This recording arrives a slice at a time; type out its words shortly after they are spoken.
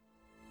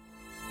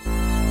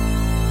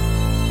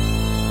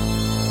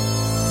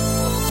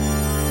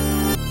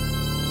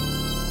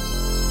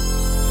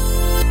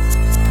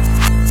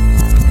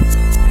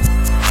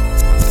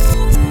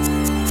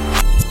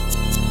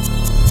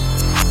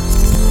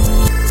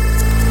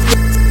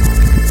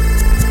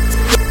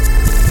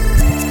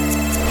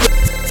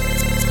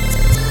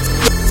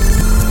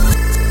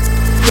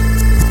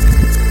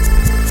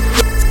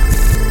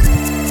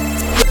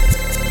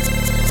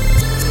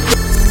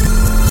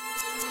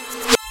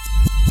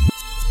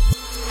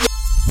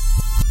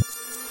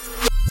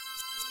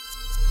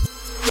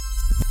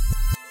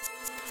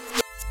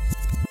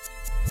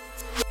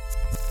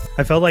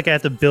I felt like I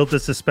had to build the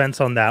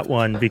suspense on that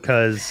one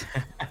because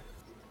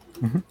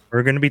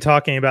we're going to be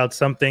talking about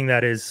something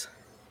that is,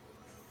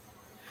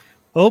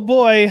 oh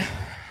boy,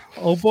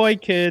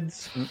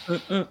 kids.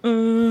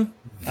 I'm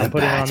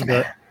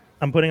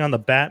putting on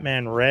the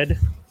Batman red.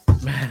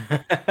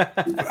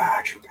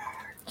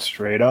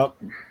 Straight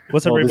up.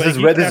 What's Well, everybody?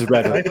 this is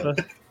red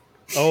hood.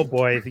 Oh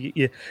boy,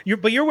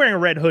 you're wearing a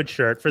Red Hood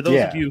shirt. For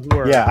those of you who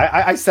are,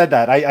 I said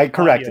that. I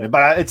corrected it,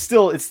 but it's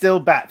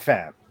still Bat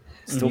Fam.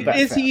 Still Bat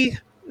is Fam. he?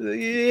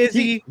 Is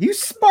he?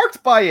 He's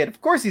sparked by it.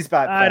 Of course, he's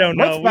Bat Fam. I don't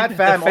know. Once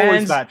Bat Fam,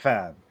 always Bat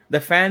Fam. The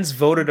fans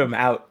voted him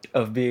out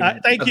of being a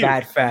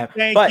Bat Fam.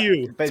 Thank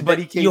you. But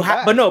he came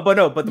back.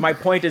 But my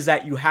point is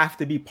that you have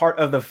to be part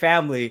of the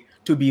family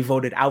to be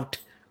voted out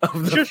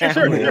of the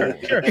family.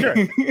 Sure.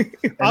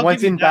 And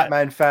once in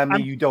Batman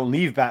family, you don't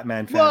leave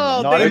Batman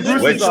family.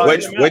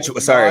 Which?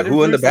 Sorry,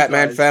 who in the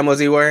Batman fam was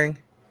he wearing?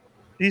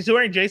 He's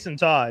wearing Jason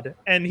Todd,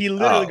 and he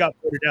literally got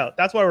voted out.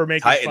 That's why we're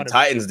making fun of him.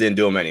 Titans didn't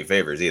do him any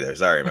favors either.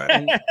 Sorry,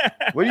 man.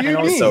 What do you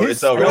mean?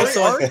 It's over.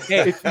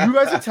 If you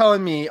guys are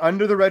telling me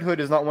Under the Red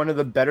Hood is not one of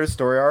the better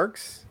story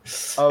arcs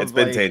of it's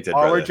been tainted,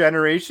 our brother.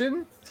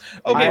 generation.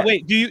 Okay,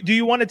 wait. Do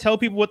you want to tell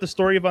people what the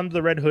story of Under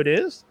the Red Hood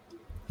is?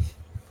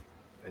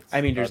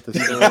 I mean, there's the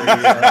story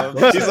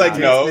of she's like,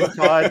 no.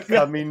 Todd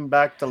coming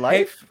back to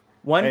life.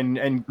 And what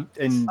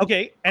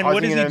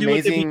does he do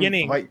at the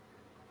beginning?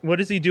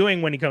 What is he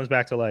doing when he comes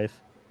back to life?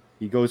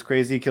 He goes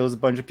crazy, kills a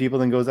bunch of people,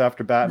 then goes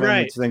after Batman,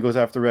 right. which then goes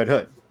after Red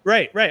Hood.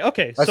 Right.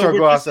 Okay. That's So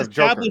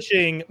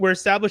we're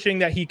establishing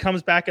that he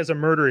comes back as a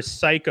murderous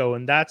psycho,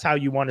 and that's how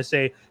you want to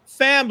say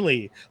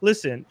family.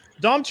 Listen,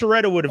 Dom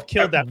Toretto would have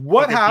killed that.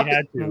 What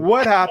happened?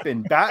 What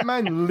happened?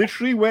 Batman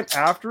literally went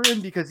after him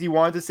because he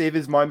wanted to save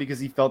his mom because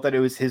he felt that it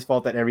was his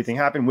fault that everything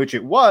happened, which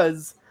it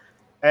was.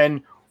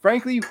 And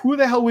frankly, who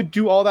the hell would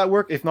do all that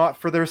work if not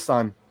for their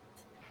son?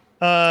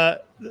 I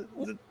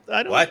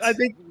don't. What? I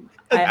think.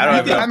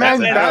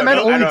 Batman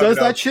only does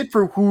that shit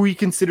for who he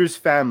considers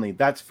family.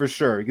 That's for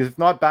sure. Because if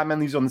not, Batman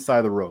leaves you on the side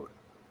of the road.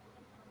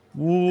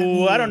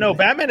 Ooh, I don't know.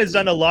 Batman has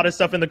done a lot of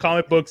stuff in the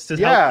comic books to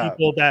help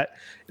people.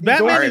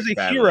 Batman is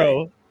a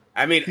hero.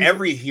 I mean,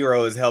 every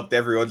hero has helped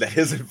everyone that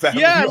isn't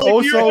family. Yeah, he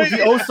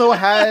also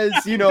has,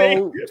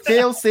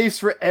 fail safes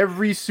for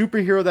every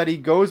superhero that he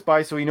goes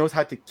by, so he knows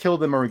how to kill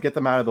them or get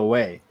them out of the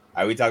way.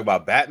 Are we talking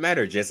about Batman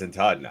or Jason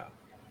Todd now?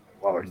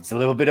 Well, it's a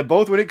little bit of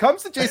both when it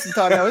comes to Jason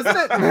Todd now, isn't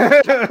it?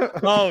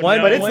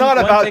 But it's not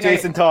about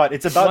Jason Todd.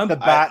 It's about the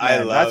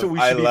Batman. That's what we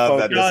should be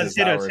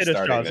focusing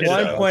on.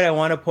 One point I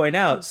want to point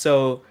out.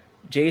 So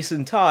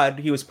Jason Todd,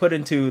 he was put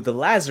into the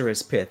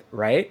Lazarus Pit,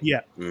 right?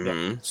 Yeah.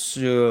 Mm-hmm.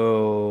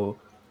 So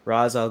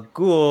Ra's al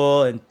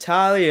Ghul and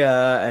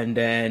Talia, and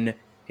then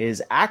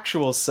his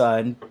actual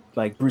son,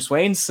 like Bruce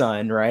Wayne's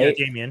son, right?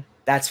 Yeah, Damian.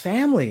 That's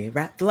family.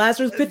 The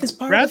Lazarus Pit is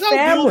part Ra's of the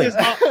family.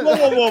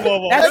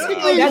 Whoa. That's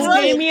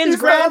Damien's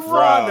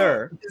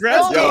grandfather.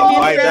 That's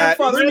Damien's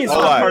grandfather. He's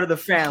not part of the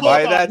family.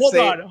 By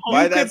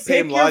that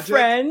same logic, your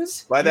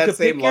friends. You can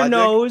pick your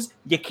nose.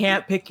 You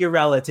can't pick your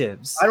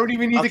relatives. I don't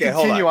even need to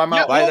continue. I'm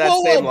out.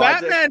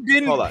 Batman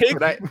didn't pick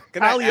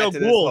Talia al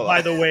Ghul,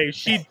 by the way.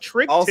 She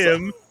tricked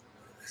him.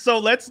 So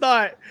let's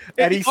not.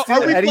 Are we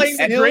playing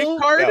the Drake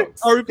card?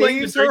 Are we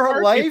playing the Drake card?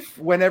 Her life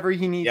whenever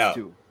he needs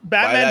to.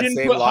 Batman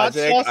didn't put hot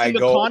sauce in the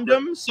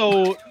condom,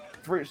 so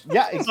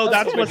so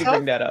that's what's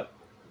bring that up.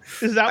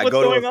 Is that what's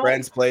going on? I go to a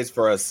friend's place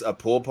for a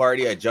pool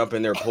party. I jump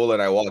in their pool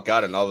and I walk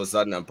out, and all of a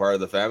sudden I'm part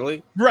of the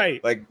family.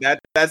 Right? Like that.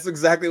 That's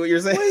exactly what you're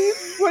saying.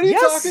 What are you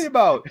talking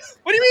about?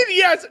 What do you mean?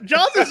 Yes,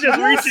 Jonathan's just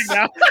reaching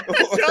now.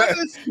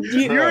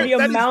 The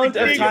amount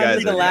of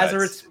times the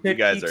Lazarus Pit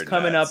keeps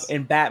coming up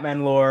in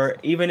Batman lore,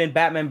 even in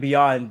Batman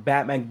Beyond,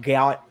 Batman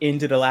got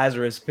into the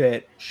Lazarus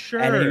Pit,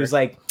 and he was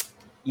like,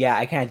 "Yeah,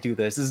 I can't do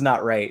this. This is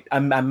not right.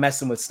 I'm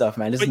messing with stuff,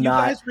 man. This is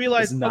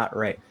not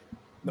right."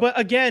 But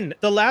again,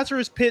 the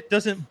Lazarus Pit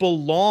doesn't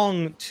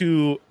belong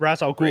to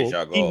Ra's al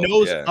Ghul. He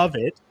knows of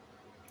it,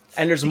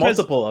 and there's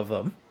multiple of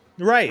them.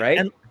 Right.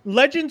 And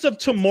Legends of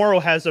Tomorrow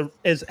has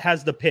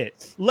the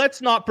pit.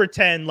 Let's not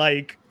pretend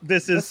like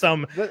this is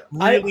some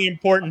really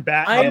important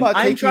Batman. I'm not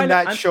taking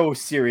that show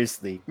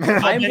seriously.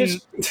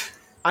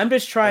 I'm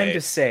just trying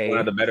to say one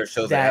of the better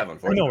shows they have.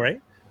 Unfortunately, I know,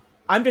 right?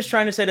 I'm just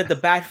trying to say that the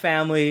Bat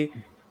family,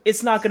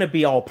 it's not going to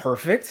be all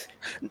perfect.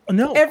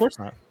 No, of course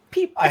not.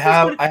 I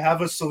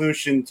have a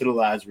solution to the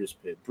Lazarus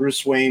Pit.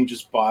 Bruce Wayne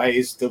just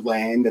buys the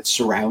land that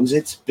surrounds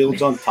it,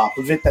 builds on top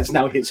of it. That's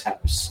now his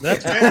house.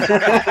 That's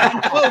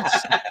right. Folks,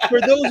 for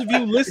those of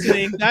you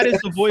listening, that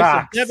is the voice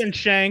of Devin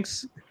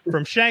Shanks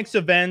from Shanks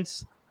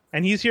Events,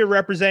 and he's here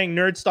representing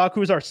Nerdstock,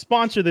 who's our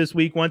sponsor this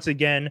week once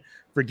again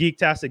for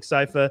Geektastic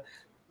Sci-Fi.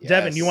 Yes.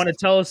 Devin, you want to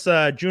tell us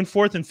June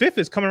 4th and 5th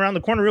is coming around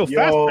the corner real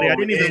fast, buddy. I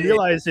didn't even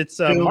realize it's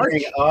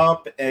March.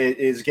 Up. It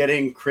is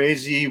getting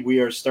crazy. We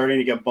are starting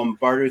to get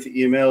bombarded with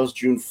emails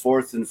June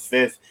 4th and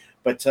 5th.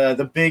 But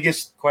the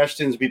biggest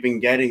questions we've been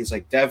getting is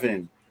like,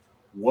 Devin,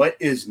 what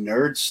is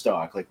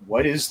Nerdstock? Like,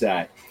 what is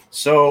that?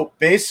 So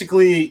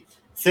basically,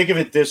 think of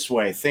it this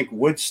way. Think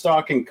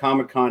Woodstock and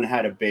Comic-Con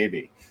had a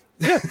baby.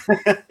 Yeah.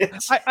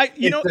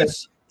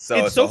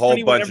 So it's a whole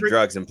bunch of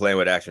drugs and playing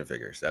with action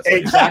figures. That's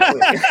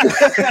exactly.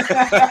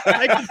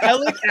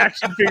 Psychedelic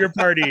action figure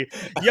party.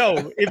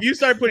 Yo, if you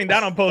start putting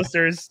that on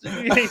posters,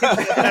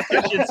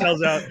 that shit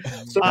sells out.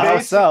 So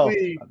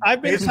basically,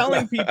 I've been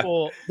telling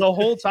people the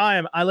whole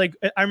time. I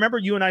remember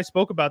you and I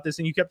spoke about this,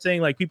 and you kept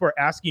saying like people are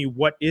asking you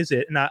what is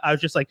it, and I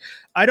was just like,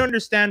 I don't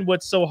understand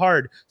what's so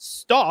hard.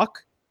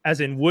 Stock,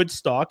 as in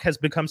Woodstock, has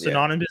become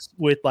synonymous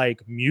with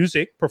like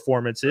music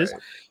performances.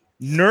 Right.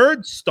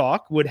 Nerd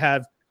stock would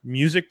have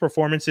music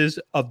performances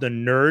of the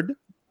nerd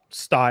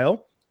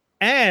style,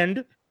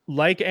 and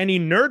like any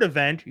nerd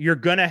event, you're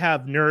gonna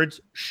have nerds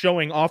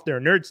showing off their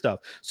nerd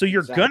stuff. So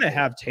you're gonna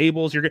have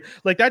tables. You're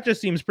like, that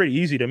just seems pretty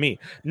easy to me.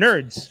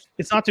 Nerds,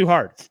 it's not too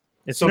hard.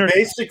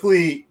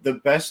 Basically, the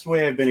best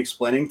way I've been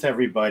explaining to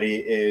everybody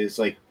is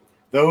like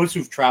those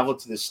who've traveled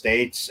to the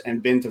States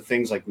and been to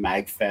things like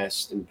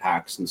MagFest and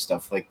PAX and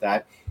stuff like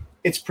that.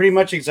 It's pretty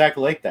much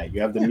exactly like that. You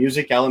have the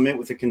music element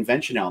with the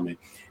convention element.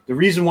 The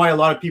reason why a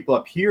lot of people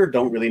up here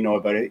don't really know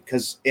about it,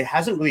 because it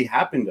hasn't really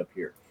happened up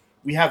here.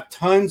 We have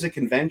tons of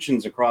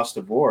conventions across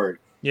the board,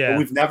 but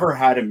we've never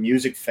had a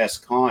music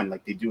fest con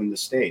like they do in the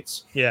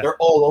States. Yeah. They're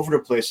all over the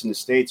place in the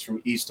States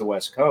from East to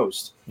West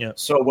Coast. Yeah.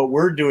 So what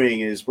we're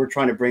doing is we're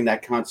trying to bring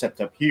that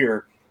concept up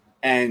here,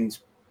 and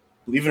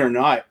believe it or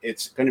not,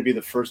 it's going to be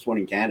the first one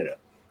in Canada.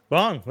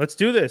 Bong, let's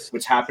do this.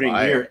 What's happening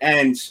here?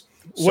 And so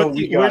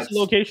where's the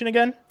location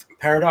again?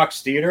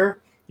 Paradox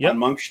Theater on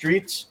Monk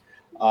Street.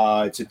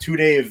 It's a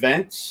 2-day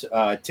event.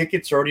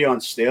 Tickets are already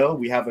on sale.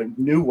 We have a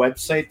new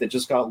website that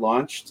just got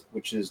launched,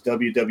 which is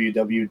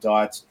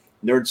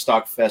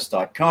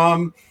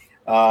www.nerdstockfest.com.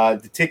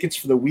 The tickets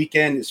for the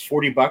weekend is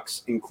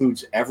 $40,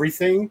 includes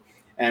everything.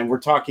 And we're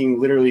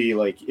talking literally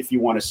like if you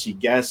want to see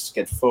guests,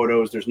 get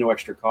photos, there's no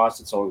extra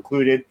cost. It's all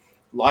included.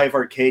 Live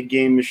arcade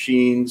game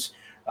machines.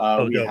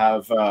 We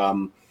have...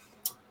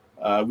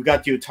 we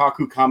got the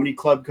Otaku Comedy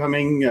Club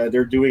coming.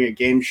 They're doing a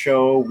game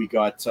show. We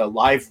got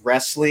live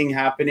wrestling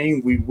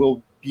happening. We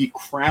will be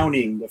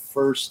crowning the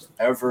first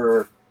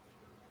ever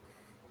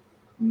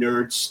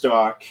Nerd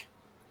Stock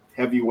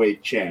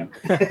heavyweight champ.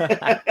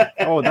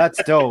 Oh,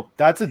 that's dope.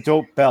 That's a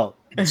dope belt.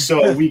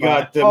 So we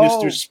got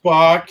Mr.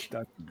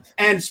 Spock.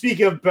 And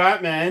speaking of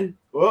Batman,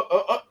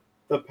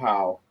 the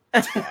POW.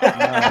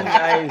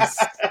 Nice.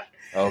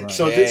 Okay,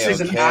 so this is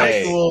an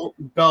actual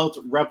belt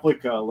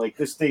replica. Like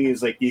this thing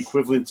is like the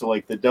equivalent to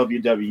like the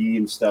WWE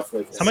and stuff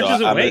like that. How much does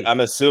it weigh?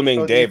 I'm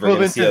assuming, Dave, we're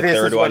going to see a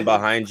third one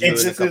behind you.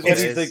 It's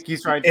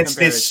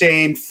the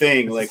same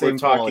thing. Like we're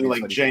talking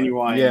like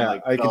genuine. Yeah,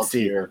 like, I can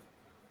see here.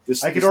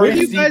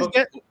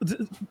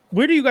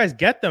 Where do you guys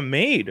get them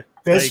made?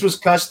 This was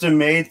custom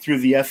made through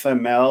the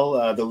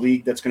FML, the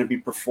league that's going to be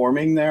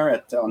performing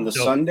there on the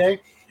Sunday.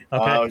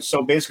 Okay.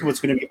 So basically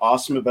what's going to be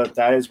awesome about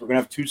that is we're going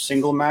to have 2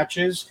 single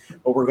matches,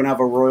 but we're going to have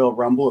a Royal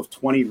Rumble of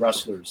 20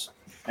 wrestlers.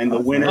 And the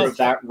winner of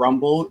that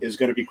Rumble is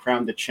going to be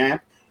crowned the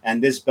champ.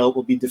 And this belt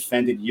will be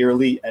defended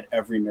yearly at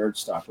every Nerd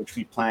Stock, which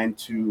we plan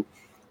to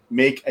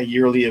make a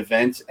yearly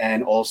event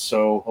and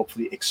also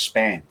hopefully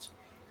expand.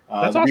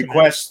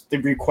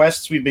 The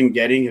requests we've been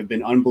getting have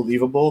been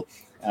unbelievable.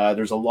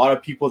 There's a lot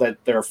of people that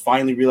they're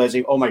finally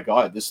realizing, oh my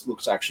God, this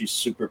looks actually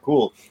super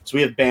cool. So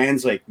we have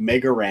bands like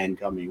Mega Ran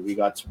coming. We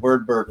got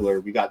Word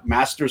Burglar. We got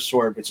Master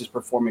Sword, which is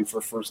performing for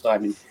the first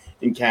time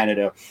in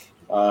Canada.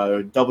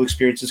 Double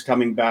Experience is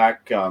coming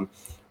back.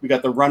 We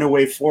got the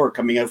Runaway 4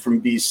 coming out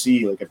from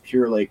BC, like a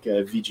pure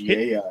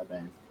VGA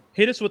band.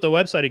 Hit us with the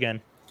website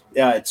again.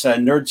 Yeah, it's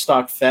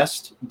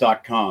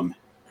nerdstockfest.com.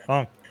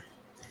 Oh.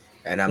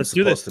 And I'm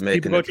supposed to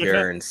make an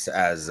appearance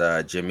as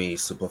Jimmy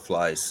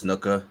Superfly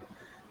Snuka.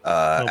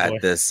 At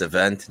this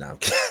event. No,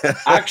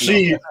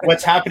 actually,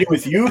 what's happening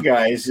with you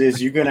guys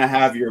is you're going to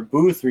have your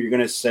booth where you're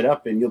going to set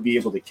up and you'll be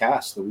able to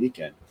cast the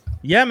weekend.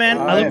 Yeah, man.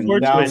 I look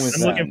forward to it.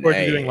 I'm looking forward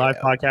to doing live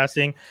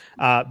podcasting,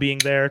 being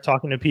there,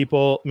 talking to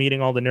people,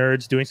 meeting all the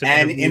nerds, doing some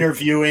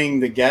interviewing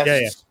the guests.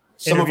 Yeah.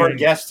 Some of our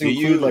guests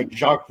include like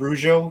Jacques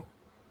Rougeau,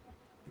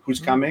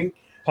 who's coming.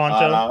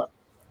 Ponto.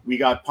 We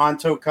got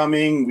Ponto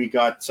coming. We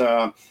got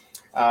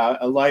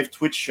a live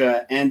Twitch,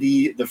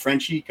 Andy the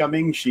Frenchie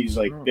coming. She's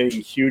like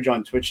getting huge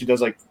on Twitch. She does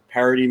like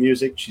parody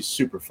music. She's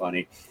super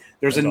funny.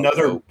 There's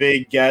another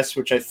big guest,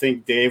 which I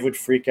think Dave would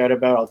freak out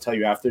about. I'll tell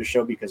you after the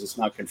show because it's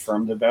not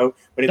confirmed about,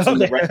 but it's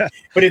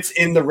it's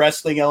in the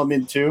wrestling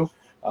element too.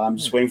 I'm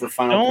just waiting for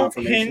final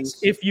confirmations.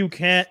 If you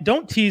can't,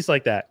 don't tease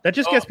like that. That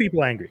just gets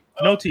people angry.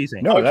 No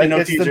teasing. No, that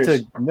gets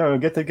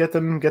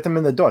them get them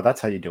in the door.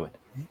 That's how you do it.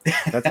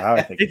 That's how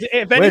I think.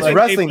 When it's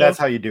wrestling, that's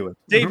how you do it.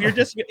 Dave,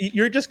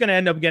 you're just gonna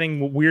end up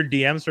getting weird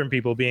DMs from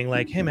people being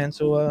like, "Hey man,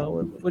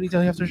 so what do you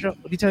tell you after the show?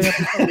 What do you tell you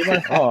after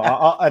the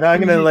show?" And I'm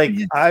gonna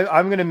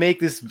I'm gonna make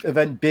this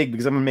event big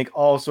because I'm gonna make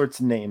all sorts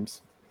of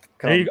names.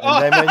 And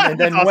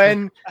then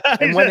when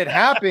it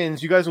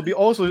happens, you guys will be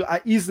also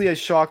easily as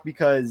shocked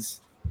because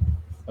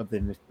of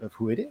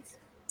who it is.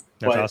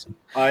 That's awesome.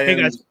 Hey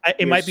guys,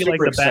 it might be like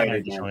the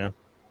Batman show.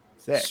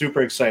 Yeah.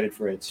 Super excited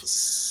for it.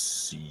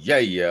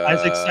 Yeah.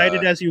 As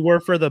excited as you were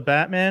for the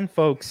Batman,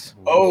 folks.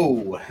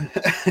 Oh,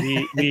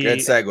 good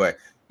segue.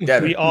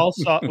 Devin, we all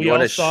saw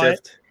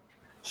it.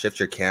 shift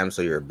your cam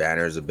so your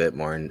banner is a bit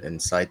more in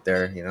sight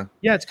there,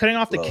 Yeah, it's cutting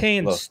off the K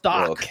in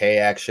stock. Little K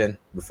action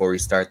before we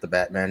start the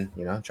Batman,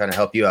 trying to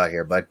help you out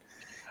here, bud.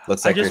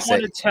 Looks like I just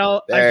want to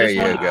tell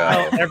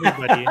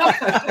everybody.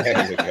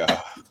 There you go.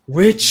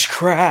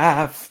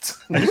 Witchcraft.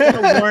 I just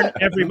want to warn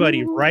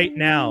everybody right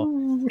now.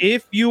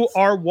 If you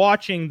are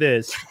watching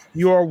this,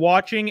 you are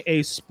watching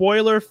a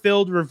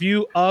spoiler-filled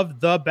review of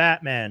The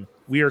Batman.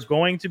 We are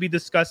going to be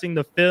discussing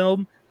the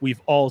film.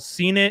 We've all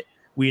seen it.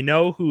 We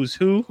know who's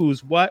who,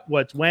 who's what,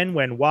 what's when,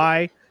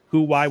 why,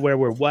 who, why, where,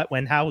 what,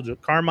 when, how,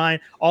 Carmine,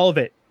 all of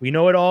it. We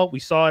know it all. We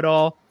saw it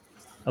all.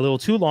 A little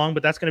too long,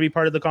 but that's going to be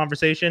part of the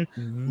conversation.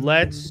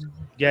 Let's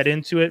get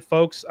into it,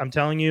 folks. I'm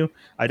telling you,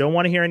 I don't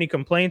want to hear any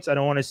complaints. I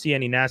don't want to see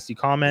any nasty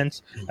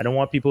comments. I don't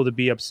want people to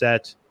be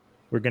upset.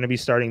 We're going to be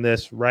starting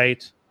this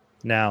right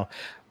now.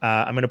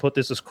 I'm going to put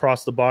this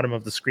across the bottom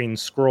of the screen,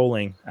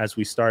 scrolling as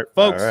we start,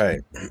 folks. All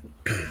right.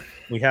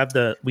 We have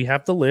the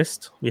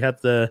list. We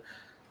have the.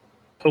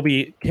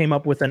 Toby came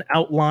up with an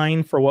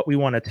outline for what we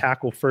want to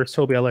tackle first.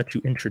 Toby, I'll let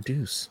you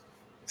introduce.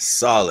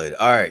 Solid.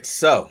 All right.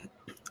 So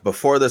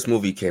before this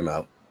movie came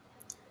out,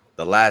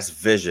 the last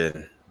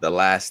vision, the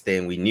last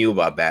thing we knew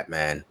about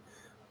Batman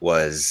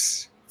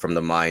was from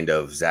the mind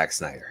of Zack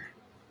Snyder.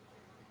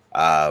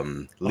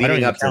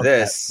 Leading up to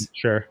this,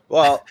 sure.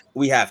 Well,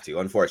 we have to,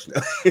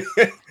 unfortunately.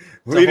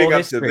 Leading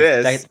up to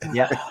this,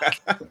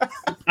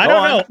 I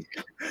don't know.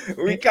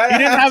 We kind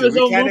of have his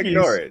own movies.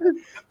 Ignore it.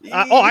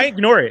 I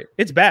ignore it.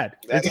 It's bad.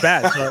 It's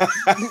bad. So.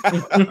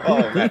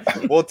 Oh man,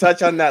 we'll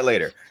touch on that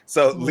later.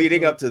 So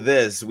leading up to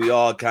this, we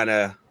all kind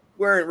of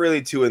weren't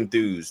really too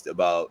enthused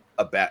about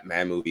a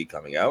Batman movie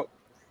coming out,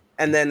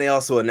 and then they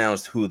also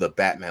announced who the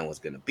Batman was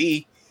going to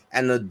be.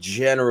 And the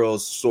general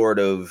sort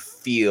of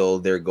feel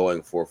they're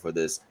going for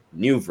this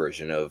new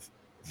version of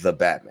the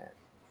Batman.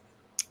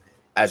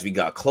 As we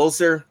got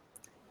closer,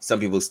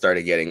 some people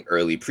started getting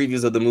early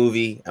previews of the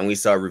movie, and we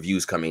saw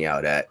reviews coming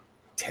out at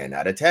 10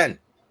 out of 10,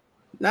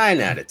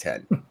 9 out of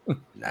 10,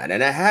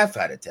 9.5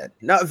 out of 10.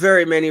 Not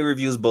very many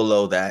reviews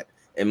below that,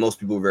 and most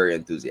people were very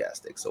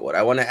enthusiastic. So what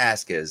I want to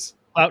ask is,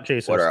 what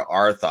are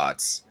our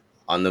thoughts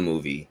on the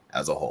movie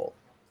as a whole?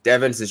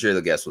 Devin, since you're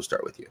the guest, we'll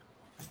start with you.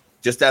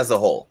 Just as a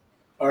whole.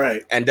 All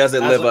right. And does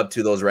it live up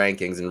to those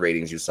rankings and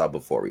ratings you saw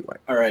before we went?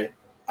 All right.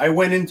 I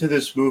went into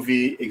this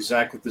movie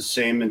exactly the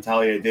same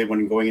mentality I did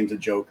when going into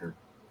Joker.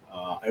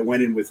 I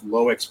went in with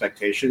low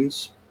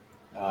expectations,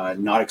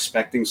 not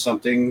expecting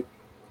something.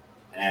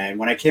 And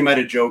when I came out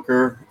of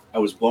Joker, I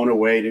was blown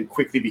away. It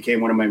quickly became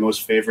one of my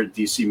most favorite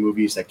DC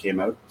movies that came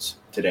out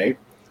today.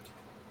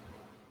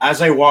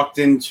 As I walked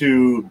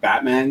into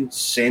Batman,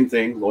 same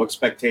thing, low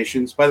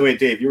expectations. By the way,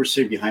 Dave, you were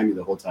sitting behind me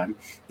the whole time.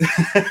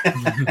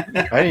 I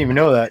didn't even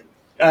know that.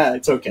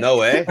 It's okay. No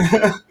way.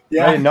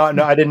 Yeah,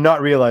 I did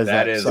not realize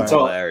that. That is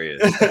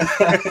hilarious.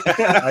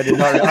 I did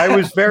not. I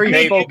was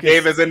very focused.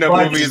 Dave is in the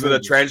movies with a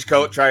trench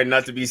coat, trying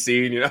not to be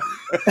seen. Well,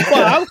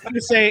 I was going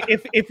to say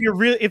if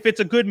it's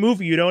a good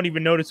movie, you don't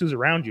even notice who's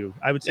around you.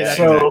 I would say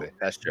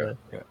that's true.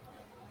 Yeah.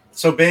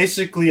 So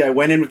basically, I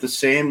went in with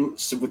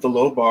the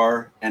low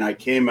bar, and I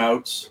came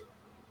out,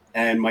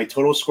 and my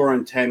total score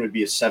on 10 would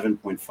be a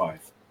 7.5.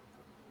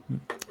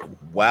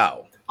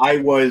 Wow. I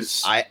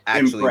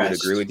actually impressed. would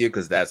agree with you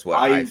because that's what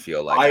I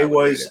feel like. I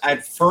was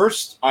at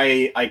first.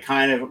 I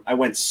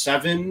went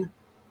 7,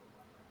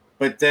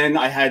 but then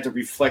I had to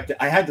reflect.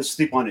 I had to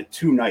sleep on it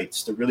 2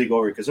 nights to really go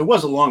over it because it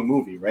was a long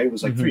movie, right? It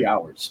was like 3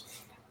 hours,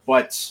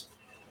 but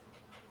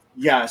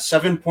yeah,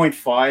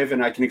 7.5,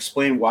 and I can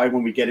explain why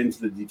when we get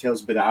into the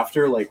details a bit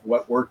after, like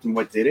what worked and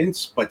what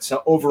didn't. But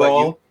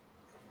overall,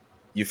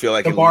 you feel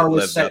like the bar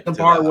was set. The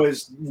bar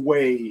was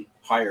way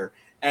higher.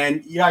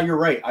 And yeah, you're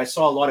right. I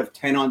saw a lot of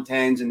 10 on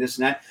 10s and this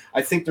and that.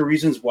 I think the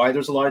reasons why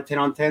there's a lot of 10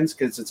 on 10s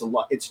because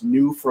it's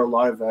new for a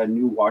lot of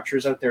new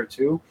watchers out there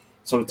too.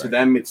 So to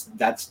them,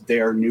 that's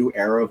their new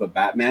era of a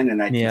Batman,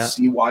 and I can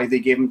see why they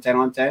gave him 10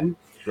 on 10.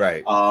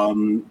 Right.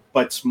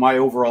 But my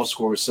overall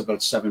score was about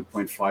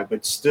 7.5,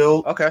 but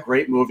still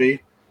great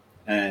movie.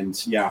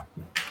 And yeah.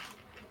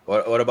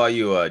 What about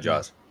you,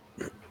 Jaws?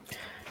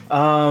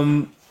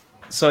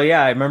 So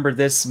yeah, I remember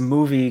this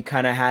movie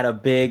kind of had a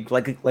big,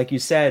 like you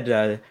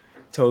said,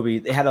 Toby,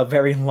 it had a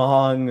very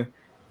long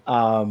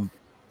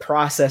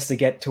process to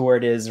get to where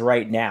it is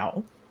right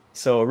now.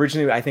 So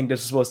originally, I think this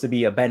was supposed to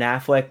be a Ben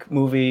Affleck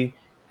movie,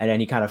 and then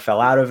he kind of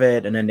fell out of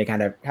it, and then they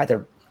kind of had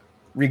to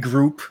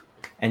regroup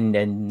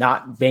and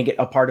not make it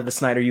a part of the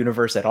Snyder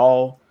universe at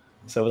all.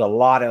 So it was a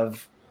lot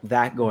of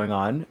that going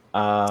on.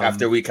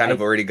 After we kind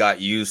of already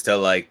got used to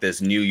like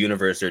this new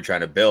universe they're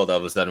trying to build, all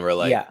of a sudden we're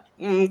like,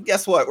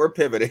 guess what? We're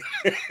pivoting.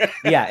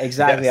 Yeah,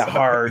 exactly.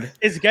 Hard.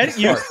 Is getting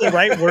used the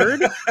right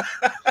word?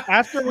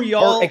 After we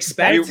all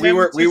expect, we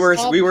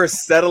were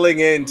settling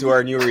into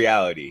our new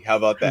reality. How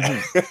about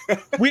that?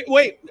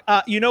 Wait.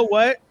 You know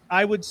what?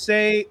 I would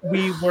say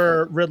we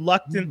were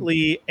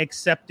reluctantly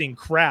accepting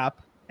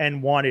crap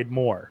and wanted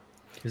more.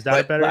 Is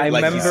that better? Like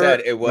remember, you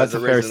said, it was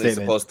originally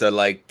supposed to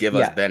like give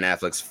us Ben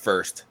Affleck's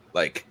first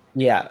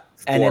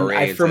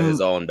foray into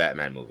his own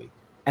Batman movie.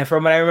 And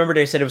from what I remember,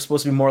 they said it was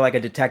supposed to be more like a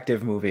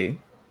detective movie.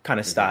 kind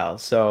of style.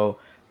 So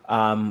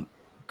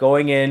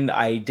going in,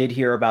 I did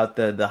hear about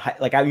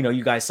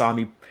you guys saw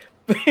me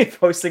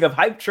posting of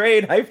hype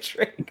train,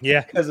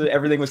 yeah, because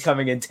everything was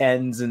coming in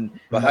 10s. And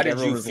but how did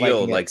you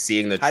feel like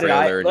seeing the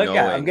trailer?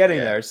 I'm getting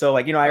there. So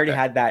I already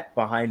had that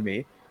behind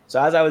me.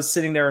 So as I was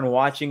sitting there and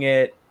watching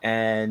it,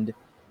 and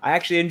I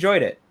actually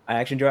enjoyed it.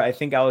 I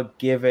think I would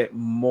give it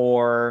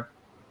more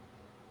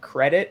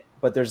credit,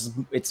 but there's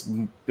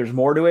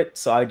more to it.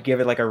 So I'd give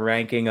it like a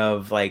ranking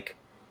of like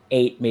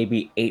 8,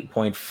 maybe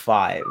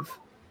 8.5.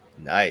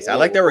 Nice. I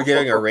like that we're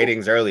giving our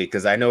ratings early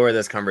because I know where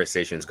this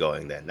conversation's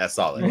going. Then that's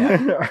solid.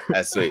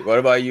 That's sweet. What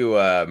about you,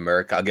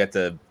 Merc? I'll get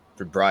to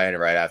Brian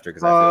right after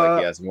because I feel like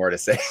he has more to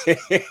say.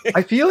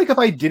 I feel like if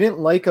I didn't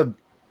like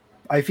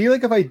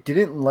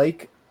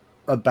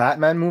a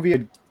Batman movie,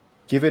 I'd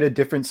give it a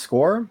different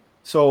score.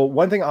 So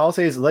one thing I'll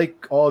say is,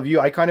 like all of you,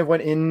 I kind of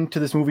went into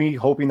this movie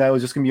hoping that it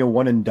was just gonna be a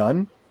one and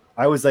done.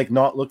 I was like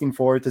not looking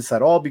forward to this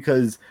at all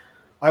because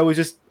I was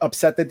just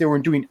upset that they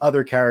weren't doing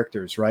other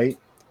characters, right?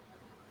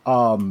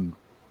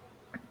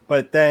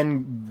 But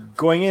then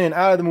going in and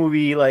out of the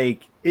movie,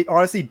 like it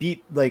honestly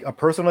beat like a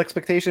personal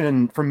expectation.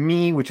 And for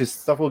me, which is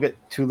stuff we'll get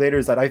to later,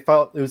 is that I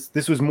felt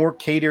this was more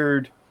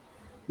catered.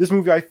 This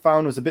movie I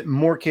found was a bit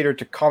more catered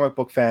to comic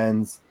book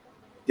fans,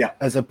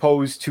 as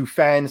opposed to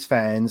fans.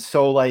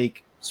 So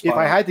like, if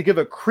I had to give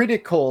a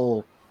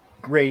critical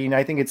rating,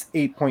 I think it's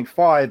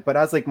 8.5. But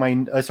as like my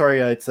it's 8,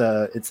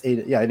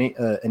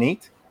 an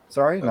 8.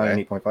 Sorry, not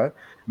an 8.5. I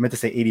meant to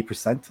say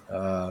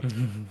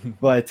 80%.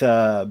 But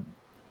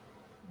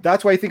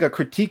that's why I think a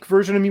critique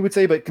version of me would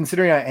say. But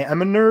considering I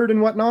am a nerd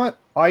and whatnot,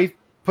 I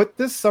put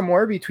this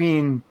somewhere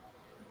between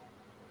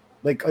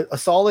like a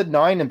solid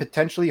 9 and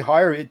potentially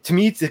higher. To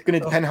me, it's going to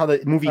depend how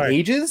the movie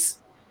ages.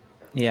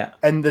 Yeah.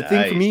 And the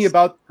thing for me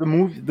about the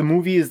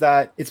movie is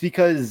that it's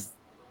because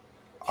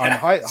on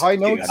high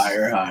notes,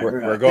 we're about to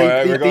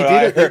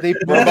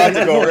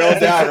go real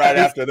down right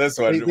after this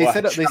one. They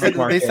set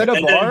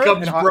a bar,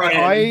 and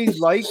I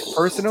like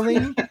personally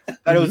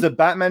that it was a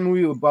Batman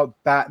movie about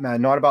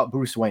Batman, not about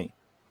Bruce Wayne.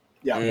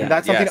 Yeah, and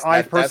that's something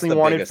I personally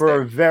wanted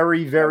for a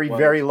very, very,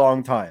 very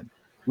long time.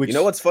 Which you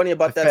know what's funny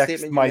about that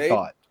statement? My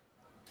thought.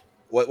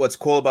 What's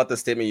cool about the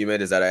statement you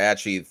made is that I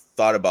actually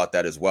thought about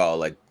that as well.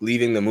 Like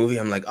leaving the movie,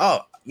 I'm like, oh,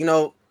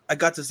 I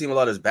got to see him a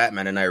lot as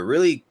Batman, and I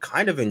really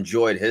kind of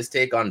enjoyed his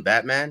take on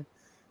Batman.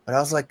 But I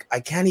was like,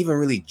 I can't even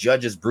really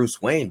judge as Bruce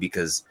Wayne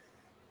because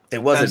there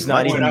wasn't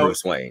much in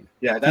Bruce Wayne.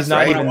 Yeah, that's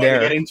not even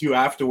there. Get into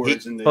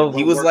afterwards.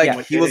 He was like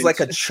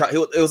a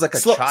child. It was like a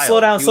child. Slow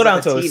down,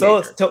 Toto.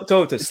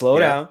 Slow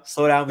down.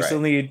 We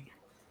still need.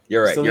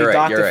 You're right. You're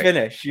right. To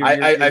finish.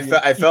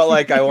 I felt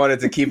like I wanted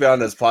to keep it on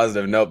this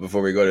positive note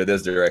before we go to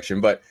this direction,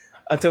 but.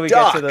 Until we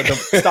get to the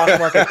stock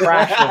market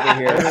crash over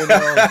here.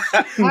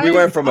 We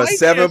went from a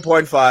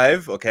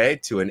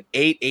 7.5, to an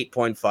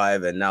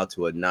 8.5, and now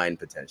to a 9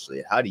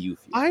 potentially. How do you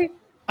feel?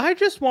 I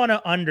just want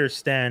to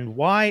understand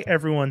why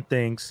everyone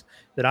thinks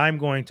that I'm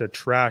going to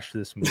trash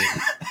this movie.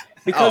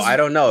 Because I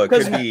don't know. It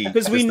could be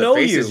because we know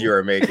the faces you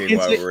were making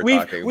while we were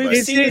talking.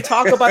 We've seen you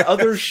talk about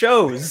other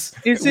shows.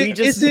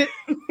 I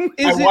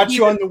watch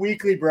you on the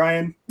weekly,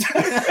 Brian. Is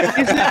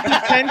it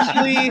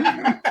potentially?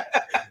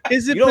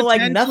 Is it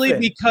potentially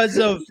because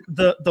of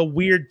the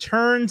weird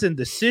turns and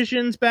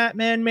decisions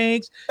Batman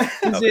makes?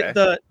 Is it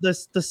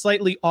the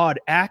slightly odd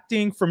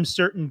acting from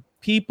certain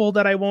people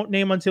that I won't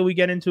name until we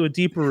get into a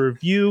deeper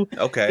review?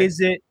 Okay.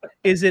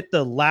 Is it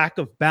the lack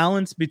of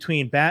balance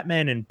between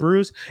Batman and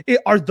Bruce?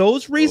 Are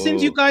those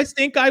reasons you guys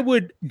think I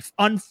would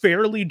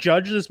unfairly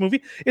judge this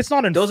movie? It's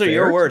not unfair. Those are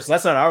your words.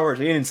 That's not our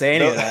words. We didn't say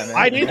any of that, man.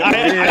 I didn't. We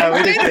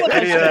didn't say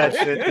any of that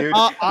shit, dude. We did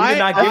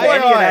not give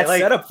any of that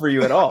setup for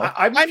you at all.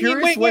 I'm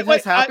curious what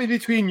has happened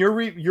between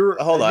your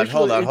hold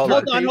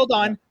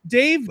on.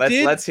 Dave,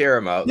 let's hear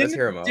him out.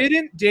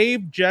 Didn't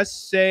Dave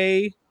just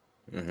say?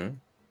 Mm-hmm.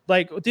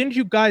 Like, didn't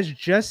you guys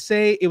just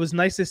say it was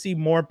nice to see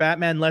more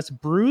Batman, less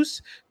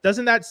Bruce?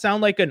 Doesn't that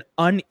sound like an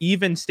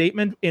uneven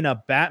statement in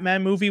a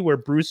Batman movie where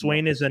Bruce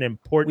Wayne is an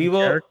important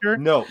character?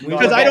 No,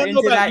 because I don't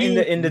know about that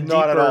you. In the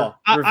not deeper at all.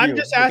 I'm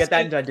just asking. We'll get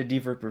that into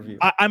deeper review.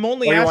 I'm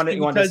only asking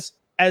because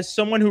as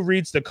someone who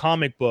reads the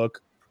comic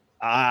book,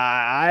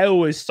 I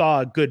always saw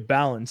a good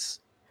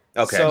balance.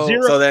 Okay,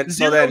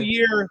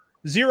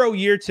 Zero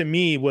Year to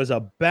me was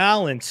a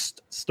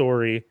balanced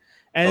story,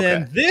 and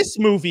then this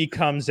movie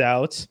comes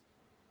out.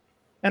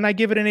 And I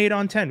give it an 8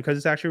 on 10 because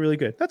it's actually really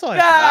good. That's all I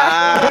have.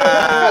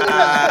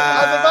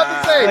 I was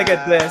about to say. Look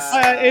at this.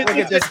 Look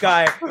at this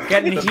guy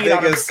getting heat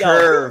on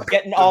himself.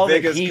 Getting all the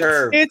heat.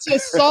 Curve. It's a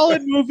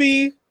solid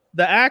movie.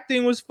 The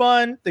acting was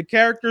fun. The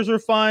characters were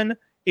fun.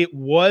 It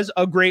was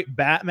a great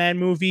Batman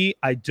movie.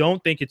 I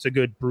don't think it's a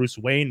good Bruce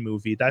Wayne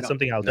movie. That's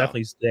something I'll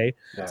definitely say.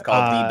 It's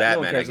called The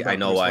Batman. I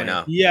know why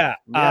now. Yeah.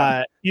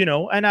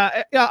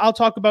 I'll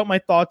talk about my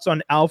thoughts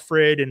on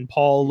Alfred and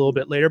Paul a little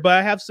bit later, but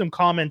I have some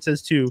comments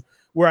as to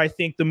where I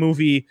think the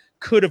movie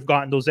could have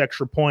gotten those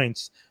extra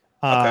points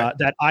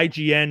that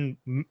IGN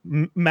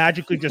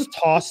magically just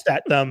tossed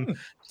at them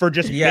for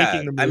just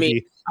making the movie. I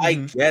mean, I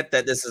get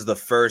that this is the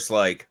first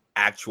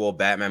actual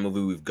Batman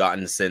movie we've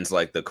gotten since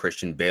like the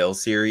Christian Bale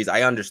series.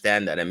 I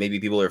understand that, and maybe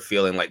people are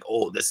feeling like,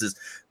 oh,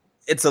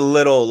 it's a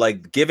little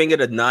like giving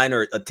it a 9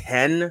 or a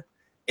 10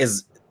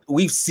 is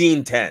we've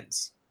seen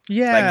 10s.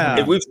 Yeah,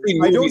 like, if we've seen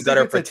movies that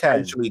are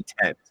potentially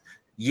 10s.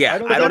 Yeah,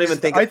 I don't even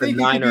think it's a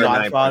 9 or a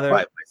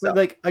 9.5. But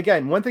like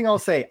again, one thing I'll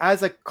say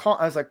as a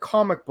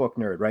comic book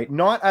nerd, right?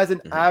 Not as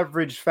an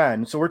average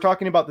fan. So we're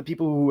talking about the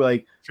people who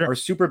like are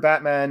super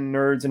Batman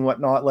nerds and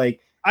whatnot.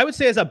 Like I would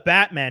say as a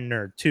Batman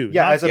nerd too.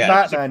 Yeah, as a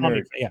Batman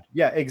nerd.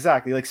 Yeah,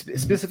 exactly. Like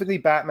specifically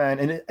Batman,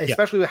 and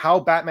especially with how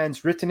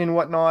Batman's written and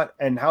whatnot,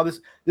 and how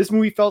this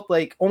movie felt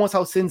like almost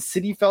how Sin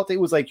City felt. It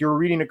was like you're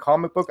reading a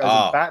comic book as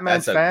a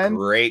Batman fan.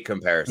 Great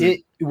comparison.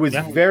 It was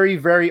very,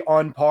 very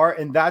on par,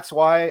 and that's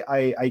why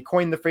I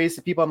coined the phrase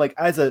to people. I'm like,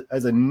 as a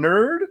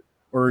nerd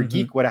or a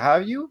geek, what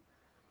have you,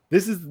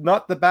 this is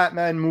not the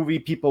Batman movie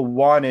people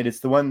wanted. It's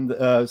the one.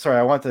 It's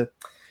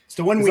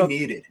the one we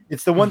needed.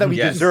 It's the one that we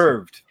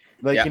deserved.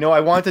 Like, I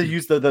want to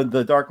use the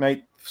Dark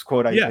Knight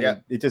quote.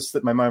 It just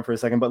slipped my mind for a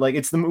second, but like,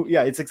 it's the movie.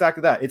 Yeah, it's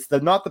exactly that. It's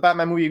not the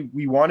Batman movie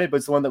we wanted, but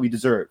it's the one that we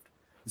deserved.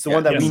 It's the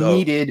one that we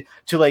needed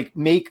to like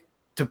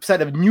to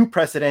set a new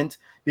precedent,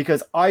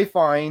 because I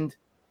find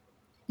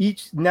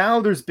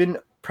now there's been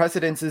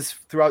precedences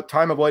throughout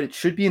time of what it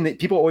should be, and that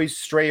people always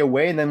stray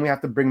away, and then we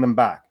have to bring them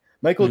back.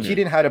 Michael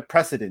Keaton had a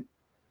precedent.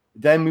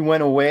 Then we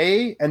went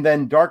away, and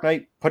then Dark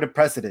Knight put a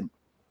precedent.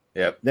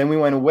 Yep. Then we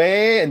went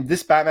away, and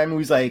this Batman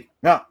movie's like,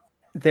 no.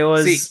 There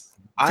was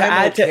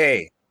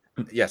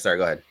Yeah, sorry,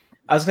 go ahead.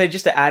 I was going to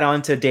just to add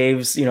on to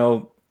Dave's,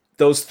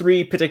 those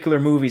 3 particular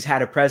movies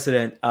had a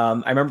precedent.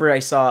 I remember I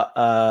saw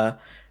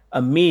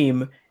a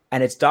meme,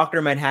 and it's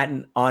Dr.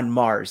 Manhattan on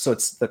Mars. So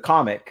it's the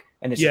comic,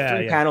 and it's a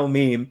 3-panel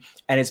meme,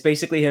 and it's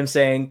basically him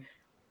saying,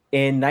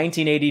 in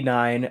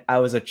 1989, I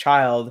was a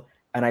child,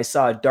 and I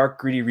saw a dark,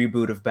 gritty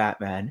reboot of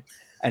Batman.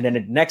 And then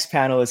the next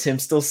panel is him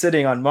still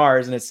sitting on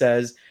Mars, and it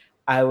says,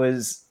 I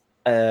was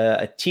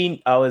a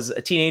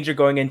teenager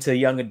going into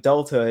young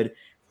adulthood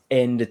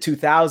in the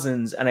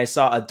 2000s, and I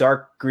saw a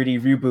dark, gritty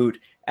reboot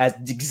as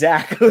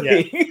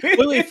exactly.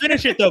 Wait,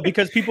 finish it though,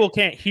 because people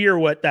can't hear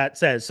what that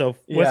says. So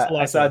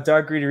I saw a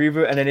dark, gritty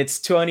reboot, and then it's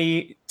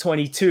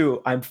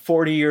 2022. I'm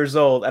 40 years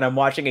old, and I'm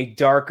watching a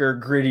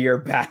darker,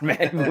 grittier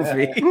Batman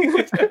movie.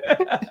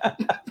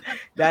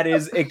 That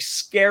is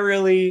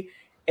scarily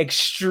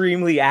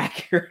extremely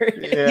accurate.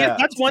 Yeah,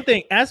 that's one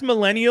thing. As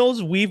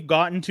millennials, we've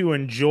gotten to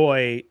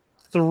enjoy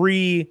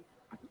 3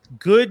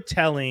 good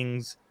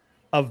tellings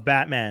of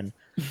Batman.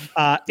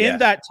 In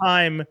that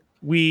time,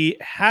 we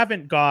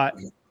haven't got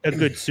a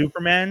good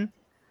Superman.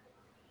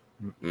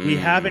 We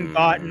haven't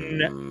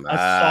gotten a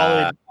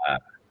solid.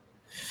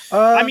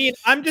 I mean,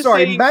 I'm just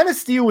saying. Man of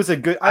Steel was a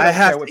good.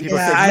 I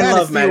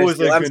love Man of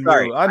Steel. I'm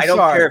sorry. I don't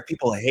care if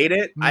people hate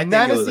it. I think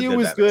Man of Steel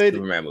was good,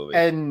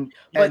 and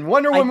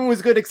Wonder Woman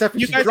was good, except for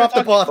she dropped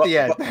the ball at the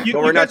end.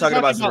 But we're not talking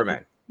about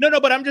Superman. No,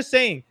 but I'm just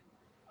saying.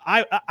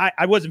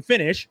 I wasn't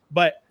finished,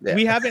 but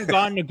we haven't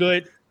gotten a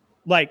good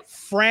like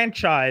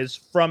franchise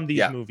from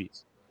these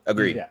movies.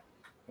 Agreed. Yeah.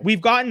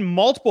 We've gotten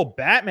multiple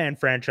Batman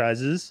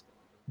franchises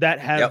that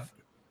have,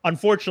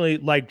 unfortunately,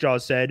 like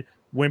Jaws said,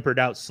 whimpered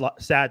out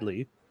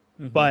sadly.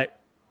 But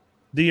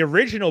the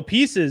original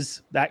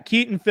pieces, that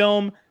Keaton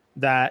film,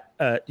 that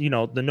the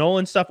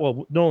Nolan stuff,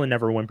 well, Nolan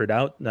never whimpered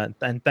out,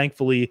 and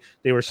thankfully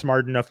they were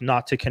smart enough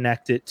not to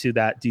connect it to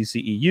that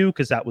DCEU,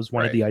 because that was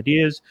one of the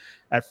ideas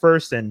at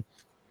first. And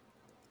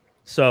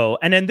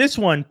then this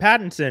one,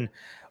 Pattinson,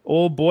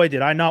 oh boy,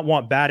 did I not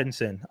want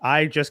Pattinson.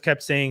 I just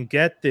kept saying,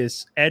 get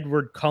this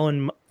Edward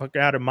Cullen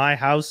out of my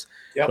house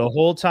the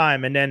whole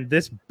time. And then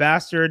this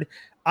bastard,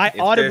 I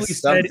audibly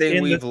said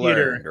in the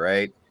theater, learned,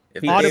 right?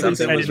 If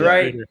something was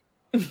right,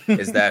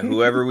 is that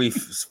whoever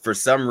for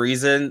some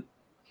reason,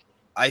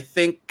 I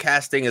think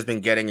casting has been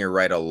getting it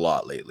right a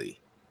lot lately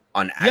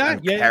on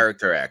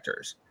character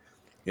actors.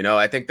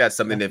 I think that's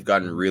something they've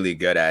gotten really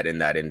good at in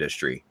that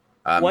industry.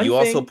 You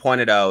also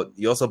pointed out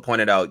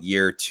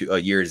year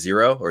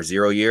 0 or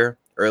 0 year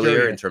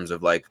earlier in terms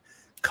of like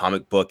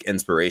comic book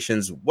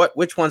inspirations.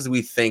 Which ones do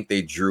we think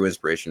they drew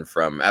inspiration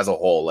from as a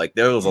whole? Like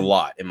there was a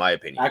lot, in my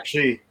opinion.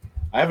 Actually,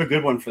 I have a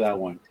good one for that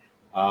one.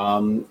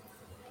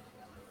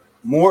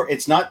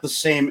 It's not the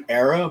same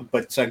era,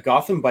 but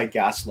Gotham by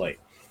Gaslight.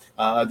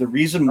 The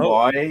reason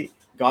why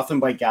Gotham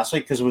by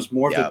Gaslight, because it was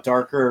more of the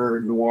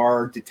darker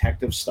noir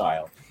detective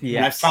style. Yes.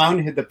 And I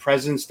found the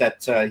presence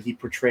that he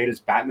portrayed as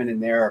Batman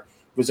in there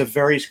was a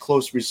very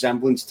close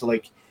resemblance to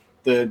like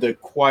the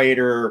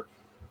quieter,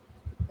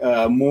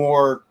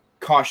 more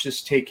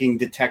cautious taking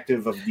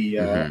detective of the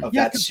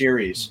that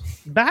series.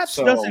 Bats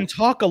doesn't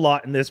talk a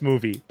lot in this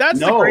movie. That's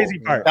the crazy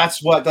part.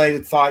 That's what I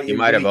thought. You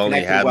might have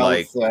only had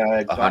like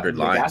 100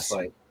 lines.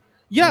 Gaslight.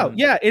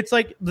 Yeah. It's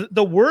like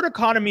the word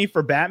economy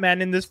for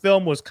Batman in this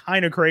film was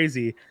kind of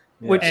crazy.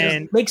 Which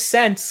makes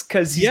sense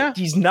because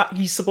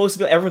he's supposed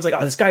to be, everyone's like,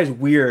 oh, this guy's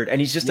weird, and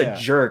he's just a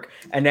jerk.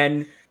 And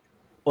then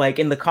like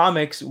in the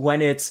comics,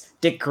 when it's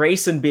Dick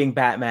Grayson being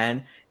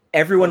Batman,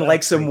 everyone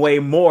likes him way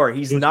more.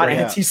 He's not great.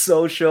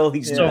 antisocial.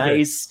 He's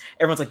nice.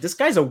 Everyone's like, this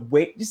guy's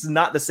this is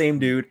not the same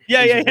dude. He's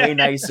way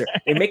nicer.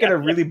 They make it a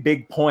really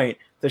big point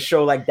to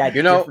show like that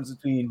difference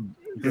between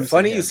Bruce.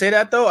 Funny you say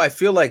that though. I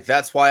feel like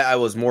that's why I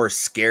was more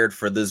scared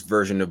for this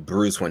version of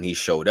Bruce when he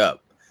showed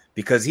up.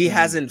 Because he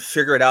hasn't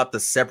figured out the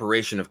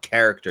separation of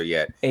character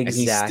yet. Exactly. And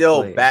he's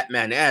still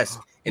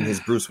Batman-esque in his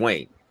Bruce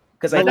Wayne.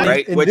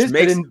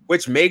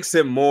 Which makes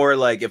him more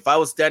like, if I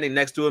was standing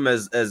next to him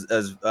as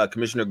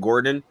Commissioner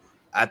Gordon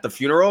at the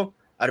funeral,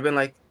 I'd have been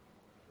like,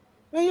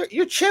 man,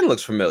 your chin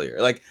looks familiar.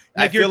 Like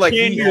I feel like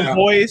your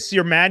voice,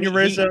 your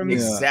mannerisms.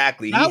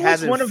 Exactly. He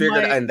hasn't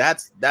figured and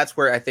that's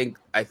where I think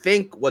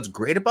what's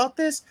great about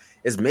this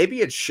is maybe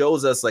it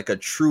shows us like a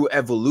true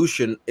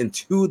evolution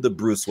into the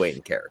Bruce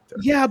Wayne character.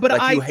 Yeah, but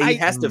like he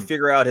has to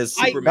figure out his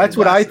Superman. That's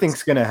what I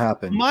think's gonna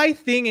happen. My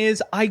thing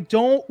is, I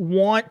don't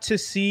want to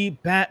see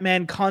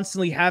Batman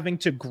constantly having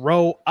to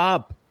grow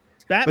up.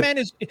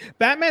 Batman's.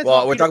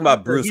 Well, we're talking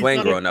about Bruce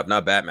Wayne growing up,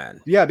 not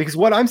Batman. Yeah, because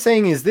what I'm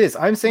saying is this.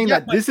 I'm saying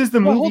that this is the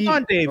movie. Hold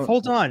on, Dave.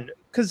 Hold on.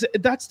 Because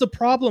that's the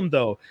problem,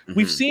 though. Mm-hmm.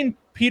 We've seen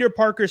Peter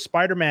Parker's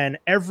Spider-Man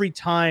every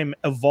time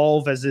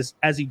evolve as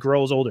he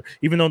grows older,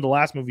 even though in the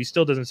last movie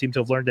still doesn't seem to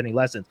have learned any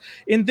lessons.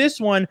 In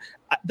this one,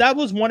 that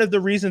was one of the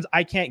reasons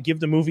I can't give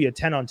the movie a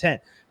 10 on 10.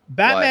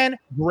 Batman,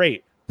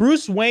 great.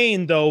 Bruce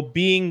Wayne, though,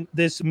 being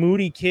this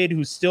moody kid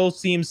who still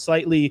seems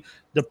slightly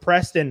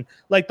depressed, and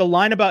like the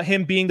line about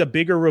him being the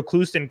bigger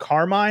recluse than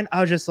Carmine,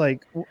 I was just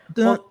like,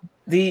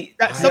 the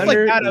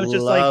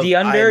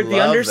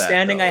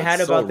understanding I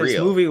had about this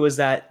movie was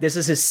that this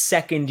is his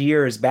second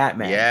year as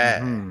Batman. Yeah.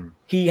 Mm-hmm.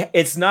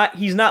 He's not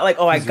like,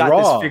 oh, I got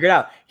this figured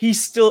out.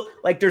 He's still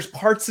like, there's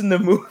parts in the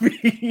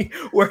movie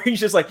where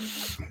he's just like,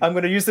 I'm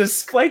going to use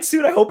this flight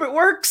suit. I hope it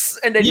works.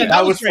 And then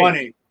that was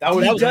funny.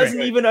 He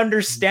doesn't even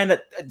understand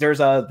that there's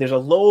a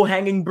low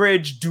hanging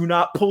bridge. Do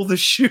not pull the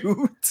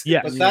chute.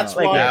 Yeah, but that's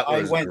why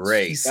I went.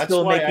 He's that's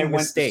still why making I went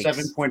mistakes.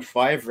 the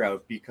 7.5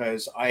 route,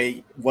 because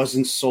I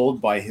wasn't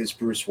sold by his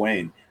Bruce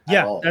Wayne.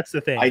 Yeah, that's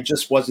the thing. I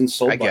just wasn't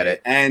sold by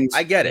it, and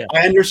I get it.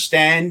 I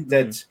understand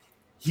that.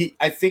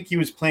 I think he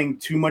was playing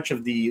too much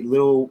of the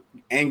little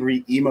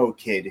angry emo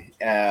kid,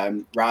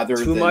 rather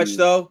than... Too much,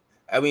 though?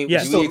 I mean,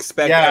 we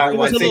expect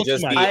everyone to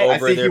just be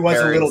over their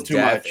parents'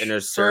 death in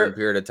a certain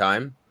period of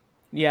time?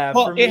 Yeah,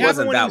 well, it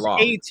wasn't when that he was long.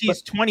 8,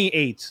 he's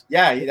 28.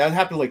 Yeah, that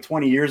happened like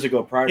 20 years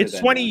ago prior to that. It's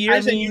 20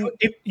 years, and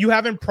if you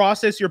haven't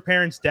processed your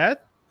parents' death?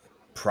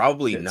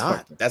 Probably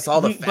not. That's all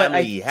the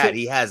family he had.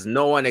 He has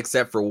no one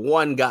except for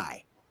one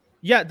guy.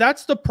 Yeah,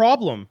 that's the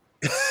problem.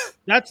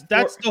 That's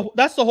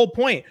the whole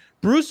point.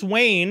 Bruce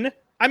Wayne,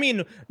 I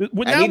mean,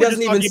 and he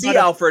doesn't even see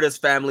Alfred as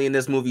family in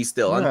this movie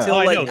still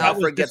until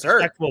Alfred gets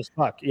hurt.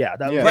 Yeah,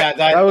 that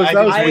was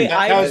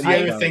the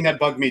other thing that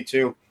bugged me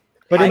too.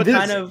 But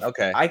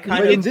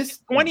in this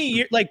 20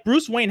 years, like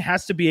Bruce Wayne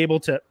has to be able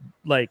to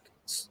like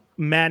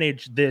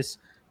manage this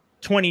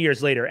 20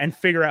 years later and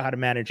figure out how to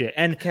manage it.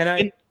 And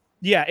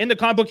in the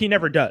comic book, he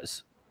never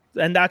does,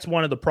 and that's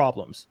one of the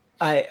problems.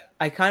 I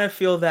kind of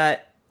feel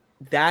that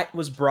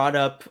was brought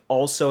up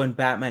also in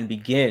Batman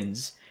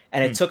Begins.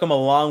 And it took him a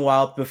long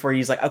while before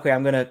he's like, okay,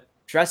 I'm going to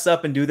dress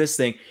up and do this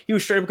thing. He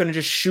was straight up going to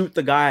just shoot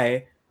the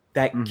guy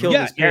that killed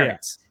his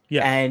parents.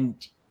 Yeah.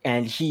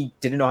 And he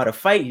didn't know how to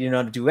fight. He didn't know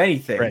how to do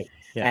anything. Right.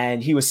 Yeah.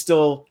 And he was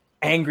still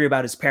angry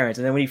about his parents.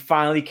 And then when he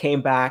finally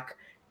came back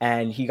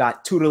and he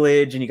got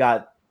tutelage and he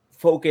got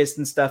focused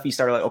and stuff, he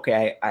started like,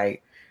 okay, I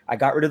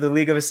got rid of the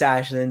League of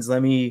Assassins.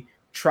 Let me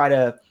try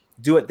to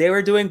do what they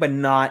were doing, but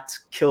not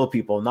kill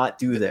people, not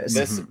do this.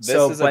 This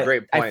is a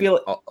great point.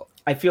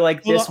 I feel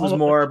like this was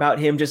more about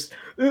him just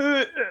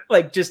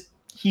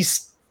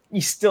he's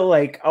still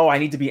like, oh, I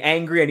need to be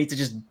angry. I need to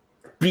just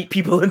beat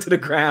people into the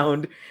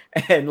ground.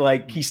 And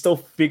like, he's still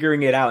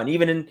figuring it out. And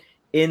even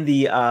in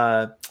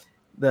the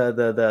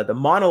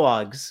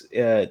monologues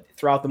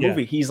throughout the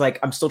movie, he's like,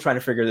 I'm still trying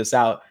to figure this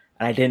out.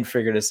 And I didn't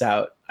figure this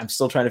out. I'm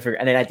still trying to figure.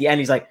 And then at the end,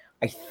 he's like,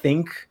 I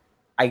think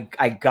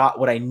I got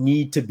what I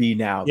need to be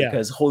now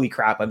because holy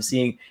crap, I'm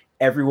seeing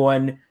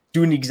everyone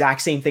doing the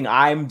exact same thing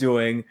I'm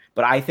doing,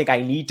 but I think I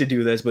need to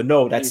do this. But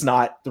no, that's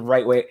not the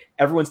right way.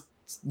 Everyone's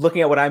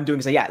looking at what I'm doing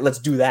and say, yeah, let's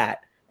do that.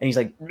 And he's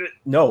like,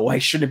 no, I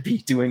shouldn't be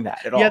doing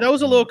that at all. Yeah, that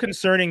was a little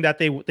concerning that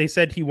they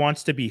said he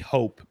wants to be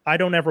Hope. I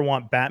don't ever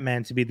want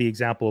Batman to be the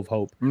example of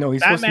Hope. No,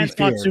 Batman's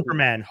not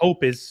Superman.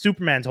 Hope is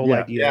Superman's whole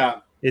idea. Yeah.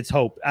 It's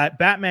Hope.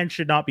 Batman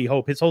should not be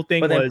Hope. His whole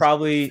thing was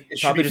probably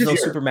there's no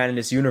Superman in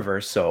this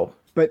universe, so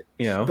but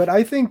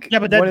I think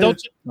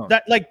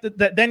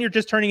then you're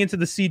just turning into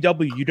the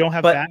CW. You don't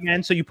have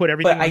Batman, so you put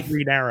everything on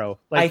Green Arrow.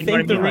 Like,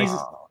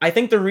 I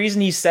think the reason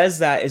he says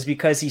that is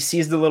because he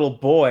sees the little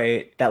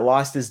boy that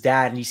lost his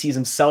dad, and he sees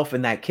himself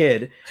in that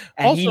kid,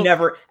 and also, he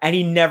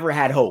never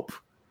had hope.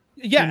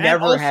 Yeah, he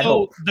never had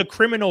hope. The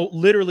criminal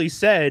literally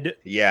said,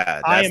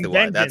 "Yeah, I am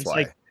vengeance." That's why.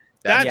 Like,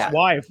 that's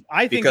why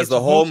I think because the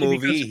whole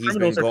movie he's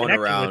been going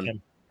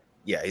around.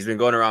 Yeah, he's been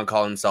going around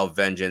calling himself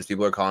Vengeance.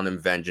 People are calling him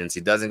Vengeance.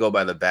 He doesn't go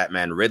by the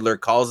Batman. Riddler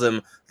calls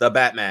him the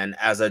Batman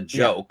as a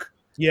joke.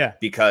 Yeah.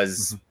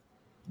 Because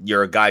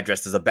you're a guy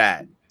dressed as a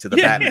bat. to the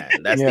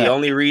Batman. That's the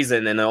only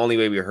reason and the only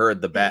way we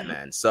heard the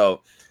Batman.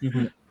 So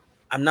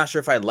I'm not sure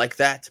if I like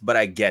that, but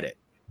I get it.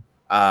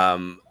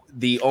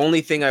 The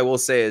only thing I will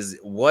say is,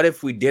 what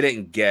if we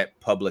didn't get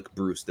public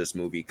Bruce this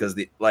movie? Because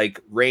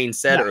like Rain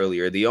said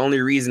earlier, the only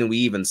reason we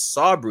even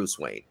saw Bruce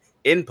Wayne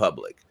in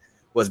public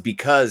was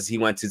because he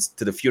went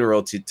to the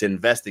funeral to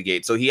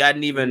investigate. So he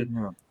hadn't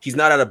even, he's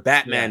not out of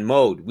Batman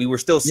mode. We were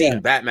still seeing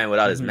Batman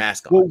without his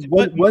mask on.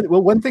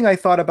 One thing I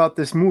thought about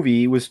this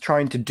movie was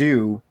trying to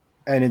do,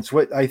 and it's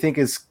what I think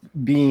is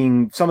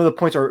being, some of the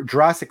points are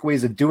drastic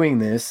ways of doing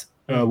this,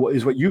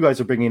 is what you guys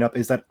are bringing up,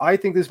 is that I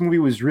think this movie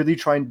was really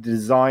trying to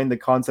design the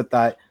concept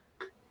that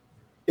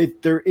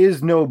there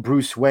is no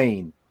Bruce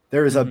Wayne.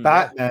 There is a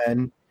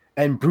Batman,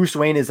 and Bruce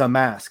Wayne is a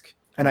mask.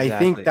 And I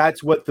think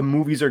that's what the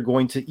movies are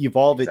going to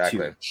evolve it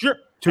to. Sure.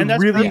 To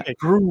really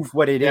prove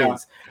what it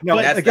is.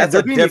 No, that's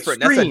a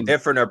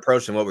different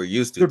approach than what we're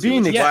used to. They're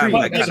being extreme.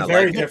 It's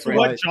very different.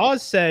 What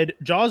Jaws said,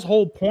 Jaws'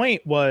 whole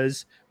point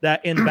was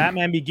that in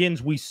Batman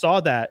Begins, we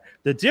saw that.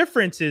 The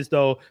difference is,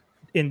 though,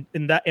 in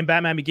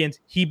Batman Begins,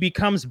 he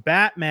becomes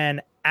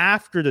Batman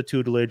after the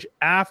tutelage,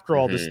 after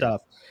all the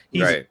stuff.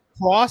 He's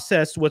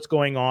processed what's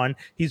going on.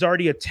 He's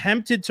already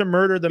attempted to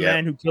murder the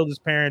man who killed his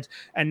parents,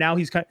 and now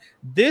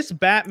this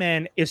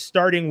Batman is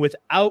starting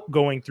without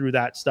going through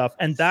that stuff,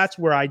 and that's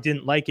where I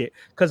didn't like it,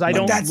 because I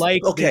don't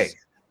like this.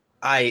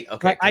 Can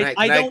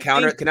I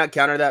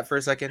counter that for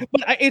a second?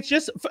 But it's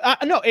just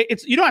no.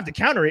 It's, you don't have to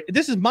counter it.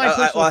 This is my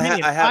personal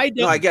opinion.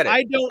 I get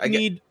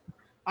it.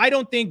 I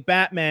don't think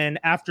Batman,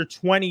 after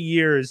 20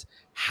 years,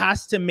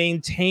 has to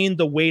maintain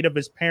the weight of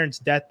his parents'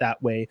 death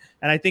that way.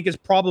 And I think it's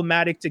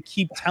problematic to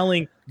keep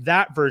telling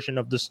that version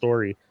of the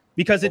story,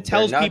 because it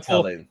tells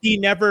people he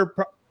never.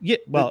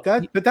 But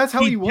that's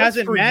how he was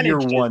for year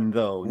one,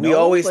 though. We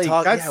always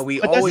talk.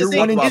 We always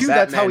talk about Batman.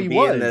 That's how he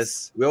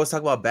was. We always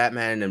talk about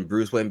Batman and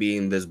Bruce Wayne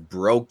being this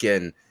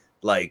broken,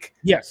 like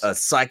a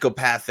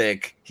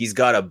psychopathic. He's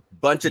got a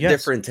bunch of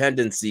different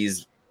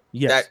tendencies.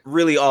 That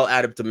really all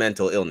add up to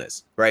mental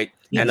illness, right?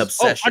 And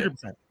obsession,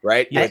 100%.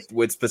 right?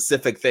 With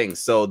specific things.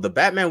 So the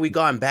Batman we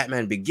got in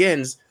Batman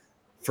Begins,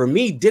 for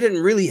me,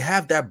 didn't really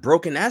have that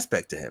broken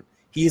aspect to him.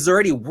 He's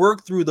already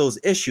worked through those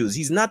issues.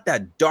 He's not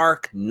that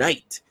dark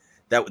knight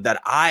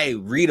that I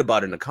read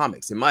about in the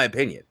comics, in my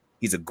opinion.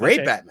 He's a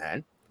great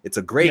Batman. It's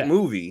a great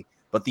movie.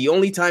 But the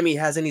only time he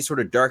has any sort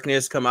of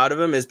darkness come out of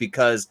him is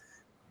because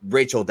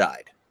Rachel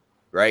died,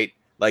 right?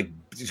 Like,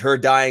 her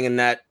dying in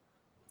that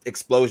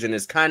explosion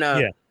is kind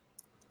of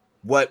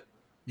what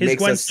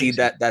makes us see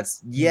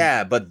that's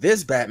but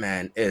this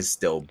Batman is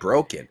still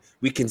broken.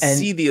 We can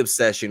see the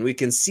obsession. We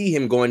can see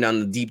him going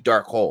down the deep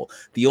dark hole.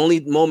 The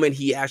only moment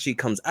he actually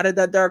comes out of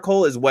that dark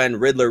hole is when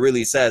Riddler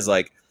really says,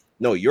 like,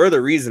 no, you're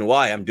the reason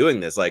why I'm doing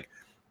this. Like,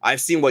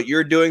 I've seen what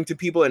you're doing to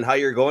people and how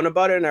you're going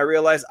about it, and I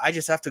realize I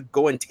just have to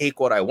go and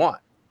take what I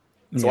want.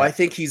 So I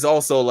think he's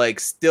also, like,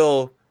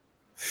 still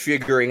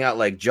figuring out,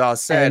 like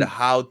Jaws said,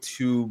 how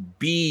to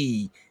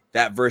be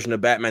that version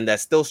of Batman that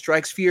still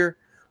strikes fear,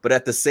 but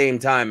at the same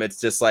time,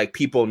 it's just like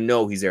people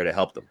know he's there to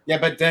help them. Yeah,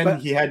 but then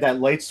he had that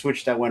light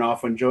switch that went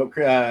off when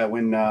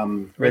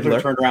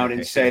Riddler turned around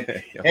and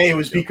said, "Hey, it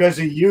was because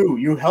of you.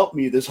 You helped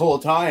me this whole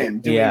time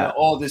doing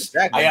all this.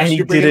 I asked you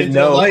to bring him into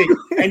the light,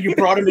 and you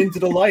brought him into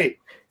the light."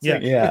 You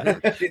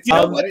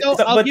know what, though?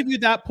 I'll give you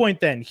that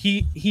point. Then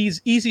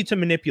he's easy to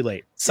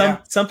manipulate.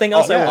 Something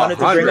else I wanted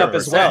to bring up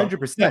as well.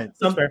 100%.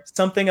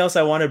 Something else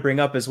I want to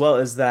bring up as well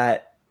is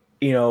that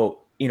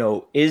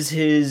is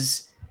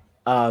his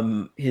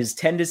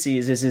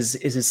tendencies, is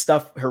his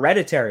stuff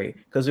hereditary?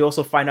 Because we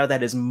also find out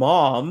that his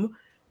mom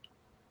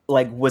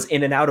was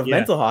in and out of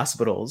mental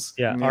hospitals.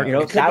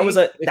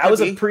 That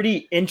was a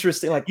pretty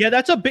interesting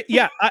that's a big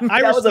I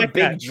that was a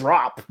big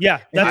drop.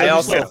 I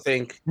also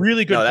think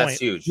really good point. That's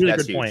huge. Really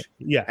that's good huge. Point.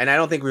 Yeah, and I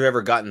don't think we've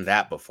ever gotten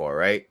that before,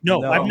 right?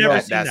 No, I've never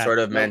seen that sort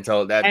of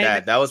mental.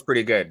 That was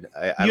pretty good.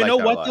 I you like know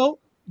that what though,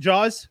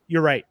 Jaws,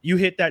 you're right. You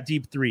hit that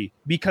deep three,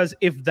 because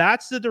if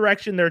that's the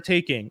direction they're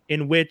taking,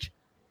 in which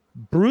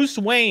Bruce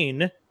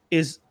Wayne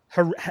is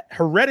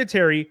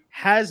hereditary,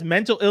 has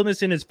mental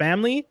illness in his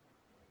family,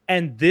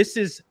 and this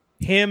is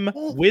him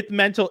with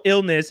mental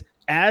illness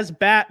as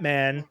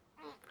Batman,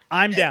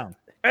 I'm down.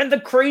 And the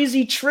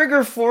crazy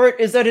trigger for it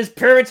is that his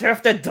parents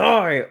have to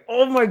die.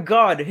 Oh my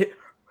god.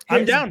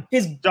 I'm down.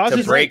 His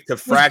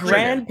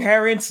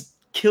grandparents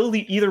killed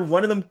either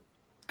one of them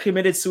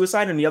committed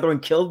suicide and the other one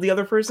killed the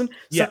other person.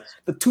 So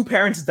the two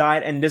parents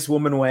died and this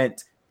woman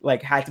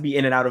had to be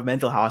in and out of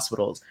mental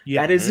hospitals.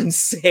 That is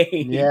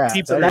insane.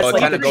 So that's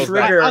the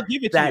trigger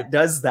that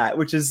does that,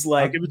 which is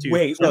like,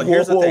 wait, so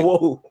here's the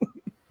thing.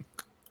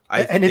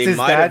 And it's his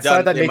dad's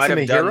side that makes him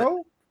a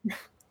hero?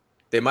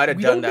 They might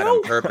have done that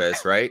on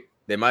purpose, right?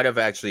 They might have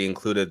actually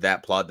included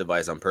that plot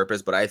device on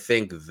purpose, but I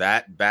think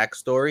that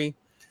backstory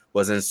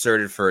was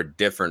inserted for a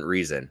different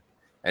reason.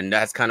 And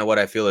that's kind of what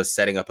I feel is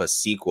setting up a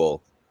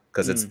sequel,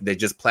 because they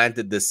just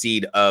planted the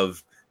seed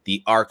of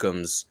the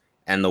Arkhams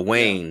and the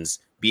Waynes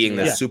being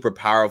the super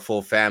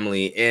powerful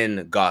family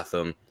in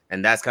Gotham.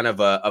 And that's kind of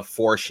a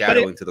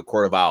foreshadowing to the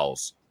Court of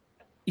Owls.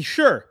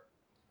 Sure.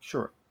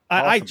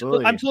 I'm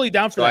totally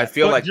down for that. I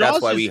feel but like Jaws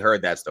that's why we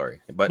heard that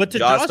story. But to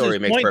Jaws' story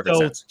makes point, perfect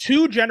sense.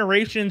 2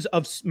 generations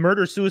of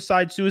murder,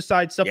 suicide,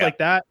 stuff like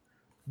that.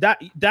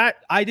 That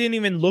I didn't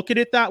even look at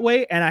it that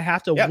way, and I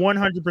have to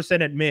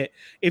 100% admit,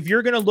 if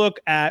you're gonna look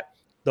at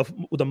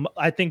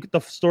I think the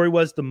story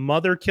was the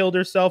mother killed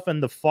herself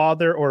and the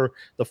father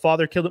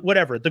killed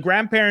whatever. The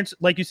grandparents,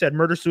 like you said,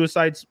 murder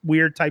suicides,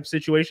 weird type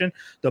situation.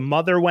 The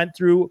mother went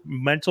through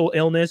mental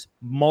illness,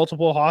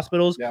 multiple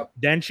hospitals.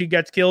 Then she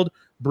gets killed.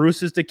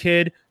 Bruce is the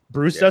kid.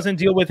 Bruce doesn't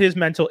deal with his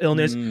mental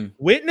illness.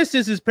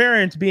 Witnesses his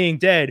parents being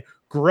dead.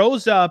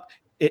 Grows up.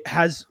 It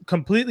has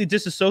completely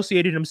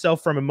disassociated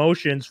himself from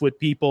emotions with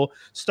people.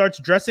 Starts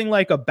dressing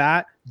like a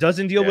bat.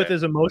 Doesn't deal with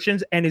his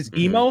emotions and is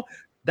emo.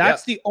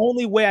 That's the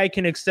only way I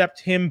can accept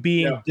him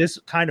being this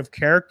kind of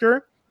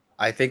character.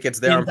 I think it's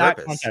there on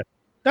purpose.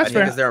 I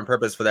think it's there on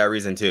purpose for that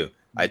reason too.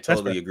 I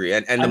totally agree.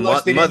 And the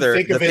mother,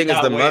 the thing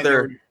is, the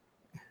mother.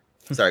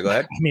 Sorry, go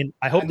ahead. I mean,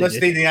 I hope unless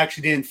they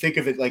actually didn't think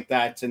of it like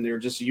that, and they're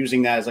just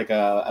using that as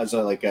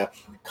a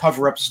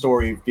cover-up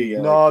story.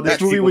 No, this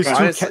movie was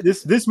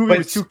this movie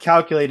was too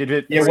calculated.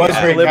 It was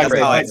very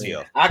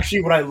calculated.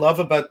 Actually, what I love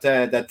about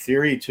that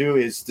theory too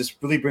is this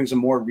really brings a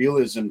more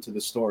realism to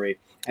the story.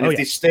 And if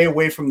they stay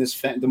away from this,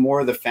 the more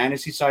of the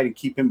fantasy side, and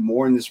keep him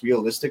more in this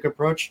realistic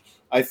approach,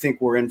 I think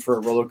we're in for a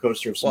roller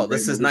coaster of some. Well,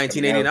 this is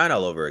 1989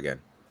 all over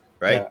again,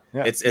 right?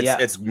 Yeah.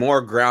 It's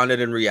more grounded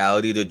in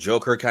reality. The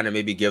Joker kind of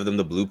maybe give them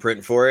the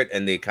blueprint for it,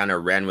 and they kind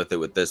of ran with it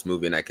with this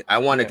movie. And I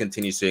want to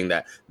continue seeing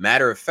that.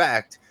 Matter of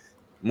fact,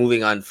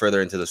 moving on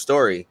further into the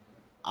story,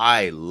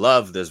 I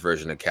love this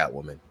version of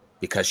Catwoman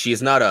because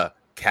she's not a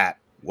cat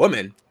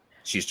woman.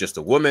 She's just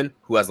a woman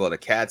who has a lot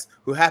of cats,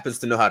 who happens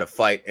to know how to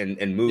fight and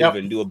move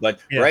and do a bunch,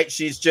 right?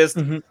 She's just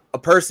a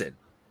person.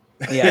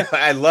 Yeah.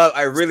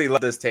 I really love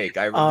this take.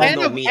 There's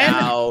no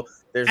meow.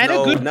 There's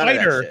no good none fighter.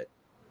 of that shit.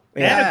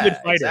 And a good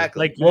fighter. Exactly.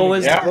 Like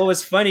what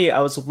was funny,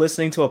 I was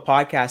listening to a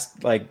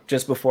podcast like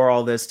just before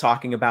all this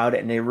talking about it,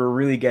 and they were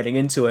really getting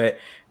into it.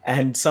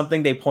 And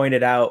something they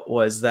pointed out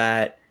was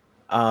that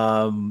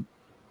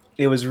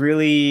it was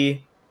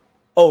really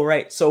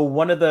so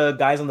one of the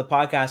guys on the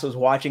podcast was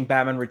watching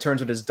Batman Returns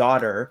with his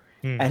daughter,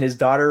 and his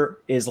daughter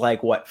is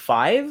like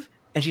 5,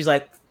 and she's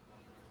like,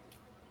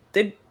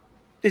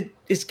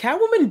 is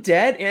Catwoman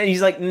dead? And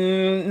he's like,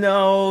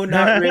 no,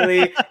 not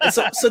really. And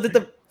so did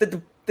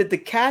the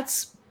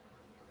cats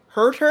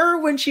hurt her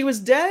when she was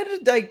dead?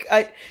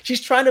 Like she's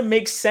trying to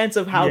make sense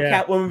of how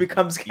Catwoman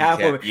becomes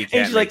Catwoman. You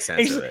can't make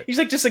sense of it. He's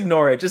like, just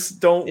ignore it.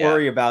 Just don't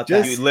worry about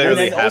that. You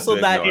literally and then also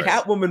that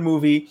Catwoman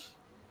movie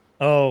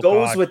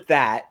goes with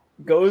that.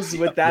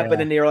 But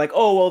then they're like,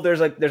 oh well,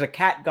 there's a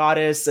cat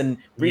goddess and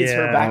breeds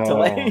her back to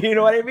life. You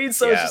know what I mean?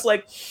 So it's just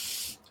like,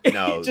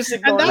 no, just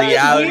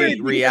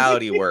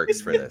reality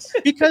works for this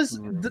because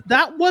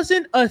that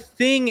wasn't a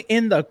thing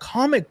in the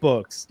comic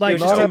books. Like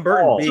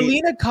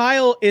Selena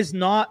Kyle is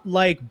not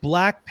like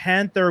Black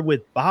Panther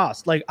with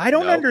Boss. Like I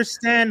don't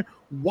understand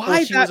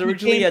why she was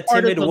originally a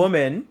timid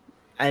woman.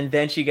 And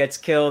then she gets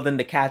killed, and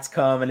the cats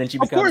come, and then she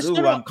becomes,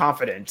 I'm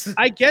confident.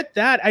 I get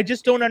that. I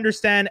just don't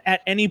understand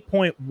at any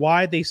point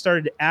why they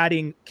started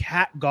adding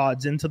cat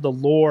gods into the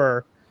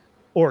lore,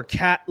 or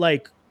cat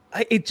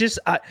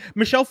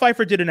Michelle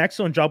Pfeiffer did an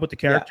excellent job with the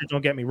character.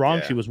 Don't get me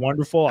wrong; she was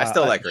wonderful. I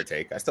still like her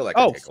take. Her take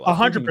a lot.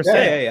 100%.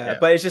 Yeah.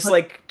 But it's just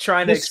like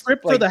trying to. The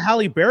script for the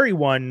Halle Berry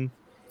one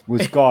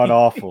was god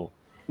awful.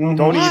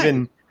 Don't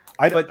even.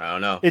 I don't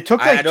know. It took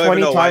like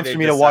 20 times for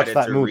me to watch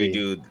that movie.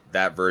 Redo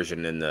that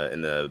version in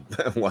the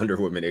Wonder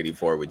Woman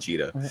 84 with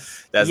Cheetah.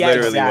 That's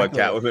literally what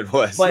Catwoman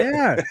was.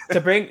 But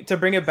to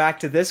bring it back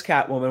to this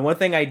Catwoman, one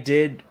thing I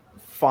did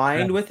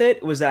find with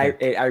it was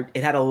that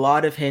it had a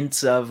lot of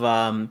hints of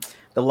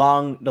the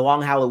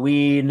long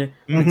Halloween,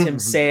 Tim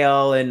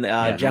Sale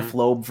and Jeff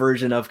Loeb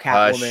version of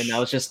Catwoman. I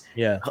was just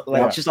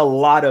just a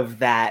lot of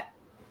that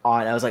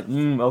on. I was like,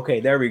 okay,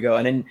 there we go.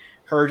 And then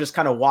her just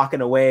kind of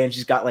walking away, and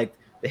she's got like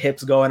the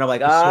hips going. I'm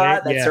like,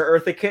 that's her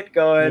Eartha Kitt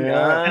going.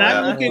 And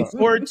I'm looking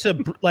forward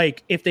to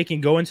like if they can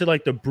go into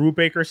like the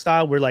Brubaker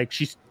style, where like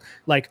she's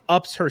like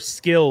ups her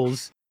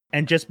skills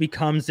and just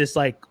becomes this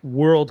like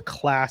world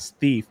class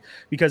thief.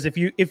 Because if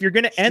you're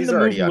gonna end the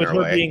movie with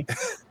her being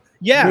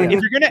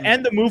if you're gonna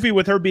end the movie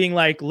with her being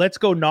like, let's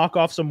go knock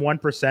off some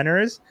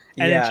 1%ers,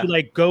 and then she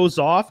like goes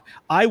off,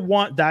 I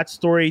want that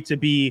story to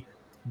be,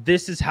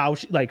 this is how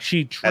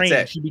she trained.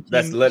 That's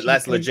it.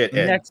 That's legit.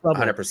 Next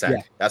level. 100%.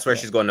 Yeah. That's where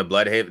she's going to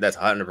Bloodhaven. That's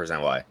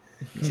 100% why.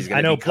 She's gonna.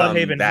 I know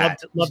Bloodhaven.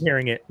 Love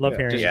hearing it. Love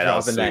hearing it. Yeah, that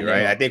was sweet,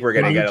 right? I think we're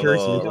gonna get a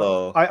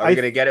little. Are we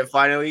gonna get it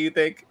finally? You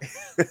think?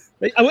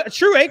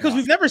 True, because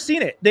we've never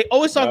seen it. They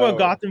always talk about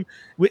Gotham.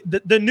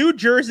 The New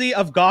Jersey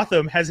of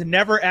Gotham has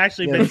never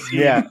actually been seen.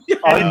 Yeah,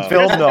 on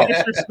film, no.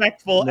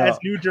 Disrespectful as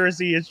New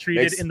Jersey is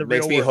treated in the real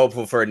world. Makes me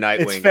hopeful for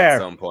Nightwing at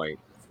some point.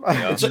 You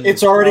know?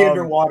 It's already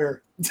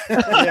underwater.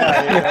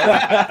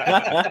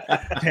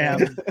 Damn.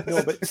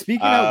 No, but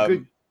speaking of how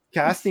good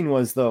casting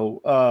was,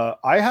 though,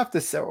 I have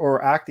to say,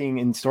 or acting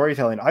and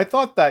storytelling, I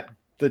thought that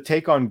the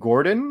take on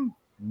Gordon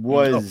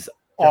was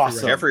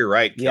awesome. Jeffrey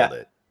Wright killed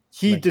it.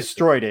 he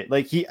destroyed it.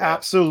 Like he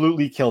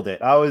absolutely killed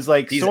it. I was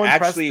like, he's so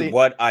actually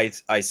what I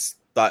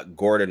thought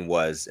Gordon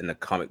was in the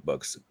comic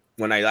books.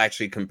 When I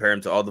actually compare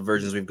him to all the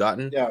versions we've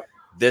gotten,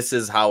 this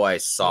is how I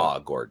saw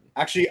Gordon.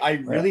 Actually, I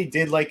really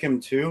did like him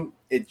too.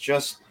 It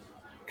just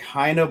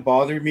kind of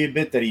bothered me a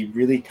bit that he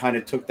really kind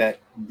of took that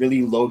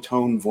really low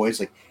tone voice,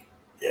 like,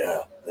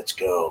 yeah, let's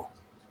go.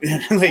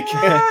 Like,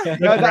 I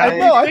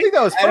think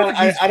that was perfect.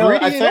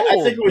 I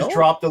think it was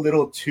dropped a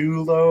little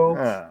too low.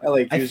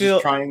 Like he was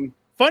just trying.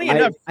 Funny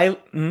enough,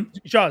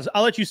 Jaws,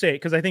 I'll let you say it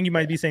because I think you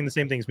might be saying the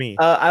same thing as me.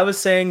 I was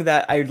saying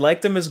that I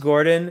liked him as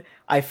Gordon.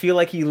 I feel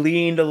like he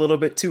leaned a little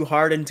bit too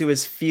hard into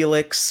his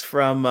Felix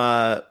from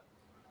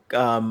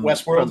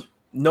Westworld.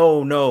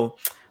 No.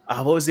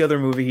 What was the other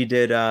movie he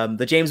did?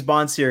 The James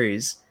Bond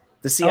series.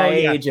 The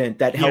CIA agent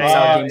that helps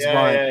out James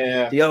Bond.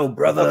 Yeah. Yo,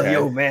 brother,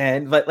 yo,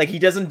 man. But like he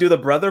doesn't do the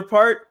brother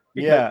part.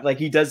 Because, like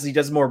he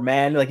does more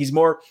man. Like he's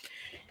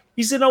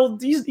an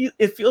old.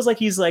 It feels like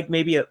he's like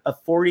maybe a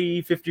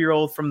 40,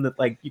 50-year-old from the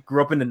like you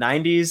grew up in the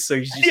 90s, so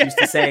he's just used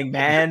to saying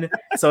man.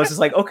 So it's just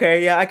like,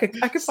 okay, yeah, I could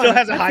still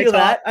has a high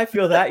top. I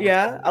feel that.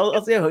 Yeah,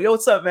 I'll say, yo,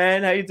 what's up,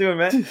 man? How you doing,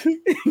 man?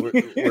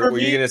 Were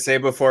you gonna say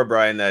before,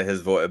 Brian, that his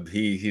voice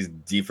he's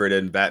deeper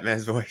than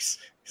Batman's voice?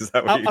 Is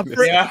that what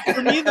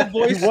for me, the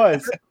voice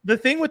was the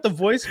thing with the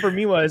voice for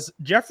me was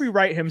Jeffrey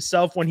Wright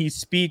himself when he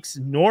speaks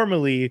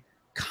normally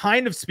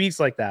kind of speaks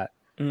like that.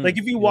 Like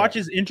if you watch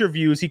his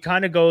interviews, he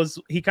kind of does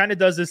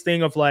this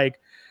thing of like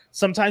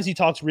sometimes he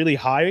talks really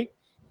high,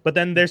 but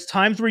then there's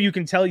times where you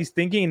can tell he's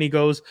thinking and he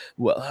goes,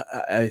 well,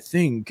 I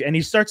think, and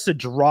he starts to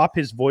drop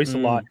his voice a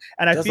lot.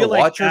 And I feel like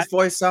Watcher's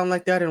voice sound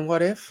like that in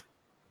What If?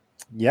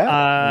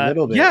 Yeah, a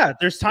little bit. Yeah,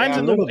 there's times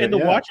in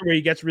the Watcher where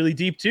he gets really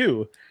deep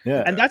too.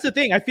 Yeah, and that's the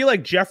thing. I feel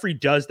like Jeffrey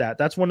does that.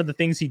 That's one of the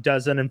things he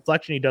does, an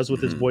inflection he does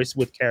with his voice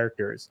with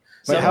characters.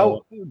 But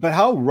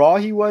how raw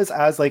he was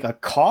as like a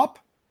cop,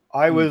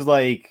 I was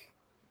like,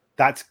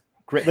 that's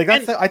great. Like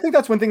I think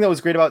that's one thing that was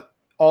great about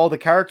all the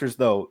characters,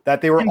 though, that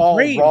they were all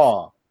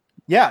raw.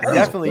 Yeah,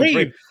 definitely.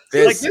 Great.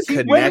 This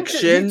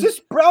connection, he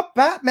just brought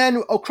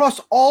Batman across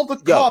all the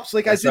cops,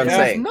 like as if it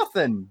was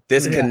nothing.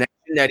 This connection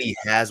that he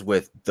has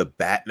with the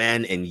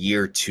Batman in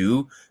year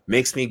 2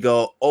 makes me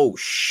go, oh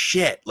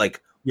shit!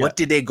 Like, what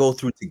did they go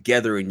through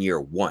together in year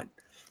 1?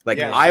 Like,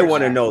 I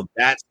want to know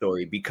that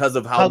story because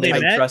of how they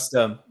trust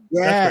them.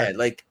 Yeah,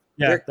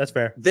 that's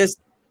fair.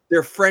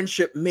 Their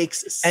friendship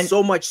makes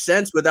so much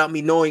sense without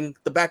me knowing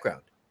the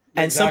background.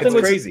 And something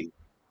crazy.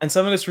 And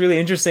something that's really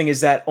interesting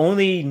is that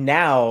only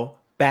now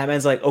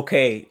Batman's like,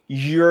 okay,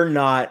 you're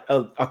not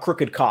a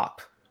crooked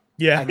cop.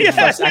 Yeah.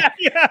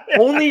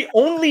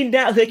 Only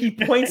now, like he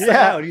points that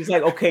out. He's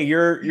like, okay,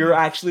 you're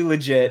actually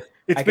legit.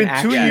 It's been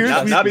 2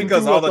 years. Not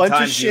because all the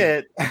time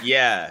shit.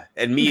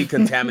 And me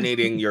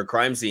contaminating your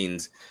crime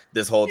scenes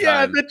this whole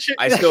time.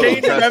 I still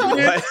don't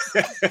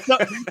trust. So,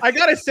 I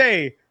gotta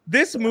say,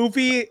 this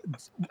movie,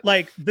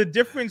 like the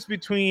difference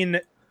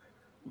between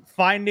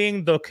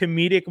finding the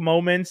comedic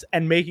moments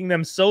and making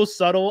them so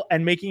subtle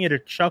and making it a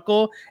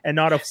chuckle and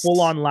not a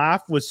full-on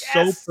laugh was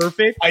so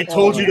perfect. I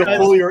told you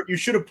you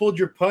should have pulled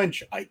your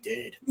punch. I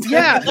did.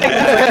 Yeah,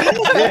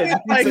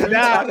 like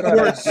that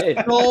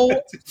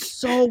were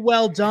so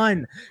well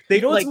done.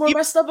 You know what's more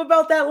messed up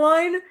about that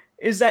line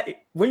is that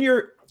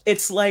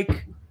it's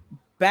like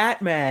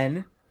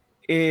Batman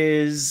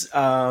is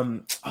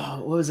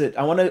what was it?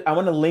 I want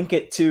to link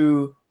it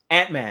to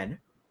Ant-Man.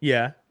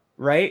 Yeah.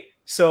 Right?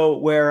 So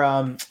where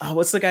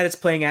what's the guy that's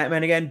playing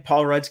Ant-Man again?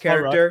 Paul Rudd's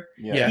character.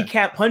 Yeah. He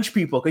can't punch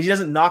people because he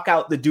doesn't knock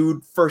out the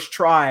dude first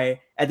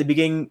try at the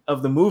beginning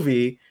of the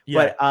movie.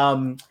 Yeah.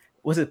 But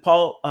was it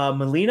Paul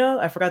Molina?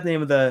 I forgot the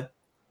name of the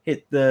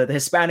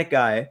Hispanic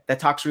guy that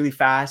talks really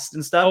fast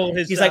and stuff. Oh,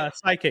 he's like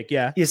sidekick,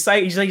 yeah. He's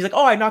like,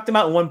 oh, I knocked him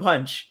out in one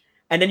punch.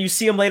 And then you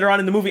see him later on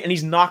in the movie and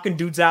he's knocking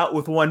dudes out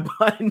with one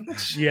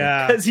punch.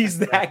 Yeah. Because he's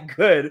that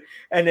good.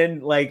 And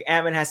then like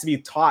Ant-Man has to be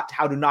taught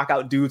how to knock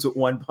out dudes with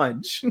one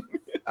punch.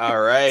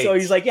 All right. So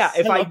he's like, yeah,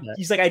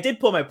 he's like, I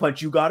did pull my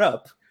punch. You got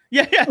up.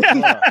 Yeah.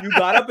 You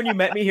got up and you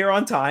met me here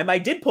on time. I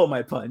did pull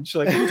my punch.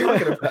 Like, what are you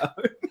talking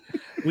about?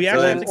 We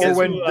actually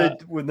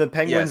when the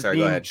Penguin's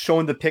being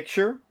shown the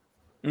picture.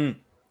 He's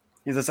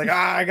just like,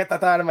 I got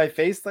that out of my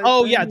face. The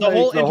whole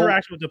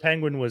interaction with the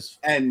Penguin was.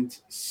 And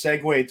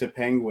segue to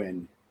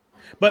Penguin.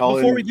 But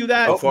before we do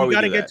that, we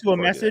got to get to a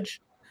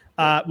message.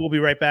 We'll be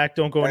right back.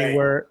 Don't go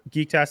anywhere.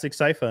 Geektastic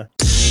Cypher.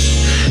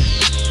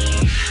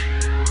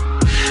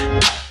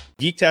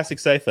 Geektastic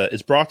Cypher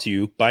is brought to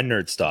you by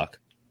Nerdstock.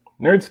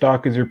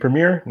 Nerdstock is your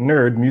premier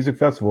nerd music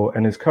festival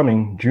and is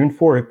coming June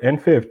 4th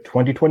and 5th,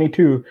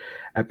 2022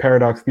 at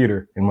Paradox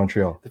Theatre in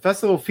Montreal. The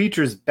festival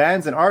features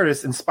bands and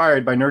artists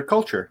inspired by nerd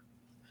culture.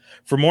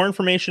 For more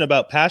information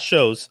about past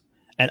shows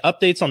and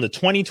updates on the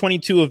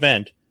 2022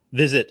 event,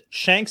 visit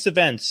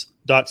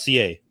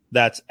shanksevents.ca.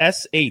 That's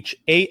SHANKS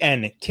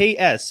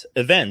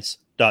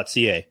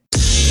events.ca.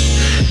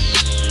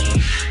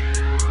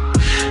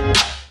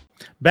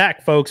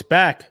 Back, folks,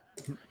 back.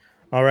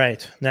 All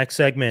right, next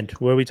segment.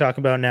 What are we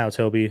talking about now,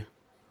 Toby?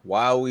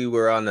 While we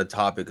were on the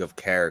topic of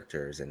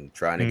characters and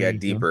trying to get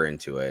deeper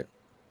into it,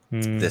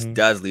 this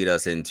does lead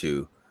us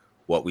into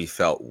what we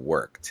felt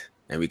worked.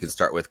 And we can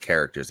start with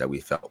characters that we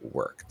felt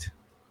worked.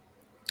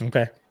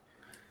 Okay.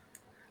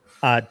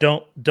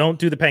 Don't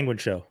do the Penguin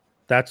show.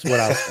 That's what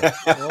I'll say.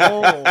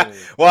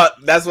 Well,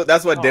 that's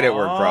what didn't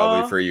work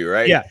probably for you,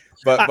 right? Yeah.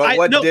 But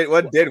what did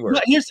work?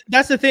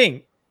 That's the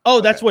thing. Oh,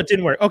 okay. That's what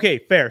didn't work. Okay,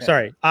 fair. Yeah.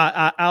 Sorry.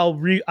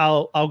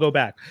 I'll go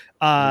back.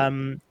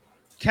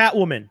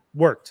 Catwoman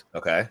worked.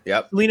 Okay.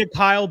 Yep. Selena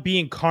Kyle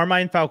being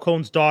Carmine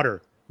Falcone's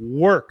daughter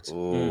worked.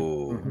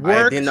 Ooh.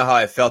 I didn't know how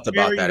I felt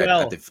about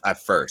that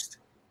at first.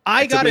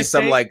 I gotta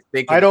say,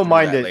 I don't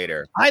mind it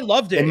later. I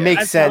loved it. It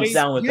makes sense.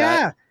 Down with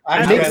that.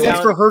 It makes sense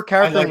for her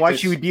character and why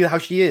she would be how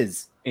she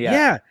is.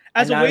 Yeah.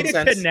 As a way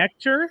to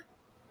connect her.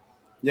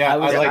 Yeah,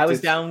 I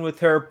was down with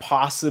her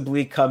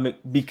possibly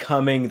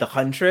becoming the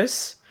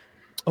Huntress.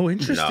 Oh,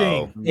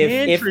 interesting.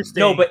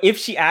 No. But if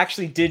she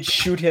actually did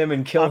shoot him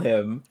and kill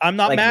him, I'm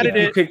not mad at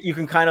it. You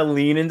can kind of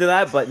lean into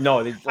that, but no.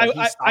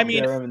 I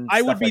mean,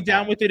 I would be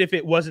down with it if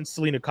it wasn't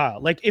Selena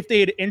Kyle. Like if they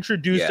had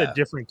introduced a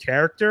different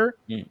character,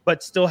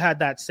 but still had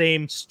that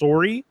same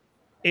story,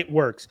 it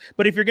works.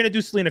 But if you're gonna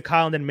do Selena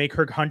Kyle and then make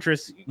her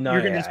Huntress,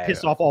 you're gonna just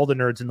piss off all the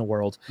nerds in the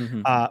world.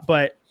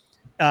 But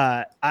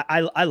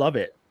I love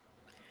it.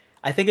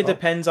 I think it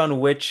depends on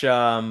which.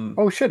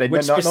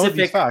 Which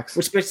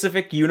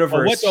specific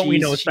universe? What don't we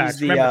know is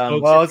facts?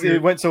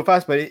 It went so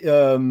fast, but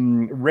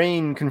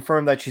Rain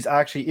confirmed that she's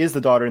actually is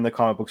the daughter in the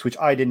comic books, which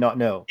I did not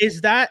know.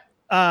 Is that?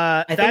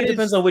 I think it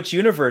depends on which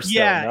universe.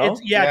 Yeah,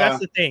 that's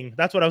the thing.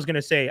 That's what I was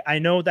gonna say. I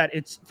know that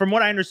it's from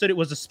what I understood, it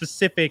was a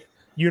specific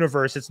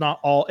universe. It's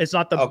not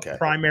the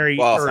primary.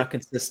 Well, it's not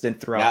consistent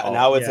throughout.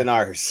 Now it's in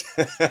ours.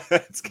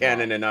 It's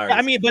canon in ours.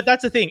 I mean, but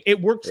that's the thing. It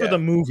worked for the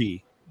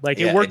movie. Like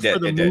it worked for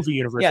the movie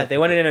universe. Yeah, they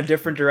went in a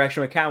different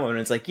direction with Catwoman.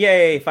 It's like,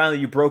 yay! Finally,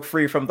 you broke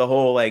free from the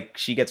whole like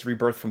she gets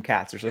rebirthed from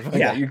cats or something.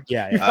 Yeah, you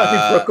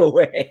finally broke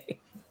away.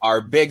 Our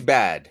big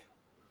bad,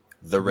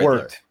 the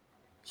Riddler.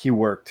 He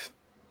worked.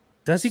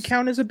 Does he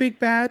count as a big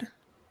bad?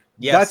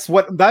 Yes.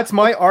 That's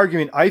my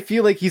argument. I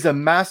feel like he's a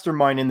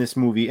mastermind in this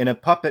movie and a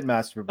puppet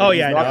master. But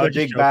he's not the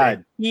big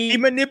bad. He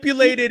even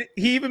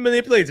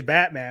manipulates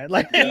Batman.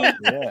 Like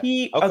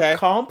he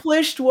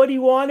accomplished what he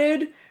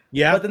wanted.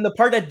 Yeah. But then the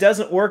part that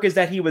doesn't work is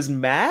that he was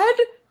mad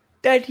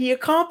that he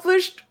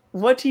accomplished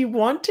what he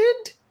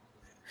wanted.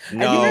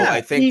 No,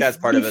 I think that's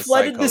part of the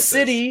flooded the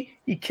city.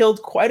 He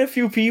killed quite a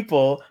few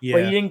people,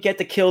 but he didn't get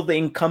to kill the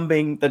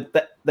incoming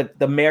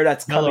the mayor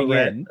that's coming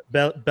in.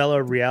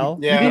 Bella Real.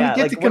 Yeah.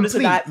 What does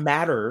that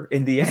matter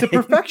in the end? He's a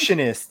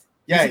perfectionist.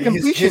 Yeah,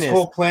 his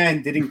whole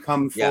plan didn't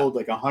come full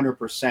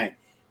 100%.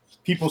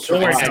 People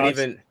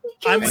survived.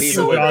 I'm with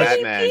you,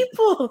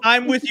 Jaws.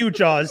 I'm with you,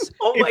 Jaws.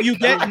 If you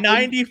get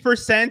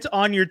 90%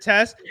 on your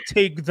test,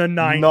 take the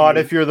 90. Not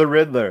if you're the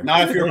Riddler.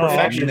 Not if you're a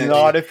perfectionist.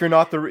 Not if you're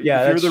not the.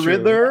 Yeah, if you're the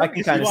Riddler. I can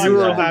if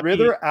you're the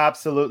Riddler,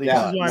 absolutely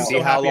not. I'm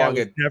so happy I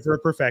was never a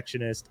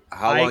perfectionist.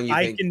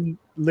 I can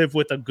live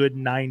with a good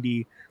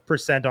 90%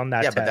 on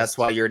that test. But that's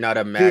why you're not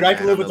a man. Dude, I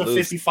can live with a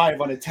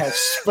 55 on a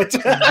test. But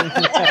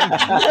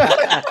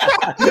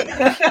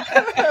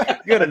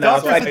good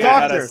enough.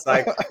 That's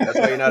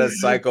why you're not a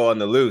psycho on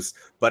the loose.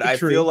 But I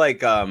feel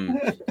like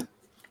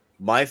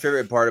my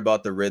favorite part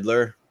about the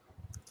Riddler,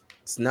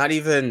 it's not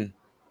even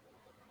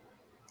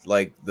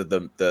like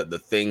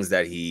the things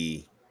that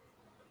he,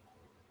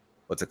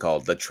 what's it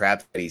called? The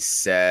trap that he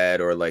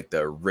said, or like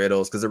the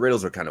riddles, because the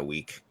riddles were kind of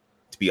weak,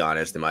 to be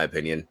honest, in my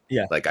opinion.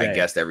 Yeah. Like I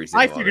guessed every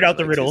single one. I figured out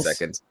the riddles. 2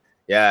 seconds.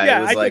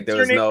 Yeah, it was like there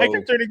was no. I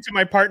kept turning to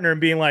my partner and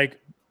being like,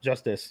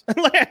 "Justice."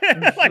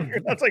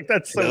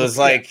 That's so. It was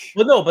like,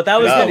 well, no, but that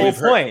was the whole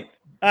point.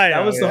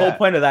 That was the whole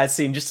point of that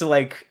scene, just to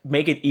like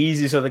make it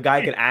easy so the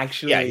guy could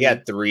actually. Yeah, he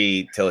had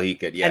 3 till he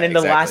could. Yeah, and then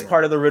the last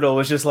part of the riddle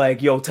was just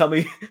like, "Yo, tell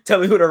me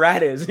who the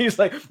rat is." And he's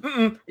like,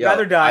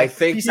 "Rather die." I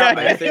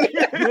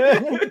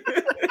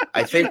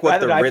think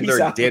what the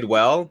Riddler did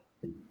well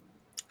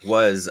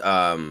was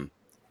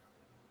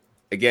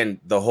again,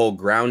 the whole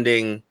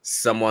grounding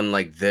someone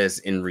like this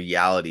in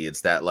reality.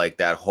 It's that like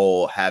that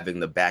whole having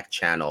the back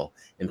channel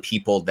and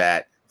people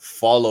that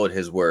followed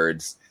his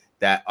words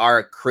that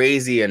are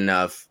crazy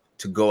enough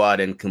to go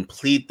out and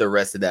complete the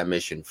rest of that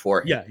mission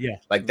for him. Yeah.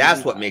 Like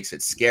that's what makes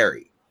it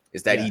scary,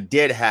 is that he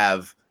did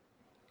have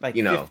like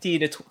 50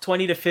 to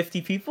 20 to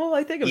 50 people.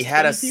 I think he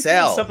had a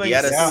cell. He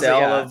had a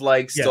cell of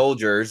like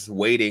soldiers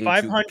waiting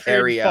to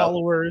carry out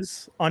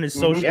followers on his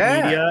social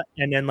media,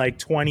 and then like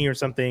 20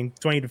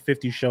 to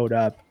 50 showed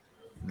up.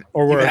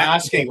 Or we're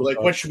asking like,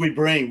 what should we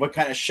bring? What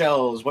kind of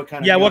shells? What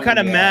kind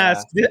of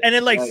masks? And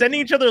then like sending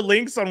each other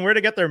links on where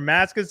to get their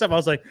masks and stuff. I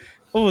was like,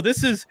 oh,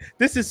 this is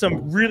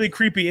some really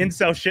creepy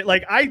incel shit.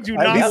 Like I do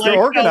not like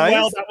how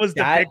well that was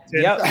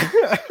depicted.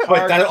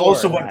 But that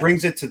also what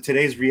brings it to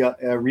today's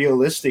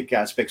realistic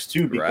aspects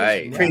too,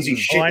 because crazy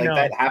shit like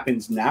that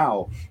happens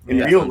now in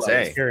real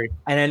life.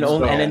 And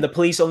then the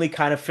police only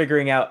kind of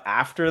figuring out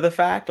after the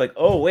fact, like,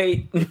 oh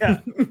wait, you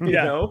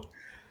know.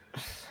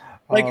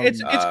 Like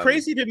it's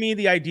crazy to me,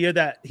 the idea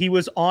that he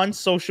was on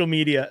social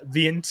media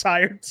the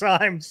entire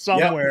time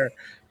somewhere,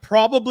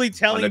 probably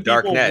telling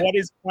people what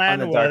his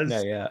plan was.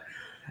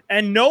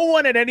 And no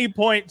one at any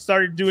point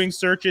started doing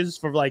searches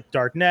for like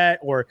Darknet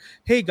or,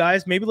 hey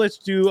guys, maybe let's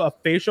do a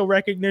facial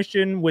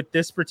recognition with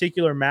this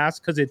particular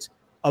mask because it's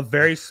a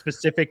very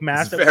specific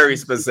mask. It's very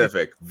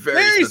specific.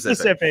 Very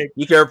specific.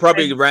 You can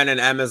probably run an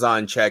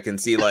Amazon check and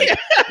see like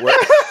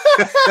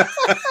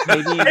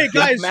maybe hey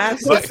guys,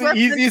 what's the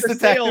easiest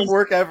detective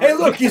work ever? Hey,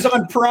 look, he's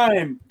on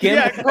Prime.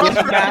 Gift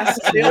mask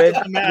with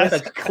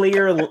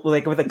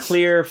a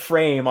clear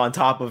frame on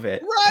top of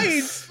it.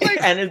 Right.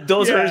 Like, and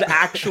those are his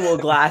actual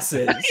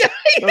glasses.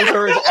 Those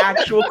are his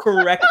actual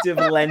corrective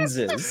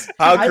lenses.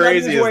 How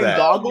crazy is that?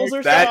 Goggles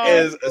or that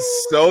is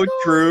so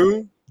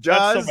true.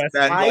 Josh, so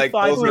that like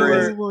those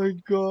were, oh my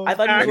god! I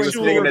thought he was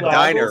in a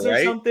diner, or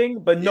right? something,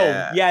 but no,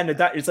 in a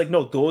diner. It's like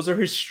no, those are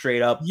his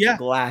straight up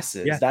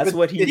glasses. Yeah. That's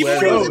what he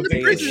wears.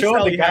 It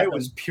showed the guy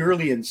was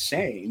purely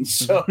insane.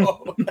 So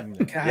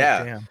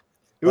damn.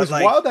 It was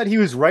wild that he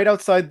was right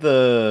outside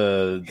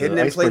the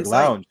Iceberg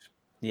Lounge.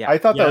 Yeah, I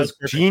thought that was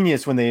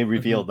genius when they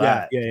revealed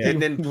that.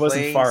 Hidden in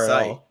plain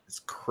sight. It's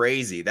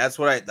crazy. That's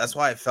why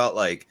I felt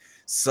like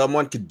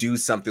someone could do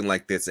something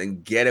like this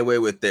and get away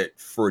with it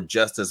for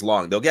just as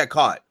long. They'll get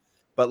caught,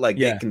 but like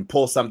they can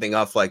pull something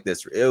off like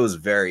this. It was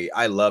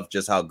I love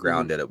just how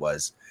grounded it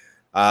was.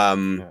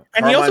 And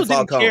he also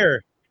didn't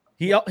care.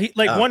 He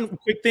one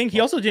quick thing.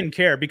 He also didn't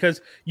care because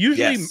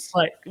usually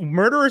like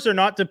murderers are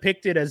not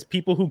depicted as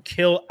people who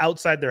kill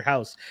outside their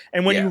house.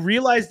 And when you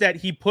realize that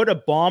he put a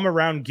bomb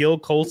around Gil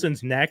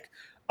Colson's neck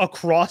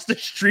across the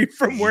street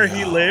from where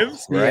he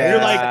lives, you're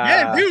like,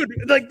 man, dude,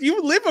 like you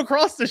live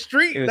across the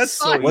street. That's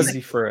so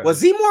easy for him.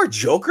 Was he more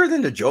Joker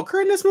than the Joker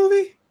in this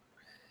movie?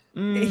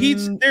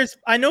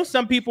 I know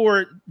some people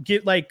were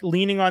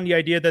leaning on the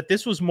idea that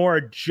this was more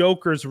a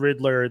Joker's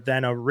Riddler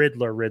than a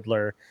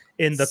Riddler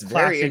in the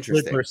classic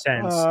Riddler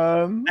sense.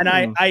 And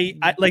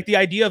I like the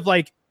idea of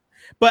like,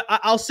 but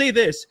I'll say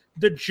this: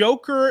 the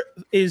Joker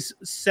is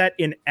set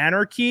in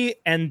anarchy,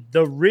 and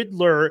the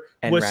Riddler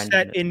was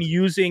set in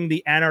using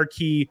the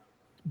anarchy,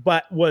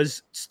 but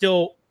was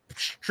still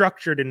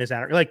structured in his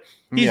anarchy. Like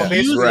he's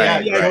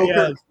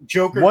using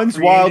Joker. One's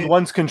wild,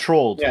 one's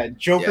controlled. Yeah,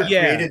 Joker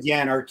created the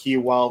anarchy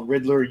while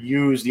Riddler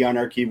used the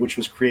anarchy, which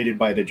was created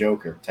by the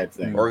Joker type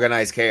thing.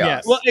 Organized chaos.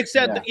 Yeah. Well,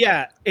 except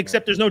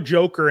there's no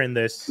Joker in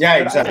this. Yeah,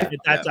 exactly.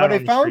 But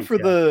I found for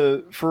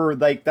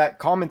that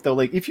comment though,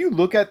 like if you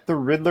look at the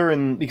Riddler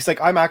and because like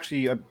I'm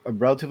actually a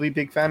relatively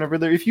big fan of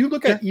Riddler. If you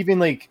look at even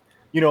like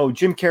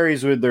Jim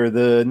Carrey's Riddler,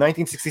 the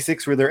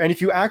 1966 Riddler, and if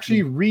you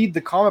actually read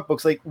the comic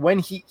books, like when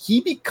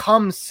he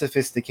becomes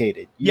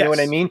sophisticated, you know what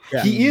I mean?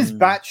 Yeah. He is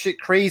batshit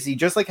crazy,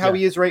 just like how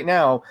he is right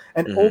now.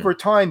 And over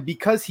time,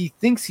 because he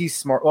thinks he's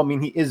smart, well, I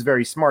mean, he is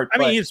very smart. I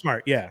mean, he is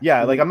smart, yeah.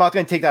 Yeah, like I'm not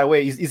going to take that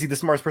away. Is he the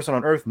smartest person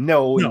on earth?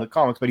 No, in the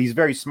comics, but he's a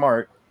very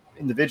smart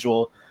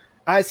individual.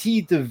 As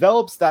he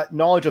develops that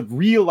knowledge of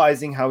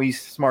realizing how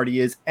smart he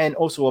is and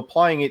also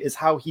applying it is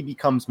how he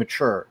becomes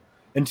mature.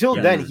 Until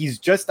then, he's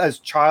just as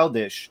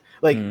childish.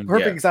 Like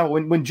perfect example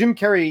when Jim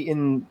Carrey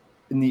in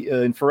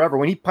Forever,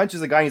 when he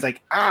punches a guy, he's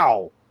like,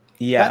 "Ow!"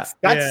 Yeah,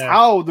 that's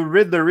how the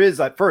Riddler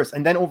is at first,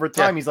 and then over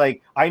time, he's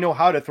like, "I know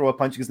how to throw a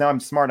punch because now I'm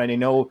smart and I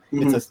know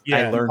it's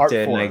I learned art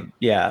it." form."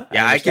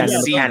 I can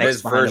see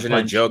this version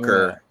of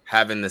Joker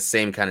having the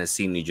same kind of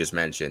scene you just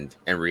mentioned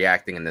and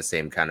reacting in the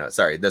same kind of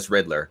this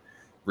Riddler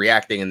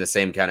reacting in the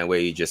same kind of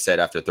way you just said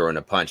after throwing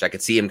a punch. I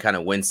could see him kind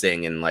of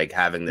wincing and like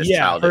having this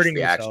childish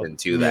reaction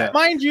to that,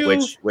 mind you,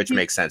 which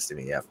makes sense to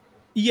me.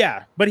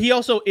 Yeah, but he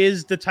also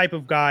is the type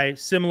of guy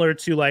similar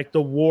to like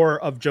the War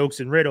of Jokes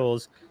and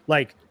Riddles,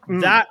 like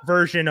that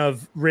version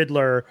of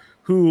Riddler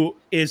who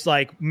is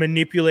like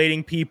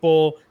manipulating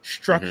people,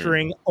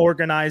 structuring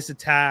organized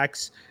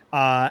attacks,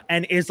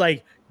 and is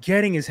like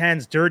getting his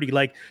hands dirty.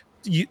 Like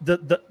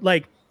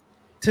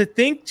to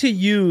think to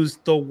use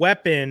the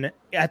weapon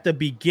at the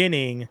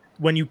beginning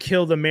when you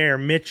kill the mayor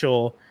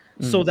Mitchell.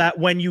 So that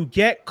when you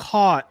get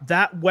caught,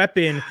 that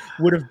weapon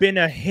would have been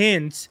a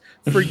hint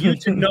for you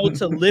to know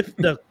to lift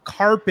the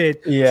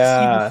carpet to see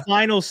the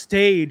final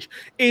stage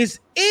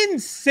is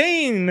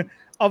insane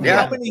of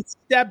how many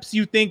steps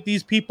you think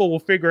these people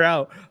will figure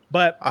out.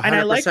 But 100%. And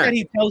I like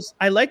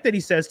that he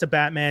says to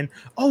Batman,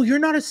 "Oh, you're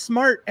not as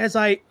smart as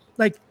I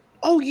like.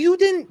 Oh, you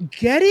didn't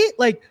get it?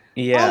 Like,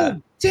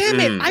 oh, damn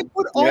it. I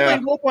put all my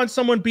hope on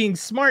someone being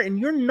smart and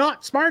you're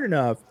not smart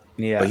enough."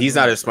 Yeah. But he's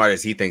not as smart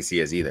as he thinks he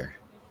is either.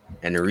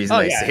 And the reason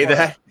I say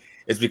that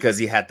is because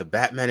he had the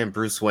Batman and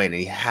Bruce Wayne,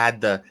 and he had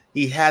the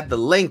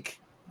link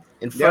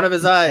in front of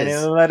his eyes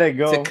and let it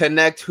go to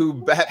connect who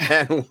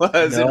Batman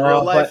was in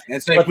real life.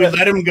 It's like we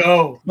let him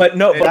go. But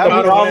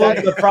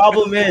the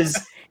problem is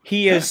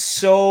he is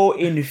so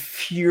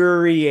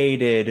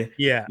infuriated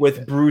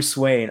with Bruce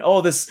Wayne.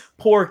 Oh, this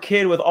poor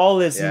kid with all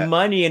this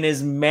money in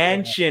his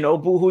mansion. Oh,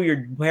 boo-hoo,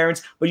 your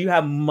parents, but you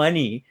have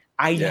money.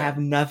 I have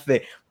nothing.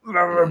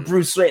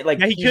 Bruce Wayne,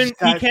 like he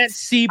can't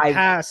see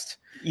past.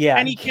 Yeah,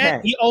 and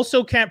he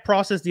also can't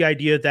process the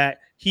idea that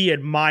he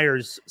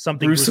admires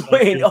something Bruce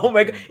Wayne. Oh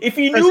my god! If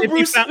he knew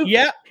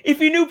if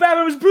he knew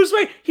Batman was Bruce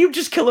Wayne, he would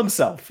just kill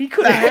himself. He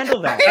couldn't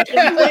handle that.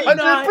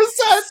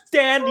 100%.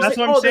 Stand. That's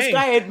what I'm saying. This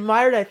guy I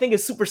admired, I think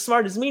is super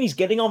smart as me. And he's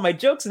getting all my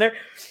jokes in there.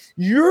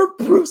 You're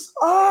Bruce.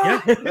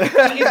 Oh.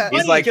 Yeah.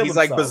 he's like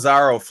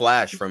Bizarro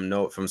Flash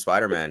from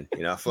Spider-Man.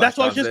 You know, Flash. That's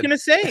what I was just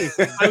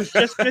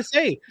gonna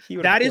say.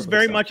 That is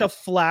very much a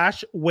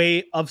Flash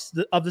way of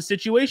the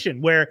situation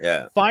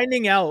where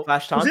finding out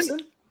Flash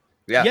Thompson.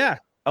 Yeah.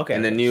 Okay.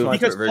 And the new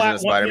version of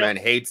Spider-Man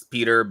hates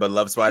Peter but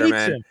loves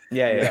Spider-Man.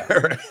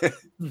 Yeah.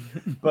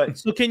 But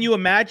so can you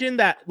imagine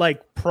that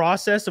like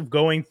process of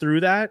going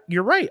through that?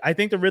 You're right. I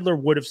think the Riddler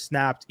would have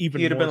snapped even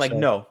more. He'd have been like,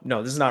 no,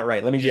 this is not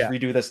right. Let me just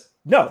redo this.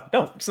 No,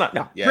 it's not.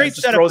 No. Yeah, great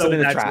setup. Throws it in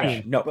the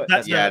trash. Scene. No,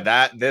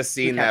 this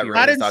scene that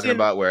Ryan's talking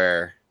about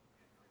where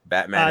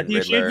Batman and the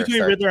Riddler exchange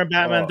between Riddler and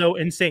Batman though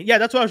insane. Yeah,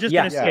 that's what I was just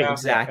gonna say.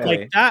 Exactly.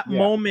 Like that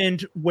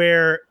moment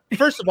where,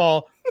 first of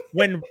all,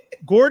 when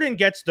Gordon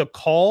gets the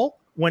call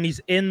when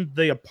he's in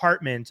the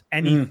apartment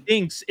and he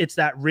thinks it's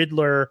that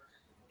Riddler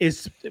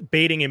is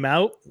baiting him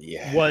out,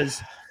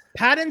 was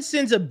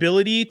Pattinson's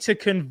ability to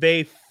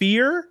convey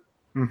fear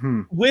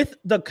with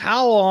the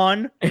cowl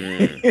on.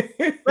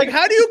 Like,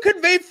 how do you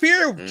convey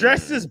fear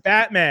dressed as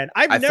Batman?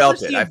 I've never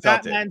seen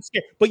Batman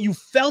scared, but you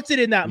felt it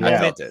in that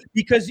moment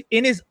because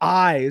in his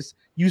eyes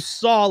you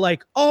saw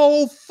like,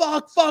 oh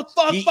fuck.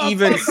 He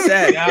even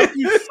said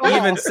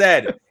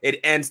it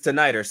ends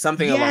tonight or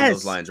something along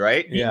those lines,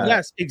 right? Yeah.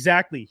 Yes,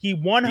 exactly. He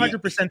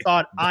 100%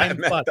 thought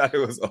I'm fucked. Thought it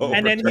was over.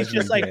 And then he's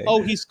just like,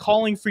 oh, he's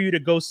calling for you to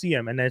go see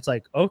him. And then it's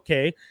like,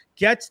 okay,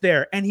 gets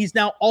there. And he's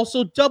now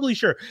also doubly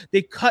sure.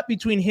 They cut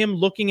between him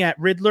looking at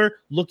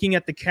Riddler, looking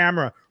at the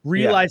camera,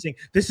 realizing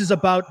this is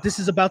about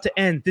to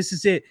end. This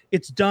is it.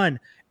 It's done.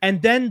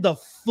 And then the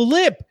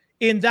flip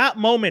in that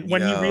moment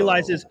when he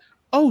realizes,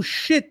 oh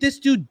shit, this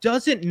dude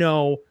doesn't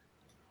know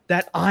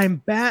that I'm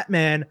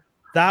Batman.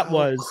 That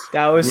was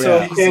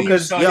so cool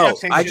because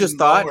I just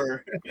thought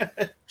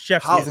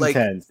Chef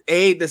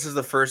this is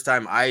the first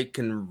time I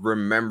can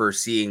remember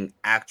seeing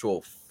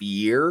actual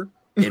fear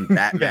in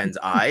Batman's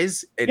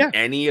eyes in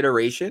any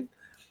iteration.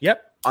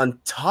 Yep. On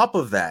top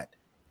of that,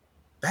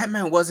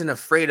 Batman wasn't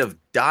afraid of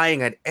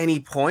dying at any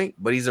point,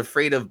 but he's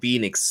afraid of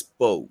being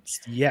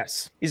exposed.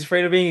 Yes. He's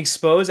afraid of being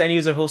exposed, and he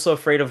was also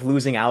afraid of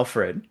losing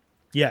Alfred.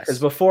 Yes. Because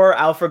before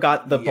Alfred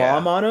got the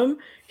bomb on him,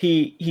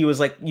 he was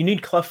like, you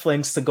need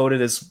cufflinks to go to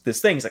this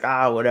thing. He's like,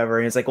 whatever.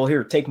 And he's like, well,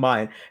 here, take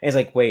mine. And he's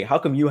like, wait, how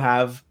come you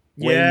have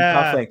Wayne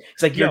cufflinks?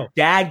 He's like, your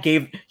dad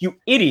gave you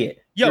idiot.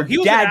 Your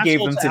dad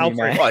gave them to me,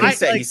 man. Well,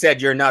 he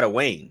said you're not a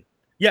Wayne.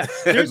 Yeah,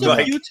 there's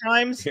a few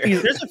times.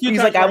 He's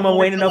like, I'm a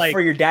Wayne enough for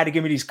your dad to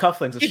give me these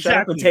cufflinks. So shut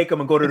up and take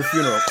them and go to the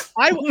funeral.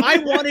 I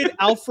wanted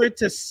Alfred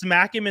to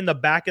smack him in the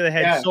back of the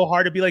head so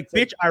hard to be like,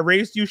 bitch, I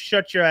raised you,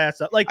 shut your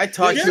ass up. Like, I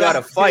taught you how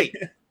to fight.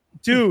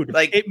 Dude,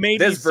 like it made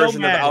me so mad. This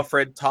version of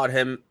Alfred taught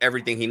him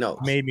everything he knows.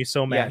 Made me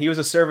so mad. Yeah, he was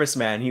a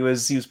serviceman. He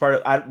was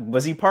part of.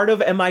 Was he part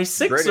of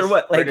MI6 or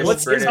what? Like,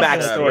 what's his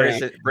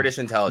backstory? British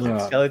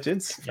intelligence.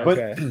 Intelligence.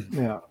 Okay.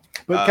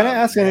 But can I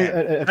ask a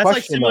question? That's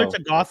like similar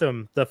to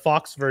Gotham, the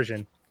Fox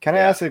version. Can I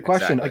ask a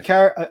question?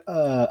 Exactly.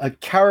 A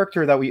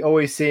character that we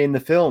always see in the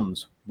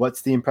films.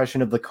 What's the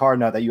impression of the car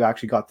now that you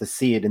actually got to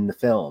see it in the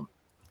film?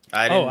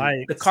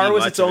 The car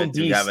was its own beast.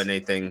 Do you have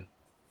anything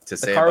to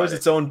say? The car was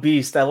its own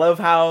beast. I love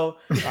how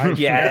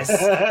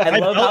I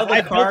love how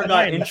the car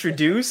got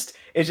introduced.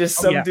 It's just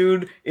some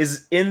dude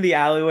is in the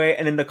alleyway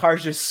and then the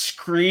car's just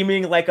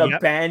screaming like a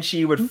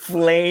banshee with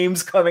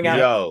flames coming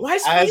out. Why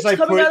is flames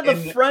coming out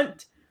of the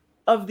front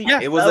of the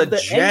it was a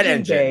jet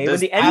engine. When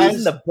the engine's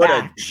in the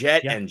back. A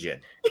jet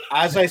engine.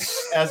 As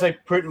I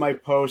put my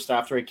post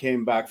after I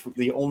came back,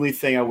 the only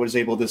thing I was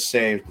able to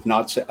say,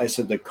 I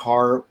said the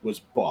car was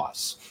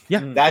boss.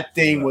 Yeah, that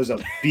thing was a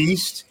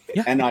beast,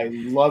 and I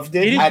loved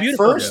it. At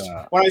first,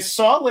 when I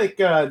saw like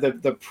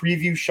the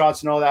preview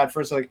shots and all that, at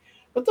first like,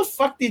 what the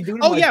fuck did they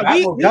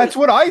do? That's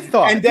what I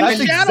thought. And then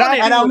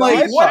I'm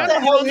like, what the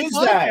hell is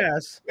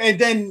that? And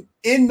then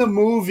in the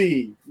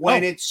movie,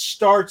 when it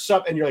starts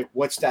up, and you're like,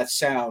 what's that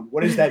sound?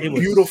 What is that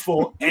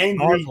beautiful,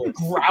 angry,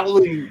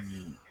 growling?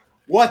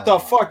 What the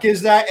fuck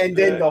is that? And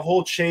then the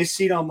whole chase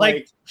scene, I'm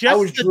like just I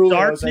was drooling.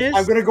 I was like,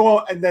 I'm gonna go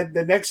out, and then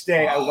the next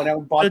day I went out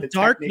and bought the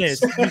darkness.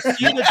 You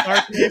see the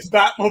darkness,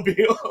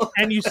 Batmobile,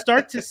 and you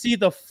start to see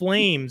the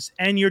flames,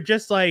 and you're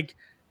just like,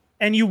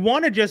 and you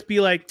want to just be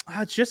like,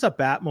 it's just a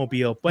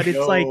Batmobile, but it's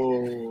like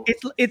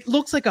it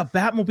looks like a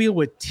Batmobile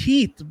with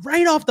teeth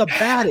right off the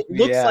bat. It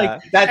looks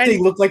like that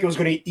thing looked like it was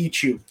going to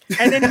eat you.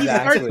 And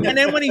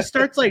then when he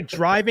starts like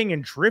driving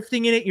and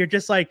drifting in it, you're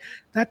just like,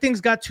 that thing's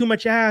got too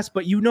much ass,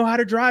 but you know how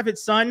to drive it,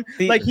 son.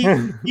 Like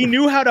he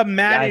knew how to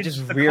manage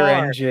just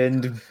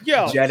rear-engined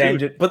jet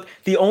engine. But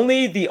the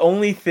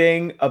only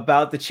thing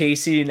about the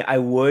chase scene I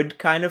would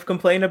kind of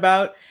complain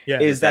about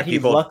is that he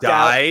lucked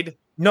out.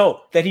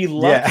 No, that he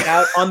lucked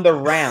out on the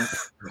ramp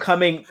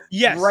coming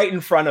right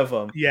in front of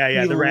him.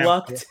 Yeah, he the ramp.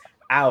 Lucked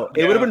out.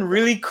 It would have been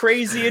really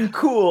crazy and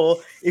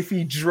cool if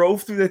he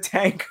drove through the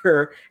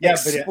tanker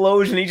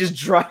explosion. He just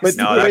drives. But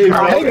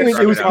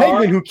it was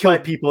Penguin who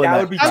killed people. That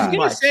would be I was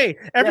going to say,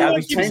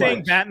 everyone keeps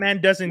saying Batman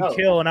doesn't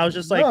kill, and I was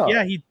just like,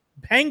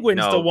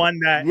 Penguin's the one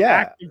that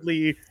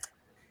actively.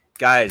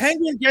 Guys,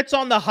 Penguin gets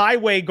on the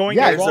highway going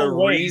the wrong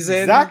way.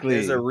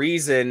 There's a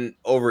reason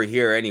over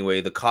here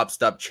anyway. The cops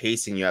stop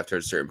chasing you after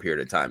a certain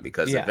period of time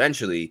because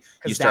eventually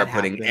you start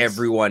putting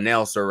everyone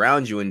else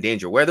around you in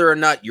danger. Whether or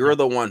not you're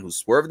the one who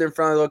swerved in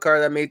front of the car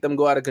that made them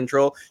go out of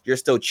control, you're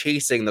still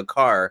chasing the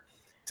car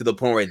to the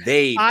point where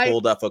they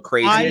pulled off a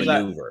crazy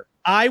maneuver.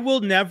 I will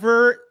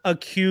never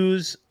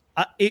accuse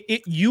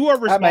you are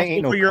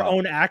responsible for your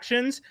own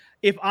actions.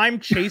 If I'm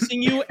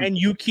chasing you and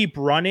you keep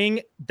running,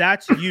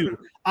 that's you.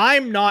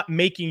 I'm not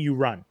making you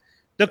run.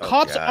 The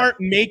cops aren't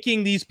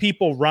making these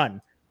people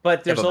run.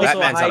 But there's also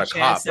Batman's a high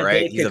chance that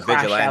right? He's a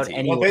vigilante.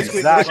 Anyway. Well,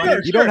 exactly.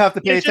 You don't have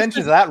to pay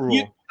attention to that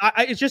rule.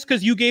 It's just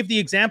because you gave the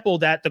example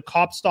that the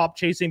cops stopped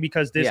chasing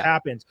because this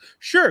happens.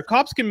 Sure,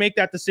 cops can make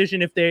that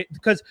decision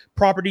because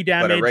property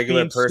damage. But a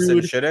regular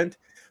person shouldn't.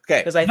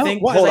 Okay, because I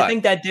think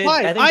that did.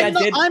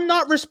 I'm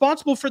not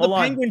responsible for the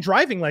Penguin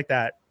driving like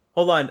that.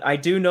 Hold on, I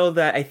do know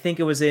that. I think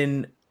it was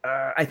in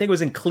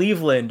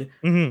Cleveland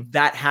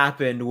that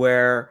happened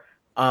where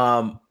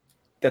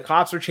the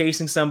cops were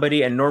chasing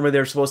somebody, and normally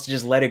they're supposed to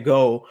just let it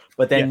go,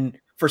 but then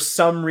for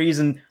some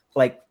reason,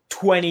 like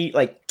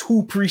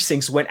 2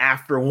 precincts went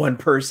after one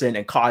person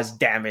and caused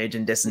damage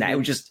and this and that. It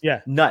was just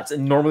nuts.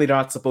 And normally they're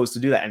not supposed to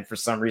do that, and for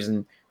some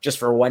reason, just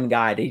for one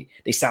guy,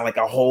 they sound like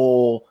a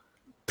whole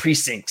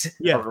precinct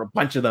or a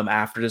bunch of them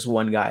after this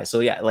one guy. So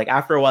like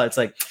after a while, it's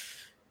like,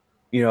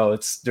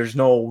 there's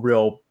no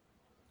real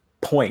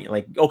point.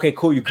 Like, okay,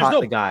 cool, you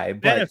caught the guy,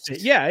 but benefit.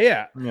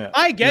 Yeah.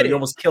 I get it. You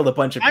almost killed a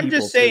bunch of people. I'm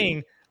just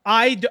saying,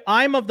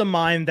 I'm of the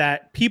mind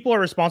that people are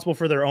responsible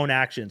for their own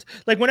actions.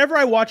 Like whenever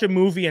I watch a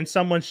movie and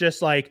someone's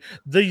just like,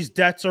 these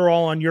debts are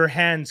all on your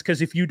hands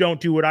because if you don't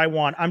do what I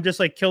want, I'm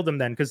just like, kill them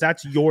then because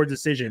that's your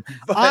decision.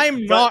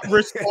 I'm not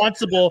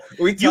responsible.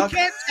 You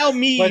can't tell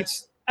me.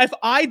 If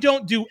I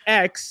don't do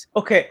X,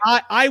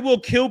 I will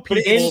kill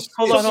people.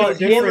 Hold on,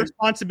 your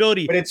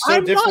responsibility. But it's so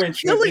different.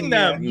 Not killing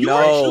them.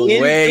 No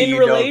way.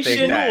 You don't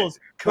think that.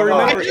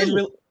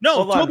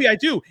 Toby, I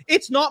do.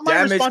 It's not my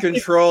responsibility. Damage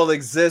control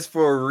exists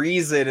for a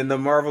reason in the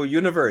Marvel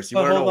universe. You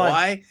want to know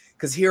why?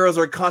 Because heroes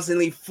are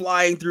constantly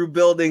flying through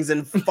buildings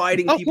and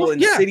fighting people in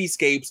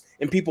cityscapes,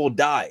 and people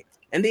die,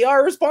 and they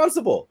are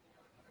responsible.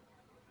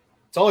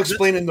 It's all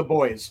explained in The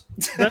Boys.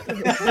 Wasn't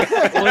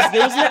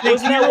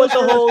that what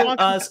the whole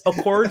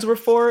Accords were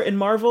for in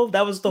Marvel?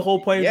 That was the whole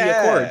point of the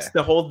Accords,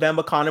 to hold them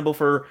accountable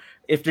for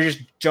if they're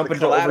just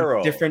jumping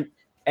over different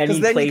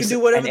any place. Because then you can do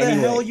whatever the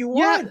hell you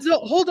want. Yeah,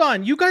 hold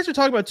on. You guys are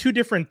talking about two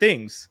different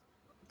things.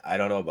 I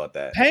don't know about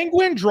that.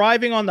 Penguin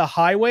driving on the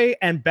highway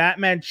and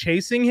Batman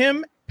chasing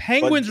him.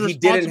 Penguin's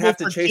responsible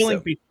for killing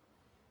people.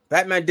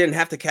 Batman didn't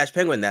have to catch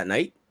Penguin that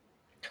night.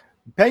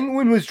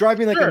 Penguin was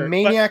driving like a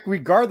maniac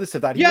regardless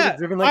of that. He would have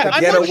driven like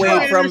get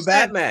away from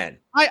Batman.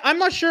 I'm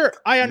not sure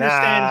I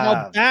understand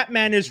how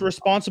Batman is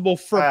responsible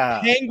for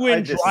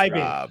Penguin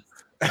driving. I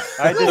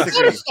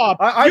disagree.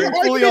 I'm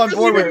fully on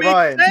board with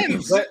Ryan.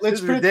 Let's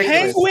put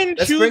Penguin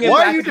choosing.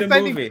 Why are you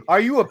defending? Are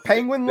you a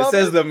Penguin lover?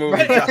 This is the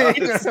movie.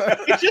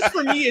 It's just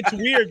for me. It's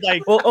weird.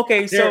 Like, well,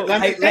 okay, so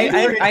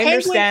I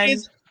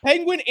understand.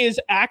 Penguin is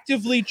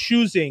actively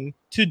choosing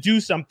to do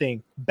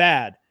something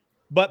bad.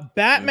 But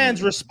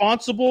Batman's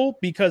responsible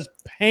because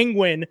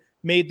Penguin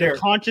made the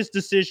conscious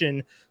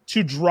decision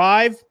to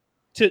drive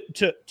to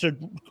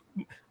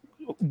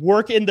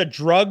work in the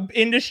drug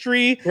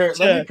industry,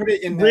 to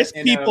risk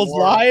people's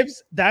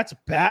lives. That's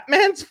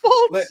Batman's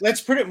fault. Let's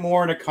put it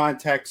more in a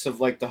context of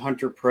like the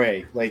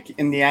hunter-prey, like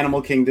in the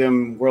animal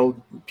kingdom world,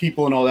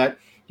 people and all that.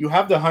 You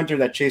have the hunter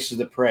that chases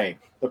the prey.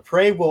 The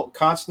prey will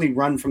constantly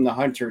run from the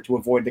hunter to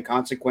avoid the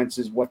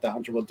consequences, what the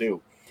hunter will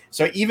do.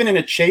 So even in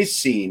a chase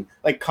scene,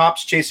 like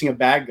cops chasing a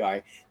bad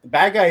guy, the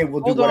bad guy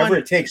will do whatever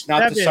it takes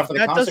not to suffer the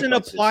consequences. That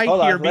doesn't apply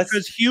here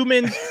because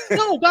humans...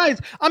 No, guys,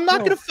 I'm not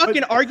going to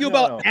fucking argue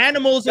about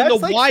animals in the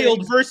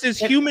wild versus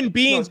human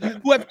beings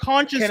who have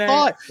conscious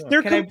thought.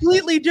 They're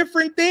completely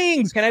different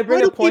things. Can I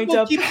bring a point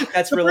up? The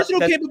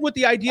person who came up with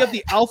the idea of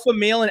the alpha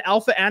male and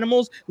alpha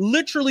animals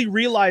literally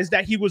realized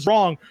that he was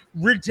wrong,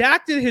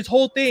 redacted his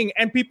whole thing,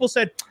 and people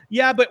said,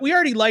 yeah, but we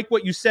already like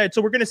what you said,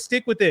 so we're going to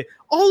stick with it.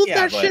 All of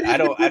that shit I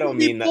don't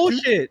mean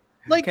bullshit.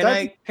 Like, can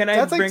I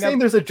that's like saying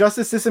there's a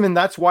justice system and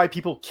that's why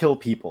people kill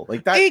people.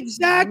 Like that.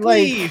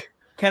 Exactly. Like,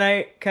 can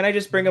I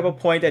just bring up a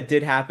point that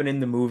did happen in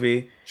the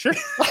movie? Sure.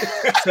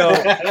 So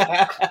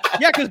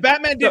because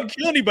Batman didn't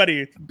kill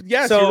anybody.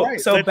 Yes, so you're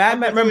right. So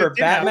Batman, remember,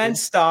 Batman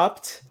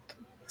stopped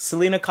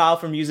Selena Kyle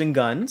from using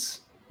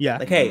guns. Yeah.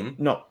 Like, hey,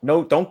 no,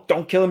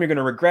 don't kill him. You're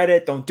gonna regret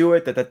it. Don't do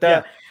it.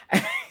 Yeah.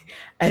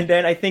 And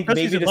then I think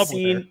maybe the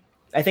scene.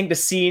 I think the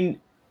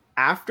scene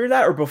after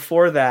that or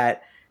before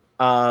that.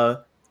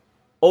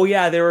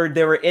 They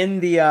were in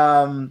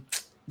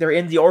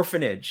the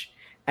orphanage,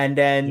 and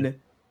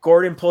then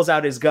Gordon pulls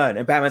out his gun,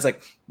 and Batman's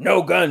like,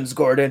 "No guns,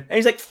 Gordon," and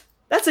he's like,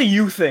 That's a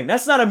you thing.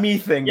 That's not a me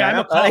thing,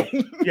 Yeah, man.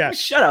 yeah.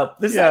 Shut up.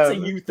 That's a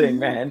you thing,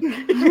 man.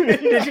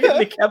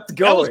 They kept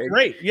going. That was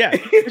great. Yeah.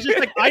 It's just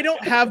like, I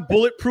don't have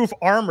bulletproof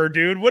armor,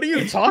 dude. What are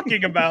you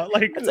talking about?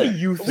 Like, that's a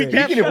you thing.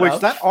 Speaking of which,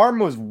 that arm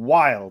was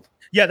wild.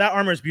 Yeah, that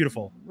armor is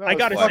beautiful. I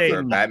gotta say, for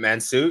a Batman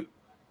suit.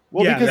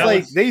 Well,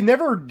 because they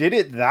never did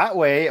it that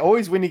way.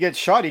 Always when he gets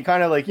shot, he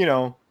kind of like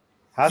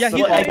has to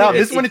fall down.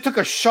 This one, it took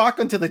a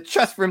shotgun to the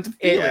chest for him to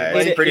feel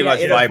it. It's pretty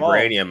much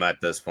vibranium at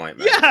this point,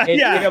 man.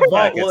 It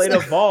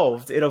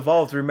evolved. It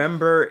evolved.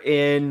 Remember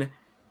in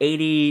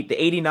the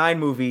 89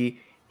 movie,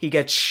 he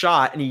gets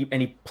shot and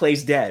he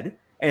plays dead.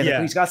 And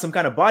he's got some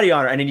kind of body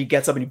armor, and then he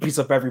gets up and he beats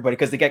up everybody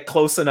because they get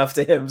close enough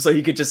to him so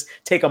he could just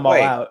take them all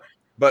out.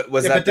 But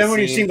was that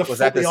the scene? Was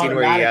that the scene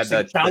where he had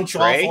the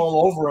tray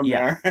all over him?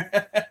 There.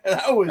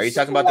 That was Are you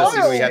talking about the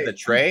scene where he had the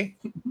tray?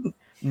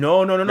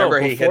 No.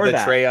 Remember he hid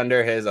the tray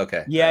under his.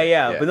 Okay.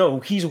 Yeah. But no,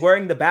 he's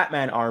wearing the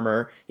Batman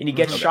armor and he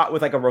gets shot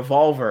with like a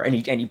revolver and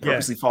he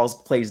purposely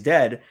plays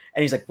dead.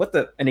 And he's like, "What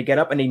the?" And they get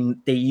up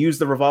and they use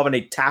the revolver and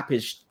they tap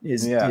his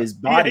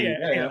body.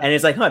 And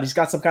it's like, he's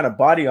got some kind of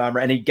body armor.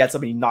 And he gets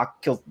up and he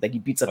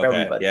beats up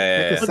everybody.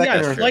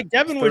 Like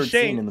Devin was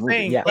saying,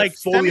 like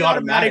fully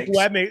automatic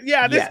weapon.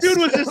 Yeah, this dude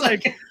was just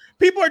like.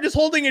 People are just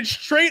holding it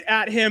straight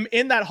at him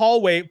in that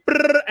hallway,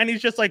 and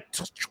he's just like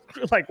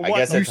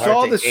what? You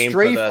saw the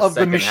strafe of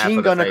the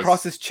machine gun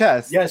across his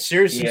chest. Yeah,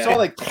 seriously. You saw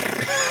like.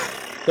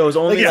 So it was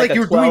only like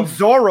you were doing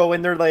Zorro,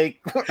 and they're like.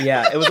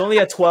 It was only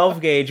a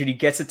 12 gauge, and he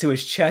gets it to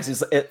his chest.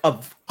 It's a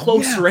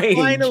close range.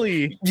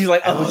 Finally, he's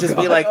like, I would just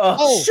be like,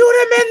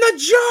 shoot him in the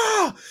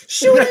jaw,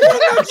 shoot him in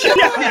the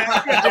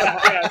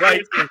jaw.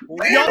 Like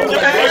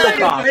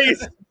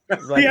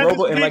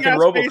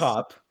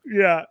RoboCop.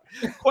 Yeah.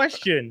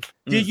 Question: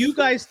 did you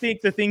guys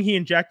think the thing he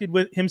injected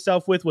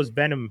himself with was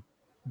venom?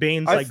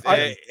 Bane's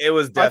it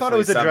was. I thought it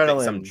was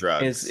adrenaline. Some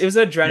drugs. It was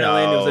adrenaline.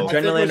 No. It was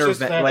adrenaline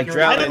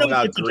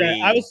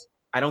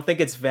I don't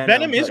think it's venom.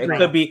 Venom is green. It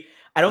could be.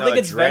 I don't think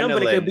it's venom,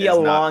 but it could be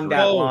along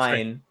that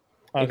line.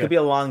 Okay. It could be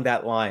along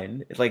that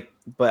line.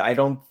 But I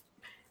don't.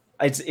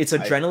 It's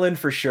adrenaline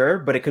for sure,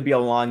 but it could be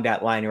along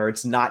that line where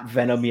it's not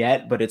venom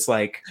yet, but it's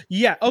like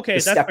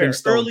that's fair.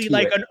 Early,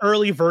 an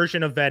early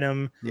version of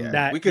venom. Yeah.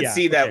 That we could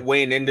see that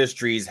Wayne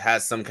Industries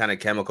has some kind of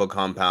chemical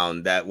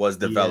compound that was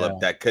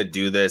developed that could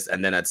do this,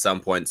 and then at some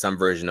point, some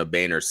version of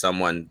Bane or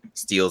someone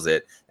steals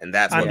it, and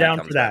that's I'm when down it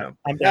comes for that. venom.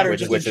 I'm down. Or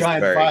just a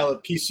giant file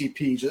of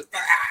PCP. Just.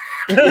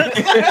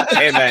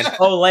 Hey man!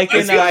 Like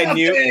in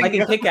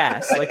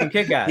Kick-Ass,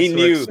 He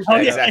knew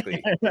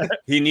exactly.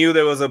 He knew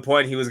there was a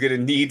point he was going to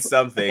need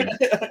something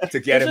to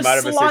get him out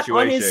of a situation.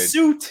 On his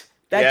suit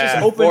that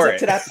just opens up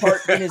to that part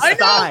in his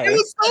thigh. It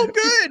was so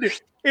good.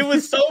 It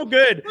was so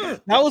good.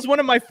 That was one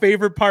of my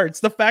favorite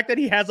parts. The fact that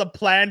he has a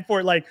plan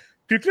for I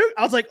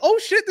was like, oh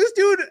shit, this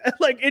dude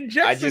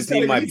injects. I just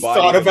need my body.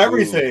 Thought of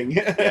everything.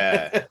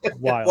 Yeah.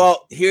 Wild.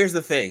 Well, here's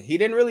the thing. He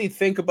didn't really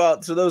think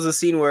about. So there was a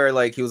scene where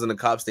he was in a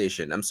cop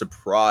station. I'm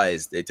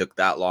surprised they took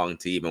that long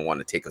to even want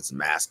to take his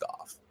mask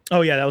off.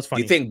 Oh yeah, that was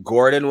funny. Do you think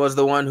Gordon was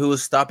the one who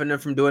was stopping him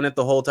from doing it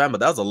the whole time?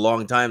 But that was a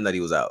long time that he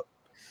was out.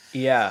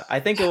 Yeah,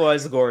 I think it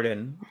was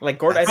Gordon.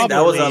 Gordon, I think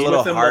that was a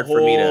little hard for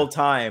me the whole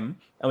time.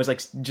 I was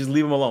like, just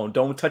leave him alone.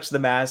 Don't touch the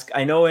mask.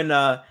 I know in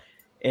the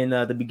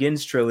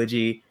Begins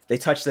trilogy, they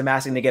touch the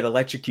mask and they get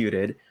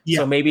electrocuted. Yeah.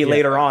 So maybe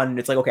later on,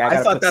 it's like, okay,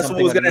 I thought that's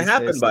what was going to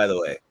happen. By the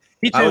way,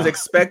 I was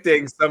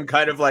expecting some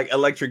kind of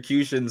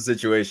electrocution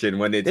situation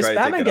when they try to take it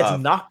off. This Batman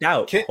gets knocked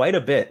out quite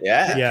a bit.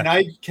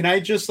 Yeah. Can I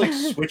just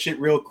switch it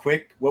real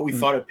quick? What we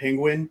thought of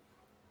Penguin?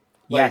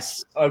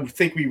 Yes. I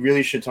think we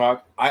really should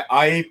talk.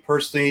 I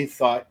personally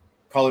thought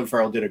Colin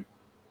Farrell did a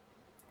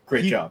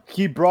great job.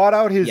 He brought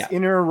out his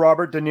inner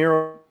Robert De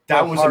Niro.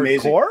 That was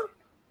amazing.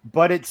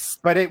 But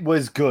it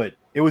was good.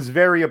 It was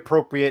very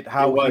appropriate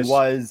how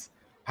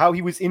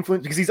he was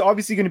influenced, because he's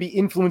obviously going to be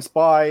influenced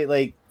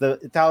by the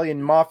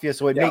Italian mafia,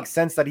 so it makes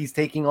sense that he's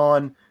taking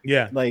on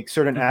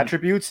certain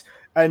attributes.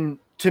 And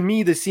to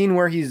me, the scene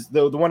where he's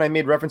the one I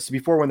made reference to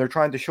before, when they're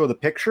trying to show the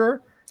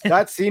picture,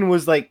 that scene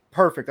was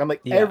perfect. I'm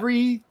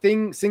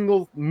everything,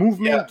 single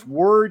movement,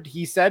 word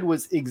he said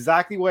was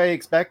exactly what I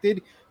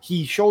expected.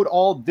 He showed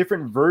all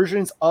different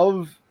versions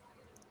of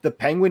the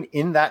Penguin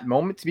in that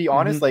moment, to be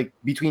honest,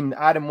 between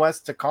Adam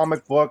West to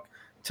comic book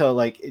to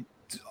I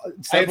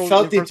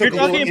felt you're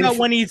talking about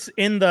when he's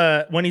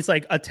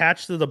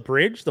attached to the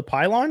bridge, the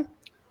pylon,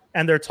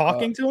 and they're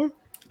talking to him.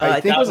 I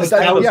think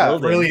that was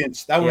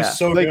brilliant. That was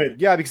so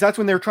good. Yeah, because that's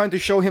when they're trying to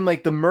show him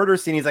the murder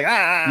scene. He's like,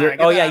 you're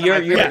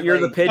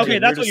the pigeon. Okay,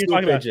 that's what you're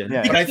talking about.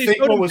 Yeah. But I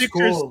think what was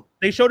cool,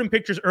 they showed him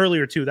pictures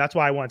earlier too. That's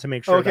why I wanted to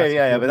make sure.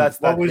 Okay, but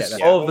that's what was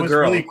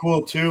really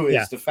cool too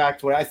is the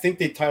fact where I think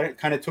they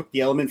kind of took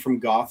the element from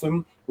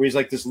Gotham, where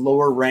he's this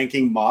lower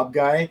ranking mob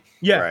guy.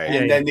 Yeah,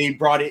 and then they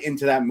brought it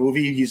into that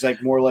movie. He's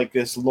more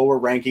this lower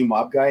ranking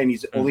mob guy, and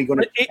he's only going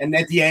to. And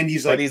at the end,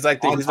 he's he's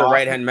the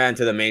right hand man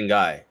to the main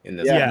guy in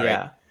this.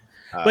 Yeah.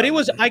 But it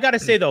was, I gotta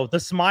say though, the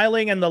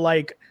smiling and the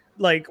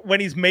like when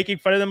he's making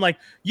fun of them, like,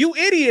 you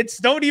idiots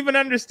don't even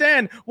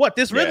understand what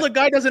this Riddler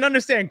guy doesn't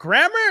understand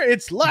grammar.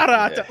 It's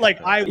Lara.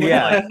 Like I would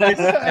like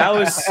that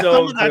was so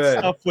some of good. that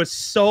stuff was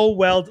so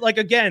well. Like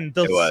again,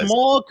 the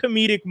small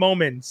comedic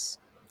moments.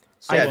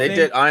 So they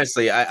did.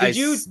 Honestly, I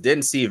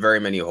didn't see very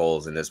many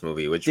holes in this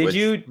movie.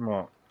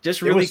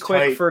 Just really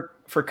quick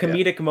for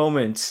comedic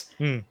moments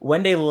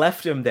when they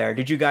left him there?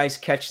 Did you guys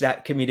catch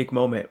that comedic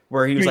moment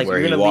where he was like,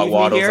 "You're gonna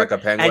leave me here," like a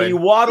penguin, and he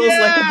waddles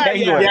like a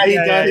penguin? Yeah, he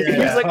does.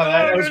 He's like,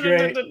 that was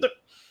great.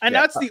 And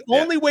that's the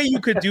only way you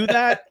could do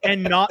that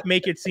and not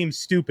make it seem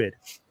stupid,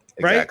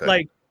 right? Exactly.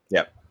 Like,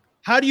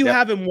 how do you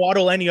have him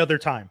waddle any other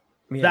time?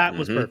 Yeah. That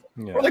was perfect.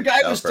 Yeah. Well, the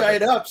guy was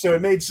tied up, so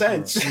it made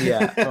sense.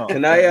 Yeah.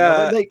 Can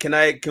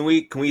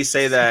we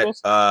say that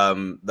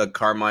the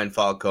Carmine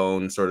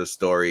Falcone sort of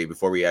story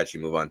before we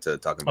actually move on to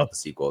talking about the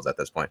sequels at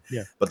this point?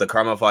 Yeah. But the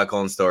Carmine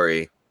Falcone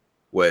story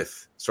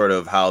with sort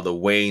of how the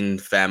Wayne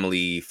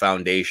family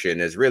foundation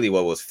is really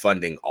what was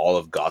funding all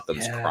of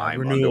Gotham's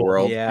crime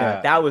underworld. Yeah,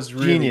 that was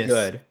really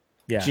good.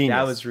 Yeah,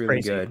 that was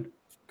really good.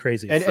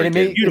 Crazy. And it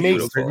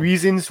makes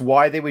reasons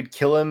why they would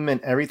kill him and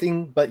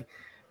everything, but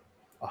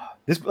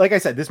this, like I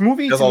said, this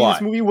movie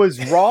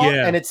was raw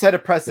and it set a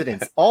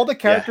precedence. All the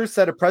characters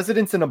set a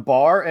precedence in a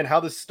bar, and how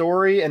the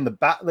story and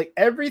like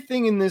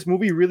everything in this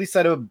movie really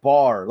set a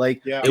bar.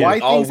 Like why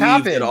things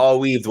happen. It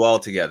all weaved well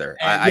together.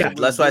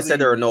 That's why I said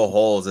there were no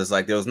holes. It's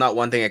like there was not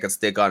one thing I could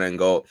stick on and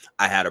go,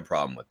 I had a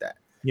problem with that.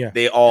 Yeah,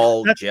 they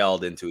all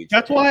gelled into each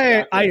other. That's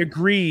why I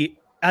agree.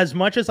 As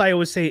much as I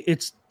always say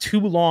it's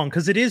too long,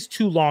 because it is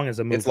too long as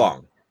a movie. It's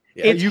long.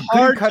 Yeah. It's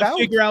hard to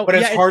figure out, but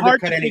it's hard to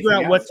figure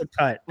out what to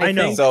cut. I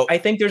know. I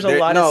think there's a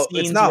lot of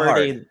scenes where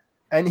they.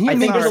 And he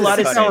made there's a lot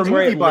of scenes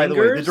where it by the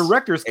way. The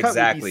director's cut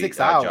would be 6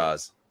 hours.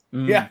 Jaws.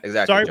 Yeah,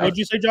 exactly. Sorry, what did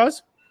you say,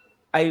 Jaws?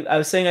 I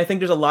was saying I think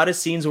there's a lot of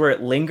scenes where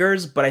it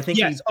lingers, but I think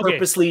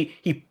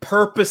he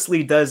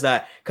purposely does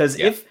that because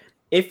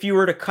if you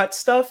were to cut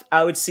stuff,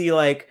 I would see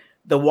like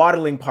the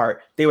waddling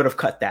part. They would have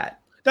cut that.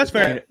 That's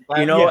fair.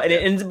 You know, but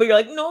you're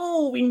like,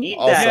 no, we need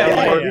that.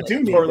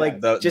 Or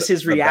like just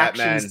his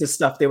reactions to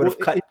stuff. They would have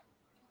cut.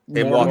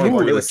 They walking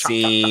through the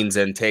scenes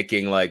and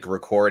taking like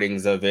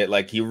recordings of it.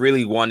 Like he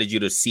really wanted you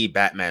to see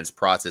Batman's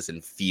process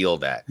and feel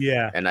that.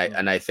 Yeah. And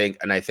I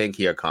think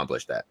he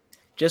accomplished that.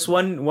 Just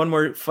one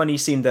more funny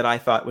scene that I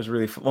thought was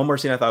really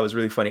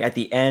funny at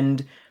the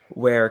end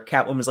where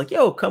Catwoman's like,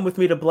 "Yo, come with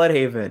me to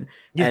Bloodhaven,"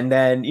 and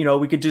then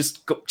we could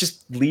just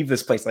leave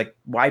this place. Like,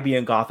 why be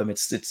in Gotham?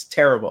 It's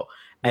terrible.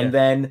 And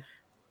then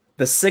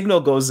the signal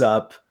goes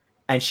up,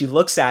 and she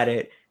looks at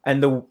it,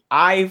 and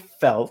I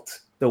felt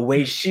the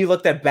way she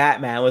looked at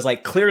Batman was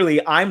like,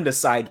 clearly I'm the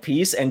side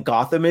piece, and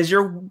Gotham is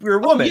your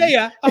woman.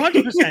 100%.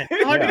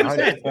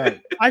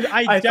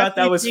 I thought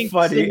that was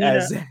funny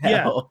as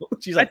hell.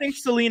 She's like, I think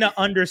Selena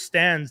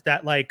understands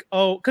that, like,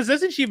 because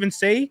doesn't she even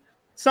say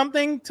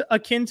something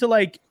akin to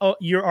like, oh,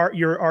 you're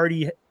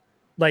already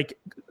like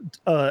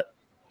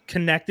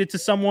connected to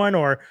someone,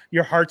 or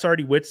your heart's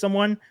already with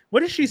someone? What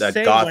does she say?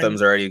 That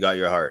Gotham's already got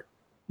your heart.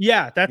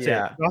 Yeah, that's it.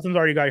 Gotham's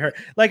already got your heart.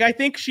 Like, I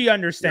think she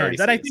understands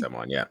that. I think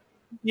someone,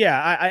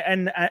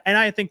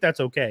 I think that's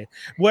okay.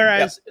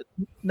 Whereas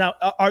now,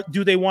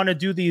 do they want to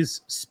do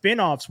these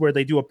spin-offs where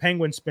they do a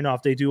Penguin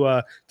spin-off, they do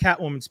a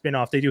Catwoman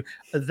spin-off, they do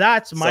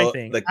that's my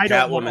thing. The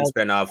Catwoman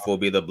spin-off will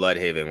be the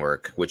Bloodhaven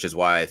work, which is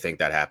why I think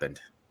that happened.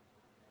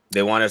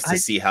 They want us to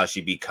see how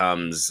she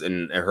becomes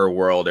in her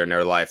world or in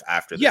her life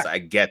after this. I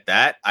get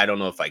that. I don't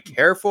know if I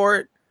care for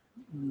it,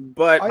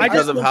 but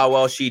because of how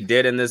well she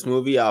did in this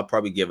movie, I'll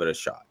probably give it a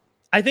shot.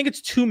 I think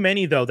it's too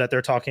many, though, that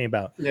they're talking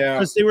about. Yeah.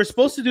 Because they were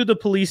supposed to do the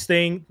police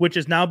thing, which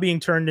is now being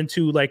turned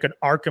into like an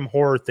Arkham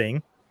horror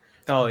thing.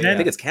 Oh, yeah. I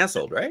think it's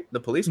canceled, right? The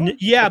police one?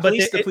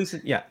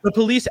 The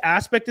police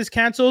aspect is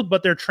canceled,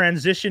 but they're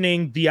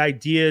transitioning the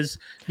ideas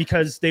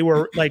because they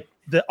were like,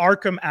 the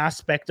Arkham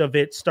aspect of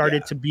it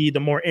started to be the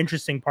more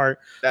interesting part.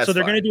 So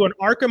they're going to do an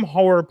Arkham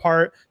horror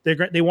part.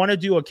 They want to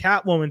do a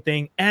Catwoman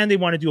thing, and they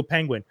want to do a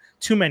Penguin.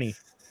 Too many.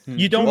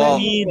 You don't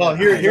need. Well,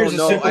 here's a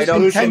simple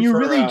solution. Can you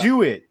really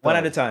do it one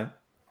at a time?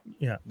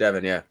 Yeah,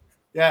 Devin.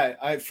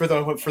 For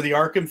the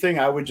Arkham thing,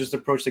 I would just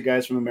approach the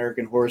guys from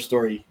American Horror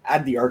Story.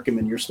 Add the Arkham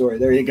in your story.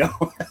 There you go.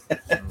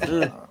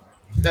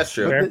 That's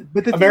true.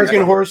 But the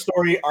American Horror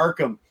Story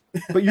Arkham.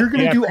 But you're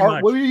going to do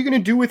what are you going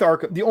to do with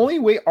Arkham? The only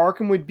way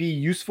Arkham would be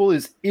useful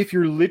is if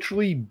you're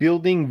literally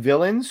building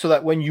villains so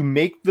that when you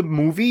make the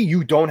movie,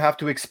 you don't have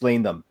to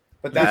explain them.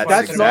 But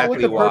that's not what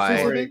the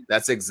purpose of it.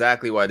 That's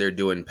exactly why they're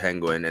doing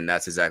Penguin, and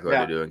that's exactly why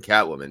they're doing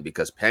Catwoman,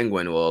 because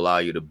Penguin will allow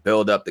you to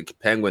build up the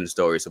Penguin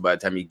story. So by the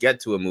time you get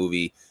to a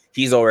movie,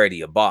 he's already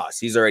a boss.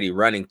 He's already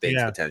running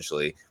things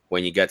potentially.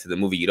 When you get to the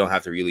movie, you don't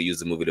have to really use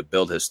the movie to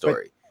build his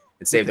story.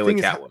 And same thing with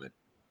Catwoman.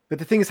 But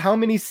the thing is, how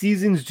many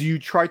seasons do you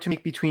try to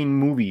make between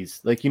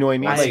movies? Like, you know what I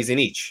mean? One season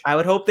each. I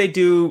would hope they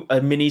do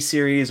a mini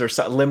series or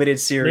limited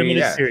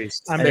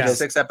series. I'm down.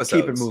 6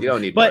 episodes. You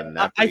don't need more than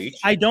that.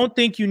 I don't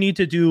think you need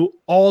to do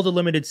all the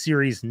limited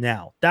series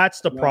now. That's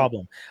the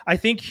problem. I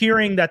think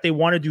hearing that they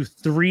want to do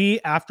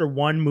 3 after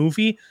one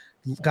movie,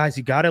 guys,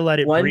 you got to let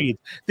it breathe.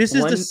 This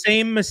is the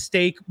same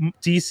mistake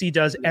DC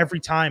does every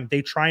time.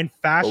 They try and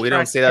fast. But we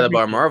don't say that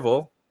about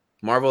Marvel.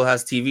 Marvel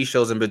has TV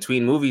shows in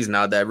between movies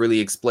now that really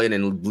explain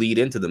and lead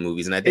into the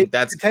movies, and I think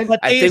that's.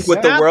 I think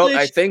with the world,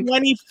 I think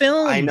 20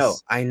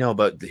 films. I know,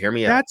 but hear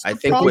me out. I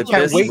think with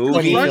this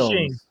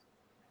movie,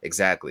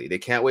 exactly, they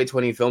can't wait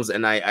 20 films,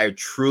 and I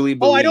truly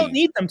believe. Oh, I don't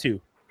need them to.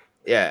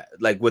 Yeah,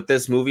 like with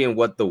this movie and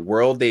what the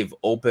world they've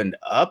opened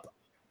up,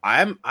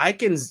 I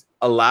can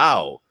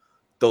allow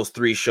those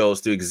 3 shows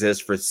to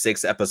exist for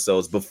 6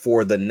 episodes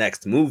before the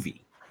next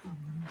movie,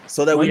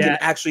 so that we can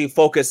actually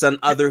focus on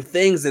other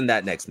things in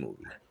that next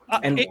movie.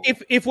 And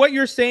if what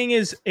you're saying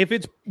is if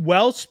it's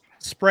well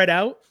spread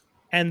out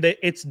and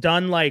it's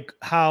done like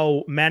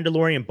how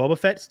Mandalorian Boba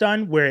Fett's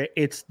done, where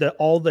it's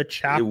all the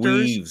chapters, it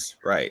weaves,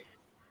 right?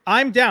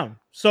 I'm down.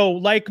 So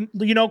like,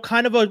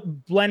 kind of a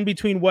blend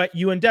between what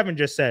you and Devin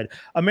just said.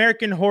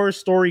 American Horror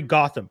Story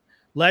Gotham.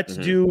 Let's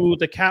do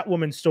the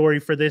Catwoman story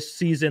for this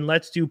season.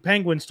 Let's do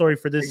Penguin story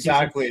for this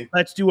season.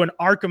 Let's do an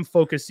Arkham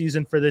focus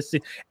season for this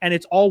season. And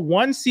it's all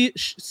one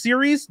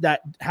series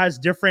that has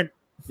different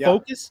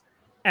focus.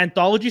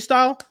 Anthology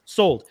style,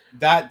 sold.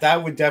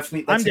 That would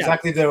definitely. That's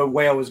exactly the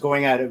way I was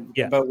going at it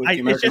about with the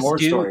American Horror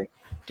Story.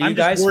 Do you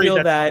guys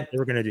feel that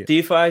we're gonna do? Do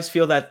you guys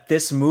feel that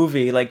this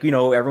movie, like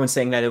everyone's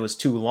saying that it was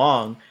too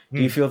long?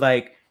 Do you feel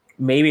like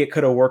maybe it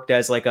could have worked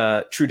as like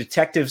a True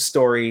Detective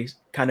story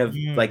kind of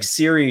like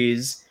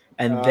series,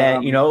 and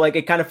then like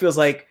it kind of feels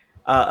like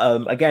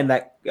again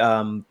that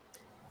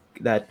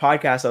that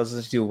podcast I was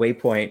listening to,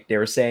 Waypoint, they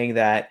were saying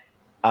that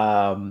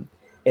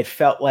it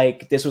felt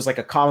like this was like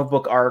a comic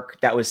book arc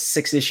that was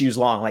 6 issues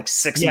long, like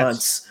 6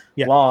 months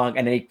long,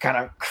 and they kind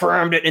of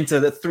crammed it into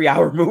the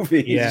 3-hour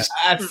movie. Yeah.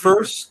 At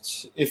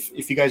first,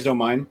 if you guys don't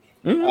mind,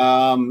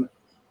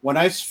 when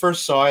I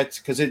first saw it,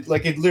 because it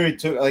literally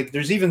took like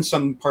there's even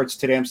some parts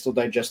today I'm still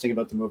digesting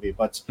about the movie,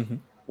 but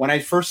when I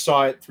first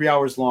saw it, 3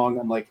 hours long,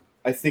 I'm like,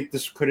 I think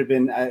this could have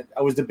been.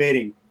 I was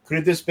debating, could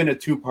have this been a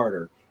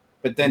 2-parter?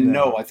 But then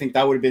no, I think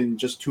that would have been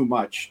just too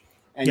much.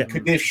 And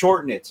could they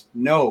shorten it?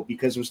 No,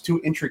 because it was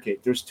too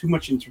intricate. There's too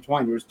much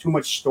intertwined. There was too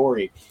much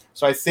story.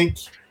 So I think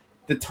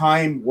the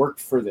time worked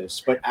for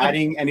this. But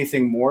adding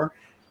anything more,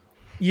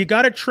 you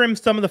got to trim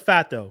some of the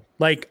fat, though.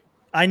 Like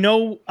I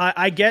know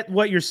I get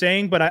what you're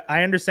saying, but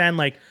I understand.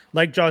 Like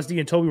Jaws D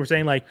and Toby were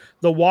saying, like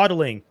the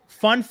waddling,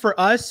 fun for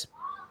us,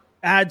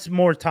 adds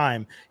more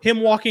time.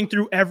 Him walking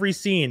through every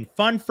scene,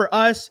 fun for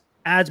us,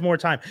 adds more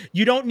time.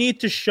 You don't need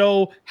to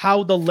show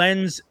how the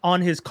lens on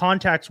his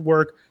contacts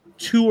work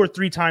 2 or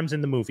 3 times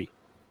in the movie.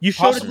 You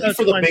showed it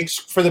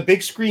for the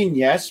big screen,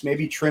 yes,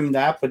 maybe trim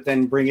that, but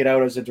then bring it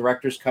out as a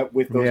director's cut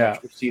with those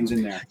extra scenes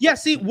in there. Yeah,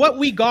 see, what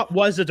we got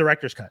was a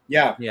director's cut.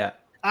 Yeah.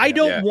 I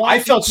don't want. I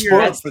felt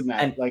spoiled for that.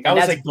 And I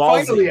was like,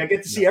 ballsy. Finally, I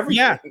get to see everything.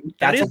 Yeah,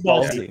 that is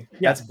ballsy.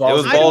 That's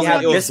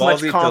ballsy. It was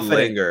ballsy to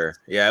linger.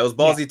 Yeah, it was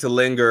ballsy to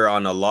linger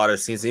on a lot of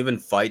scenes, even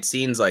fight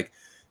scenes. Like,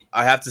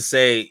 I have to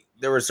say,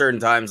 there were certain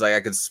times like I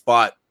could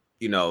spot,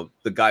 the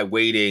guy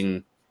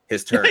waiting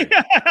his turn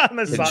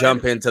to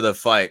jump into the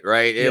fight,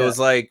 right? It was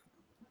like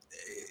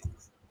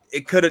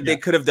they could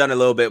have done a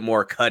little bit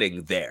more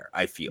cutting there,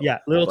 I feel. Yeah,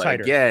 a little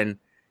tighter. Again,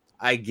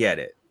 I get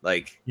it.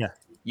 Like,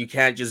 you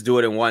can't just do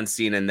it in one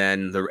scene and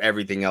then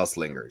everything else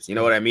lingers. You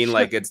know what I mean?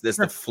 Like, it's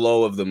the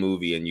flow of the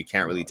movie, and you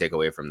can't really take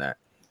away from that.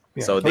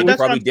 Yeah. So they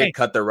probably did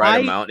cut the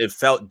right amount. It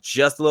felt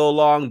just a little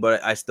long,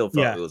 but I still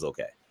felt it was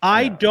okay.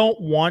 I don't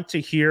want to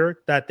hear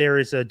that there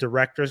is a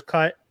director's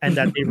cut and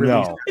that they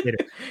released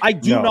it. I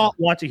do not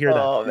want to hear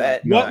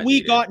that. What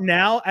we got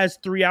now as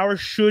 3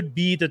 hours should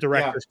be the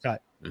director's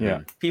cut.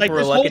 Yeah, people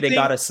were lucky they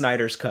got a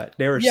Snyder's cut.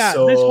 They were this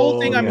whole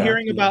thing I'm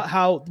hearing about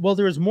how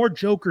there was more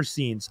Joker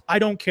scenes. I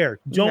don't care.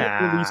 Don't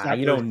release that.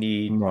 You don't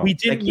need. We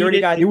didn't need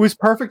it. It was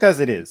perfect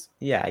as it is.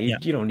 Yeah,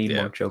 you don't need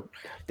more Joker.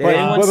 Did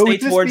anyone stay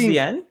towards the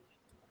end?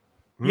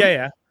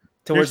 Yeah.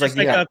 Towards like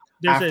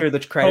after the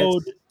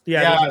credits.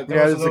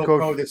 There's a little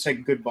code that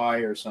said goodbye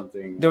or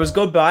something. There was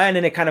goodbye, and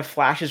then it kind of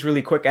flashes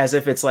really quick as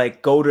if it's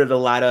like go to the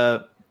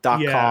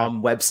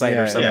Lada.com website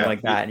or something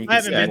like that. And you can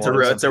it's a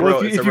real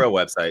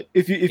website.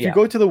 If you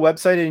go to the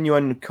website and you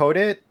uncode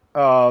it,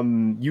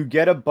 you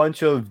get a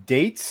bunch of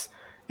dates,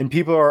 and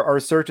people are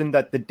certain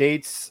that the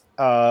dates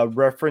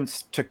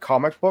reference to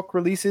comic book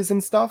releases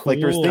and stuff. Like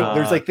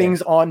there's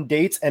things on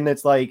dates, and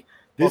it's like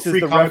this is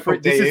the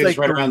reference. This is like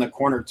right around the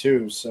corner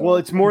too. So well,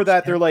 it's more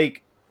that they're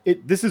like.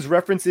 This is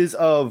references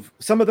of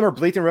some of them are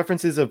blatant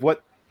references of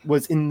what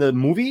was in the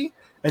movie,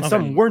 and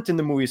some weren't in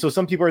the movie. So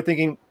some people are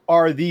thinking,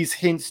 are these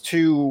hints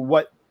to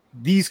what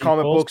these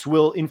comic books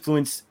will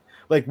influence?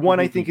 Like one,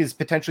 I think is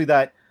potentially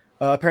that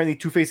apparently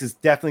Two-Face is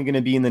definitely going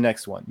to be in the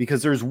next one,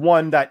 because there's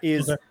one that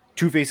is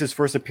Two-Face's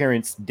first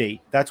appearance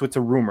date. That's what's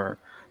a rumor.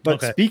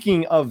 But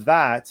speaking of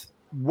that,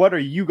 what are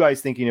you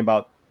guys thinking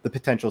about the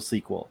potential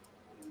sequel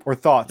or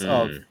thoughts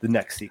of the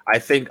next sequel? I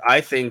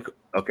think.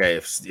 Okay,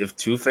 if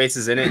Two-Face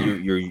is in it,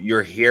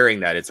 you're hearing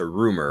that it's a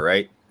rumor,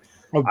 right?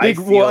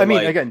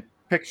 Again,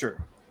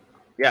 picture.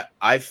 Yeah,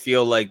 I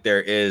feel like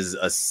there is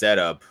a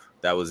setup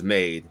that was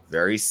made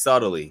very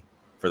subtly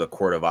for the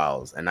Court of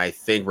Owls, and I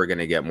think we're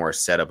gonna get more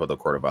setup of the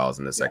Court of Owls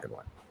in the second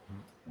one.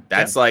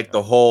 That's like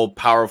the whole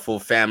powerful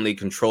family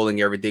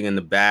controlling everything in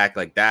the back,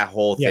 like that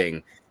whole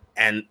thing.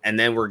 And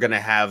then we're gonna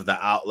have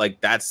the out, like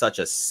that's such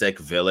a sick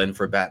villain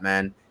for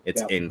Batman.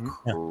 It's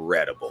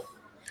incredible.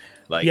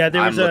 Like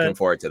I'm looking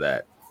forward to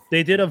that.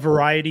 They did a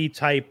variety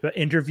type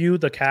interview,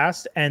 the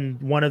cast, and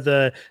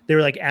they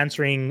were like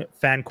answering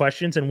fan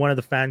questions, and one of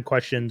the fan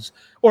questions,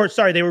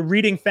 they were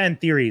reading fan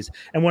theories,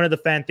 and one of the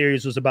fan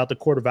theories was about the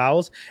Court of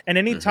Owls. And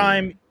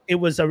anytime it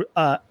was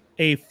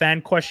a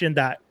fan question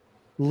that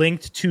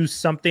linked to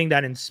something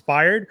that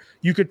inspired,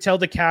 you could tell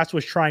the cast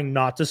was trying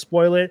not to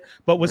spoil it,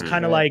 but was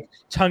kind of like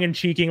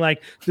tongue-in-cheeking,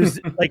 like this.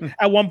 Like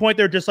at one point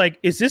they're just like,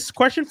 is this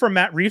question from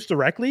Matt Reeves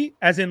directly,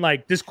 as in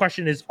like this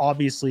question is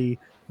obviously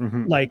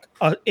like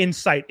an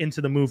insight into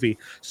the movie.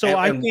 So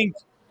I think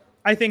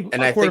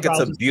it's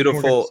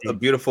a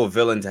beautiful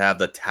villain to have,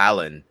 the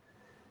Talon,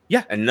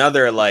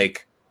 another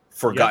like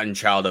forgotten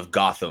child of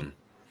Gotham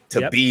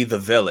to be the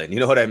villain, you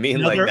know what I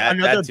mean?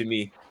 That to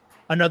me,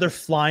 another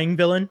flying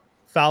villain.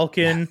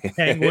 Falcon,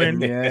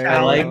 Penguin.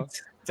 I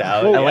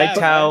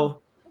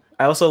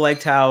also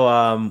liked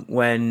how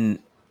when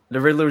the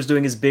Riddler was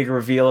doing his big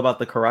reveal about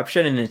the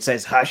corruption, and it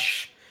says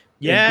 "hush"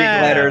 in big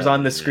letters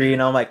on the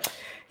screen. I'm like,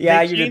 you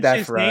did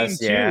that for us.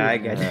 Too. Yeah, I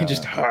get it.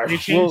 Just hush. They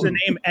changed the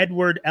name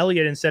Edward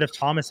Elliot instead of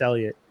Thomas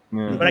Elliot,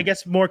 but I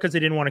guess more because they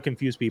didn't want to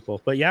confuse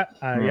people. But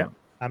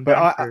I'm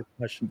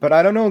but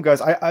I don't know, guys.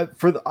 I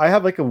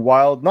have like a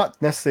wild, not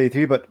necessarily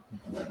theory, but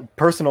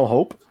personal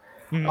hope.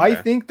 I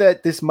think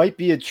that this might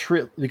be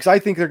because I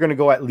think they're going to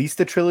go at least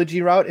a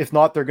trilogy route. If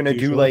not, they're going to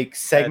do like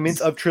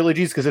segments of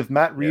trilogies. Because if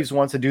Matt Reeves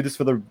wants to do this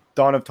for the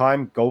Dawn of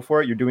Time, go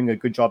for it. You're doing a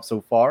good job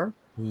so far.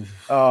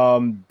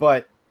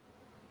 But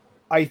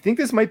I think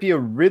this might be a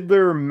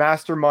Riddler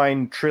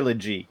mastermind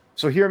trilogy.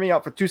 So hear me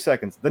out for 2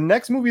 seconds. The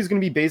next movie is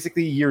going to be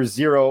basically year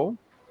 0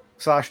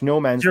 / No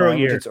Man's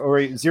Land,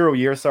 or 0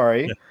 year,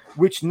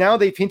 which now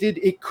they've hinted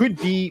it could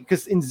be,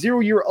 because in 0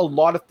 year a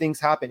lot of things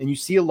happen and you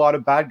see a lot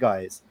of bad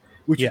guys.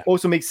 Which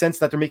also makes sense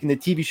that they're making the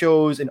TV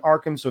shows in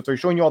Arkham. So if they're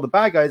showing you all the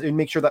bad guys, and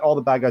make sure that all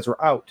the bad guys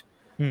are out.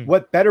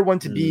 What better one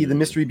to be the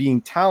mystery being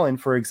Talon,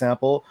 for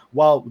example,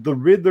 while the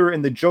Riddler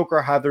and the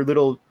Joker have their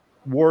little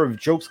war of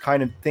jokes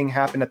kind of thing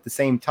happen at the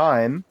same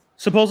time.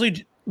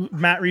 Supposedly,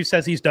 Matt Reeves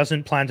says he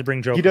doesn't plan to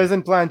bring Joker. He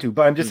doesn't plan to,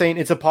 but I'm just saying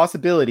it's a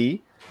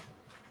possibility.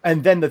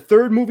 And then the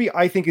third movie,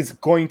 I think, is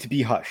going to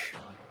be Hush,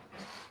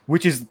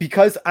 which is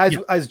because,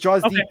 as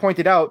Jaws D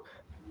pointed out,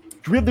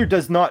 Riddler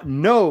does not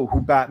know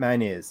who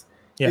Batman is.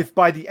 If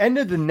by the end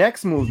of the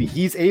next movie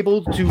he's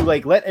able to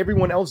like let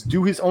everyone else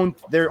do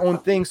their own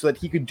thing, so that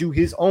he could do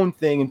his own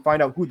thing and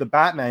find out who the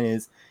Batman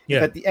is.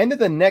 If at the end of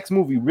the next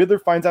movie Riddler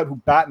finds out who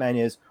Batman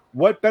is,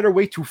 what better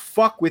way to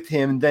fuck with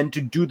him than to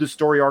do the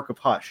story arc of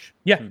Hush?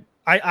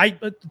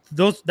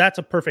 That's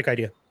a perfect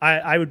idea.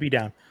 I would be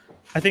down.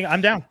 I think I'm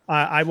down.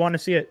 I want to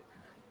see it.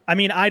 I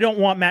mean, I don't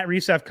want Matt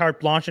Reeves to have carte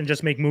blanche and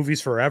just make movies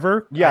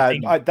forever. I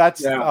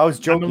was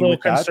joking. I'm a little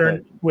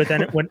concerned with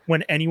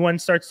when anyone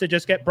starts to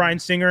just get Bryan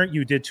Singer.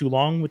 You did too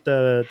long with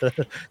the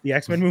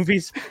X-Men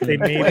movies. They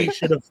maybe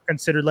should have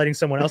considered letting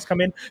someone else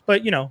come in.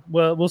 But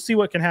we'll see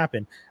what can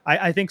happen.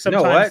 I think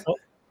sometimes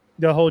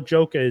the whole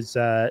joke is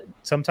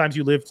sometimes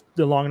you live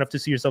long enough to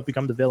see yourself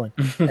become the villain.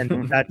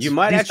 And you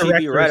might actually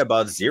be right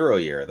about 0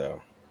 year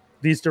though.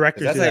 These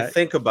directors, as I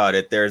think about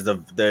it, there's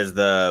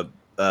the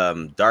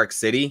Dark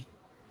City.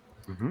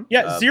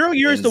 0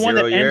 year is the one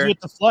that ends with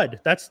the flood.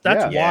 That's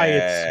why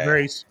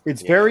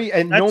it's very.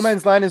 And No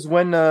Man's Land is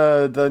when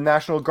the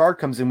National Guard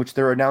comes in, which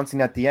they're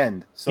announcing at the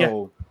end.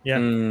 So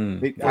 0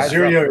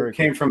 year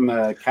came from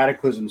the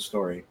Cataclysm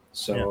story.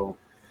 So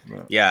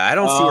I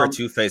don't see where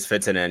Two-Face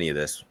fits in any of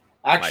this.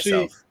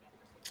 Actually, myself.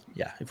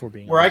 If we're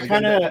being where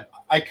honest.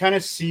 I kind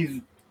of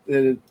see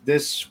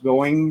this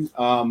going.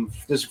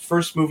 This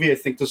first movie, I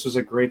think this was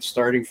a great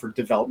starting for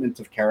development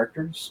of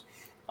characters.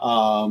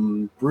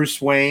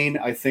 Bruce Wayne,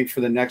 I think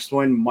for the next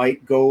one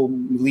might go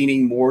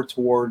leaning more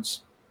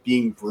towards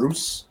being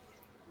Bruce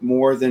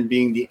more than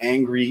being the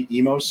angry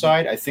emo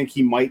side. I think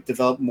he might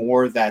develop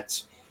more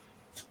that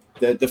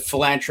the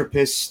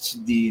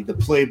philanthropist, the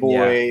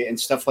playboy and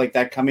stuff like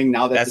that coming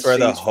now that that's where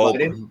the hope.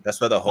 That's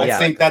where the hope. I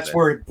think that's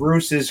where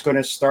Bruce is going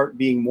to start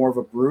being more of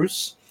a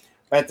Bruce.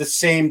 But at the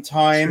same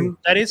time,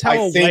 that is how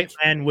a white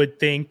man would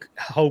think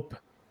hope.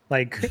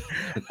 Like,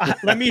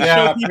 let me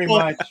show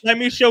people. Let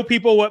me show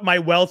people what my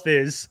wealth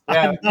is.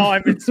 Yeah.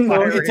 I'm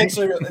inspired.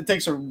 It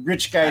takes a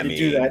rich guy to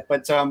do that.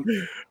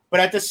 But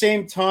at the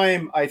same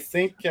time, I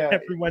think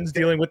everyone's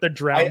dealing with the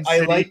drowned.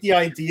 I like the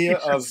idea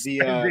of the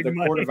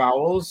Court of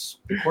Owls.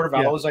 The Court of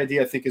Owls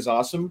idea, I think, is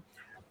awesome.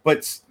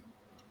 But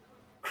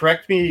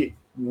correct me,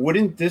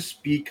 wouldn't this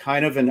be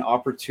kind of an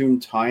opportune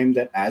time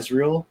that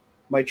Azrael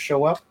might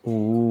show up?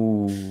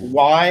 Ooh.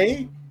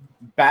 Why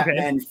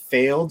Batman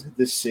failed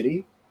the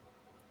city?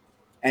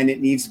 And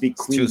it needs to be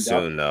cleaned up. Too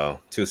soon, though.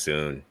 Too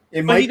soon.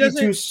 It might be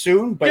too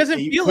soon, but he doesn't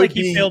feel like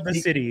he failed the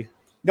city.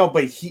 No,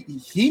 but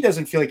he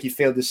doesn't feel like he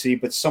failed the city,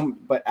 but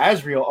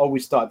Azrael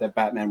always thought that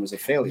Batman was a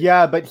failure.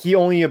 Yeah, but he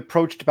only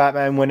approached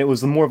Batman when it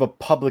was more of a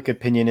public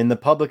opinion, and the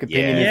public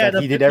opinion is that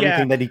he did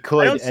everything that he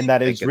could, and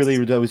that it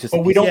was just.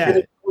 But we don't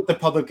know what the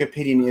public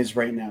opinion is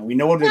right now. We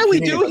know what. Yeah, we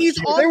do. He's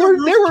on the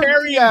roof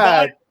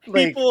carrying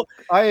people.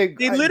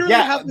 They literally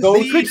have.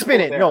 They could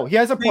spin it. No, he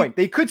has a point.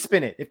 They could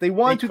spin it if they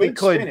want to. They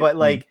could, but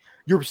like.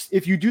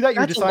 If you do that,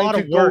 you're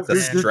deciding to go. It's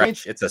a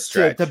stretch. To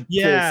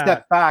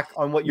step back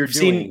on what you're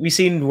doing. We've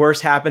seen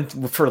worse happen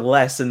for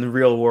less in the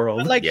real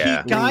world. Like he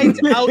guides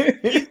out.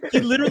 He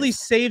literally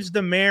saves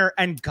the mayor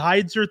and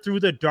guides her through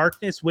the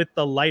darkness with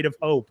the light of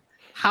hope.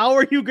 How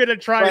are you going to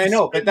try? I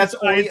know, but that's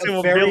only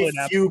a very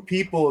few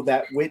people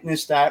that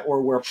witnessed that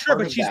or were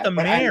part of that. The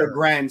mayor. On the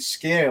grand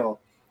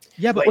scale.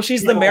 Yeah, but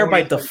she's the mayor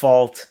by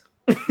default.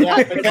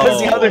 Yeah, because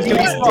the other dude's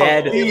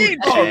dead.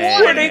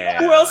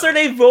 Who else are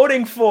they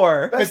voting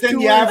for? But then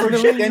the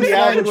average who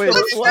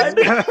else are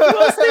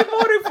they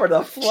voting for?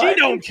 The Flood? She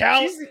don't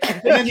count.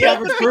 And then the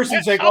average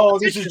person's like, "Oh,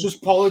 this is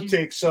just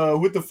politics.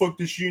 What the fuck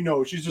does she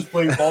know? She's just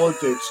playing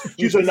politics.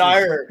 She's a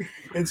liar."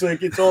 It's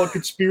like it's all a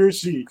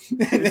conspiracy.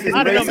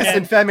 I don't know, man.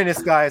 And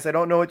feminist guys, I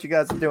don't know what you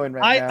guys are doing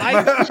right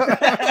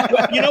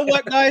now. You know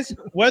what, guys?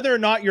 Whether or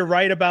not you're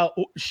right about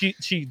she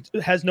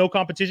has no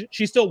competition,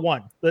 she still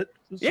won. But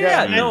I'm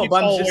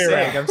just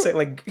saying. I'm saying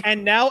like,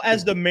 and now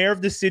as the mayor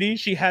of the city,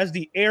 she has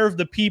the air of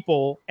the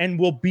people and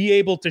will be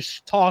able to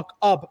talk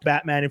up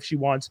Batman if she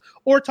wants,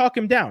 or talk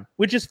him down,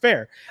 which is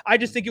fair. I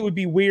just think it would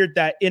be weird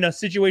that in a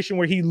situation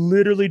where he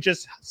literally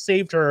just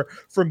saved her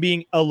from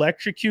being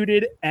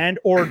electrocuted and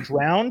or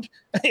drowned,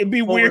 it'd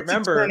be weird to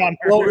turn on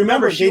her. Well,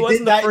 remember, she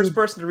wasn't the first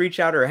person to reach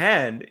out her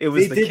hand. It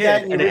was the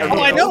kid.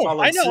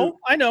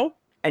 I know.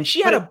 And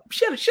she had a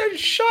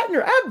shot in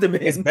her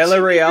abdomen. Is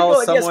Bella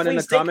Real someone in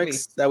the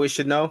comics that we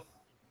should know?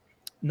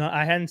 No,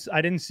 I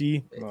didn't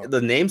see.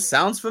 The name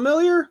sounds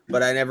familiar,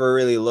 but I never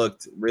really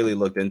looked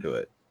into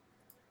it.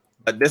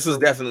 But this was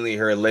definitely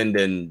her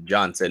Lyndon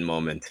Johnson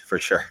moment for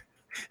sure.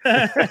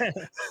 But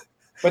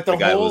the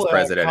guy whole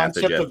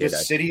concept of the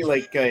city,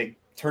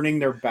 turning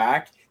their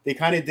back, they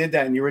kind of did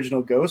that in the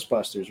original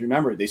Ghostbusters.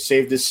 Remember, they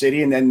saved the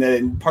city, and then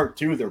in part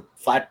 2, they're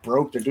flat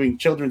broke. They're doing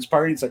children's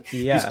parties. Like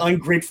these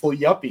ungrateful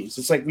yuppies.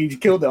 It's like we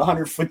killed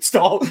 100-foot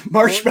tall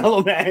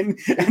marshmallow man,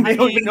 and they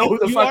don't even know who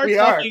the fuck we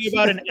are. Talking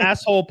about an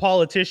asshole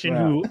politician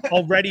who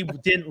already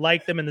didn't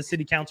like them, and the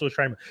city council was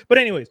trying. But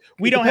anyways,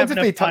 we don't have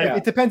enough time.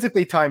 It depends if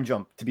they time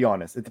jump. To be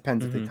honest, it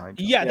depends if they time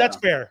jump. Yeah, that's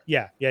fair.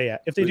 Yeah.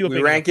 If they do a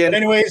big rank it.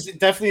 Anyways,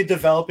 definitely a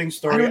developing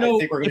story. I don't know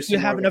if you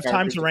have enough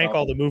time to rank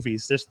all the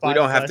movies. There's 5. We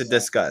don't have to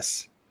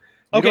discuss.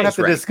 Okay, don't have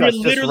to discuss.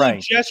 We're literally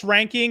just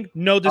ranking,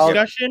 no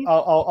discussion.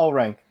 I'll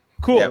rank.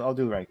 Cool. Yep. I'll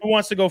do rank. Who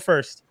wants to go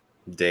first?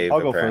 Dave. I'll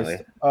go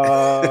first.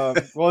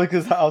 Well,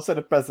 because I'll set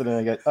a precedent,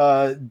 I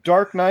guess.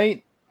 Dark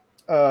Knight.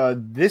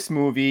 This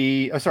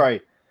movie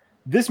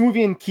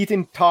and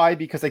Keaton tie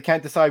because I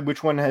can't decide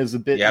which one has a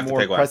bit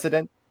more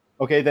precedent.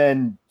 Okay,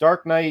 then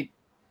Dark Knight,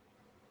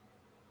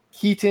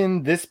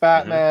 Keaton, this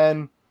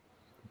Batman,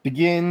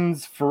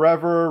 Begins,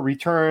 Forever,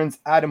 Returns,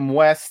 Adam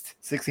West,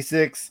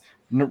 66.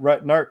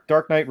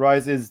 Dark Knight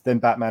Rises, then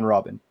Batman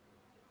Robin.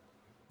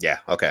 Yeah,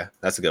 okay,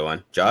 that's a good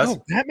one. Jaws.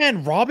 Oh,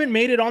 Batman Robin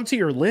made it onto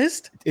your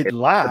list. It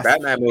last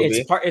Batman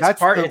movie. It's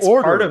part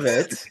of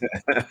it.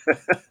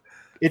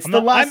 It's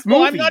the last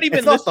movie. I'm not even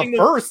it's not the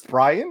first,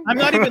 Brian. I'm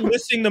not even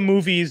listing the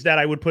movies that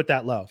I would put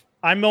that low.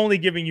 I'm only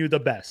giving you the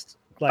best.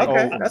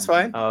 Okay, that's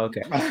fine. Oh,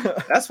 okay,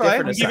 that's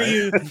fine.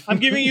 I'm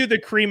giving you the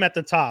cream at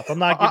the top. I'm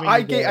not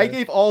giving. I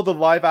gave all the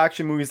live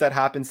action movies that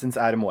happened since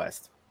Adam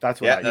West.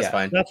 That's what. That's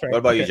fine. That's right. What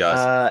about you,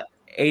 Josh?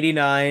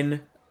 89.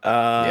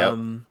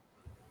 I'm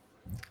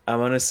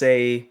gonna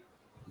say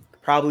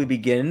probably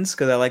Begins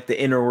because I like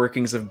the inner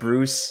workings of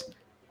Bruce.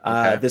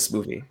 This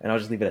movie, and I'll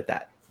just leave it at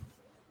that.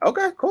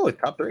 Okay, cool.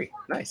 Top 3.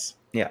 Nice.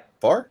 Yeah.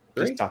 4?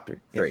 3? Just top 3.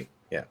 3.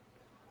 Yeah.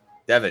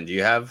 Devin, do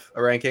you have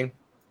a ranking?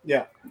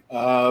 Yeah.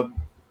 The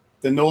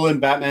Nolan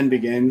Batman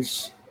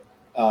Begins,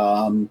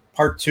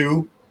 Part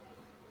 2,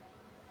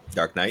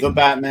 Dark Knight, The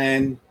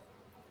Batman,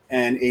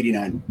 and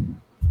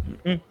 89.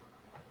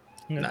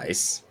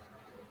 Nice.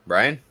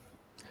 Brian?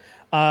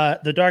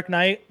 The Dark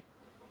Knight,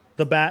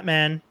 The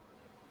Batman,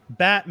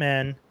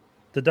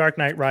 The Dark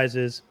Knight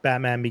Rises,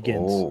 Batman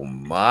Begins. Oh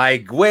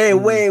my!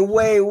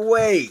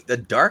 Wait! The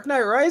Dark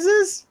Knight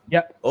Rises?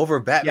 Yep.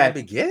 Over Batman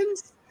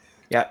Begins?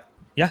 Yep.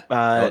 Yeah.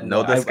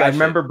 No discussion. I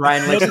remember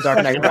Brian likes The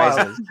Dark Knight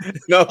Rises.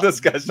 No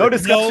discussion. No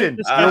discussion.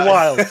 You're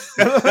wild.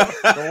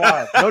 You're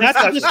wild. No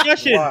That's a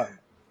discussion. Wow.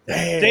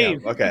 Damn.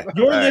 Dave, okay.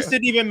 Your list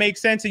didn't even make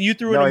sense, and you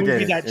threw in a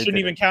movie that shouldn't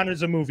even count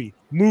as a movie.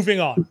 Moving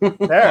on. There.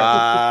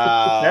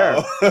 Wow.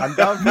 There. I'm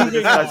down for the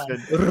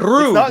discussion.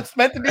 It's not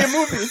meant to be a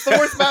movie. It's the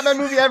worst Batman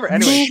movie ever.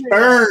 Anyway.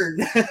 Burn.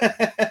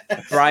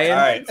 Brian. All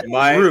right.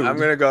 I'm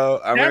gonna go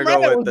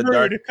with the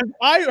Dark. Because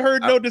I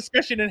heard no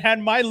discussion and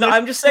had my list. No,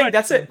 I'm just saying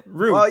that's it.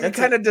 Rude. Well, you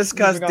kind of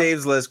discussed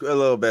Dave's list a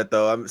little bit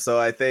though. So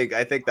I think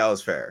that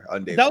was fair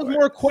on Dave's That was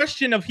more a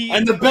question of he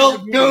and the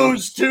belt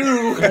goes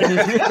too.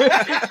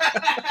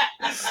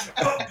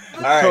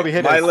 All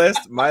right,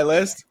 my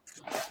list.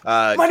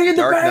 Money in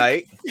the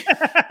Bank.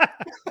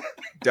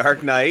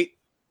 Dark Knight,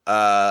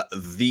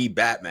 the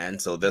Batman.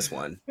 So this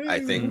one, I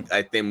think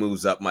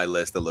moves up my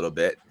list a little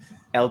bit.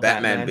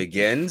 Batman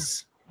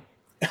Begins.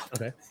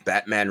 Okay.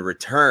 Batman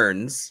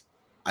Returns.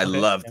 I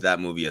loved that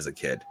movie as a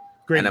kid.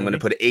 Great and I'm going to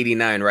put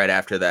 89 right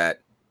after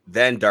that.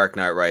 Then Dark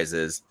Knight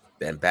Rises.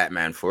 Then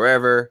Batman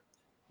Forever.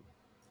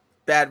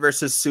 Bat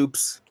versus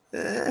Soups.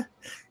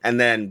 And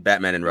then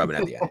Batman and Robin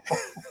at the end.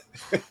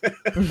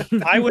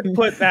 I would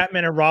put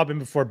Batman and Robin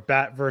before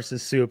Bat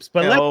versus Soups,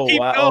 but let's keep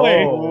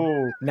going.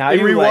 Oh. Now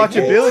you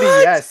rewatchability,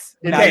 like yes.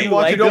 Okay,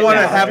 you don't want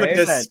to have a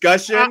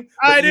discussion.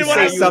 I didn't want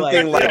to say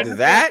something like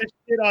that.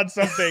 Shit on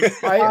something.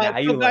 So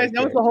guys,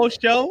 that was the whole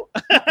show.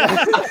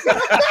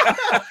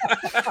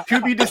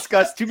 To be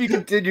discussed, to be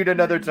continued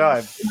another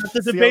time.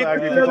 The debate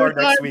another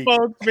time, next week.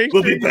 Folks.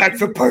 We'll be back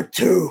for part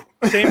 2.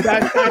 Same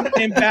bat time,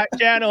 same bat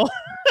channel.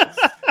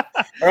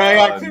 All right,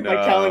 I cleared my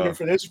calendar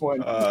for this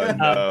one.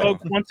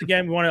 Folks, once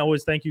again, we want to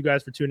always thank you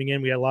guys for tuning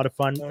in. We had a lot of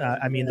fun.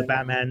 The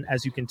Batman,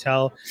 as you can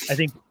tell, I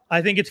think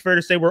it's fair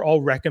to say we're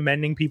all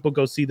recommending people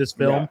go see this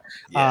film.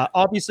 Yeah.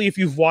 Obviously, if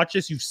you've watched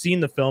this, you've seen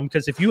the film.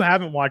 Because if you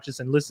haven't watched this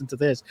and listened to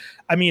this,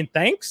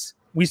 thanks.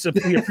 We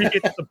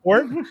appreciate the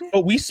support,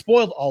 but we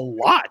spoiled a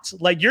lot.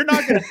 Like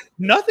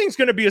nothing's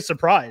gonna be a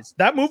surprise.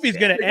 That movie's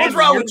gonna end. What's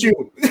wrong with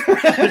you?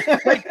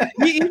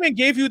 We even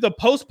gave you the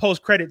post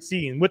credit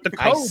scene with the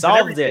code. I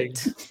solved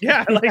it.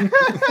 Yeah,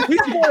 we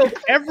spoiled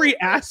every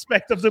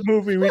aspect of the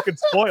movie we could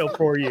spoil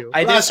for you.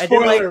 I did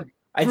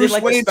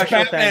like the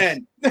special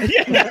thanks. I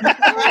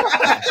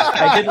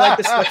did like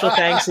the special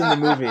thanks in the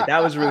movie.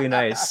 That was really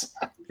nice.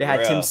 They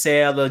had Tim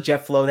Sale, the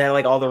Jeff Lowe. They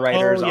had all the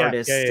writers,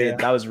 artists. Yeah.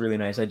 That was really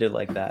nice. I did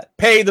like that.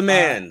 Pay the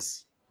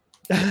mans.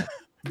 They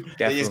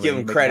just give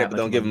him credit, but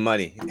don't give him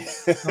money.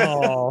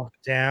 Oh,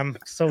 damn.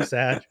 So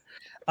sad.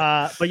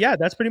 But yeah,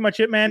 that's pretty much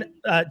it, man.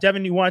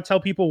 Devin, you want to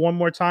tell people one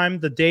more time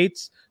the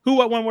dates? Who,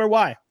 what, when, where,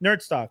 why?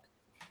 Nerdstock.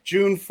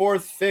 June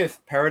 4th, 5th,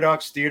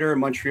 Paradox Theater,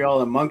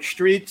 Montreal and Monk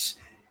Streets.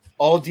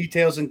 All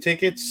details and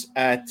tickets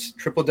at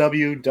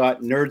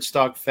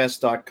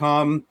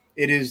www.nerdstockfest.com.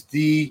 It is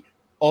the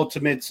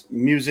ultimate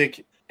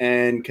music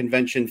and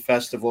convention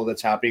festival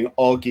that's happening,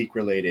 all geek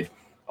related,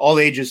 all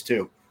ages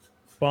too.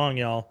 Bong,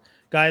 y'all.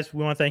 Guys,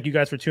 we want to thank you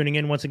guys for tuning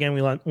in. Once again,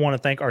 we want to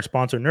thank our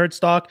sponsor,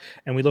 Nerdstock,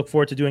 and we look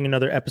forward to doing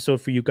another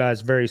episode for you guys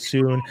very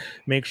soon.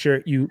 Make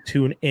sure you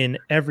tune in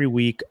every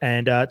week.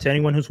 And to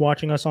anyone who's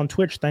watching us on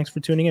Twitch, thanks for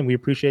tuning in. We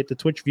appreciate the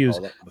Twitch views.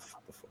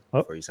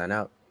 Before you sign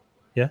out,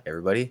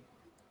 everybody.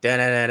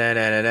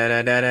 Batman.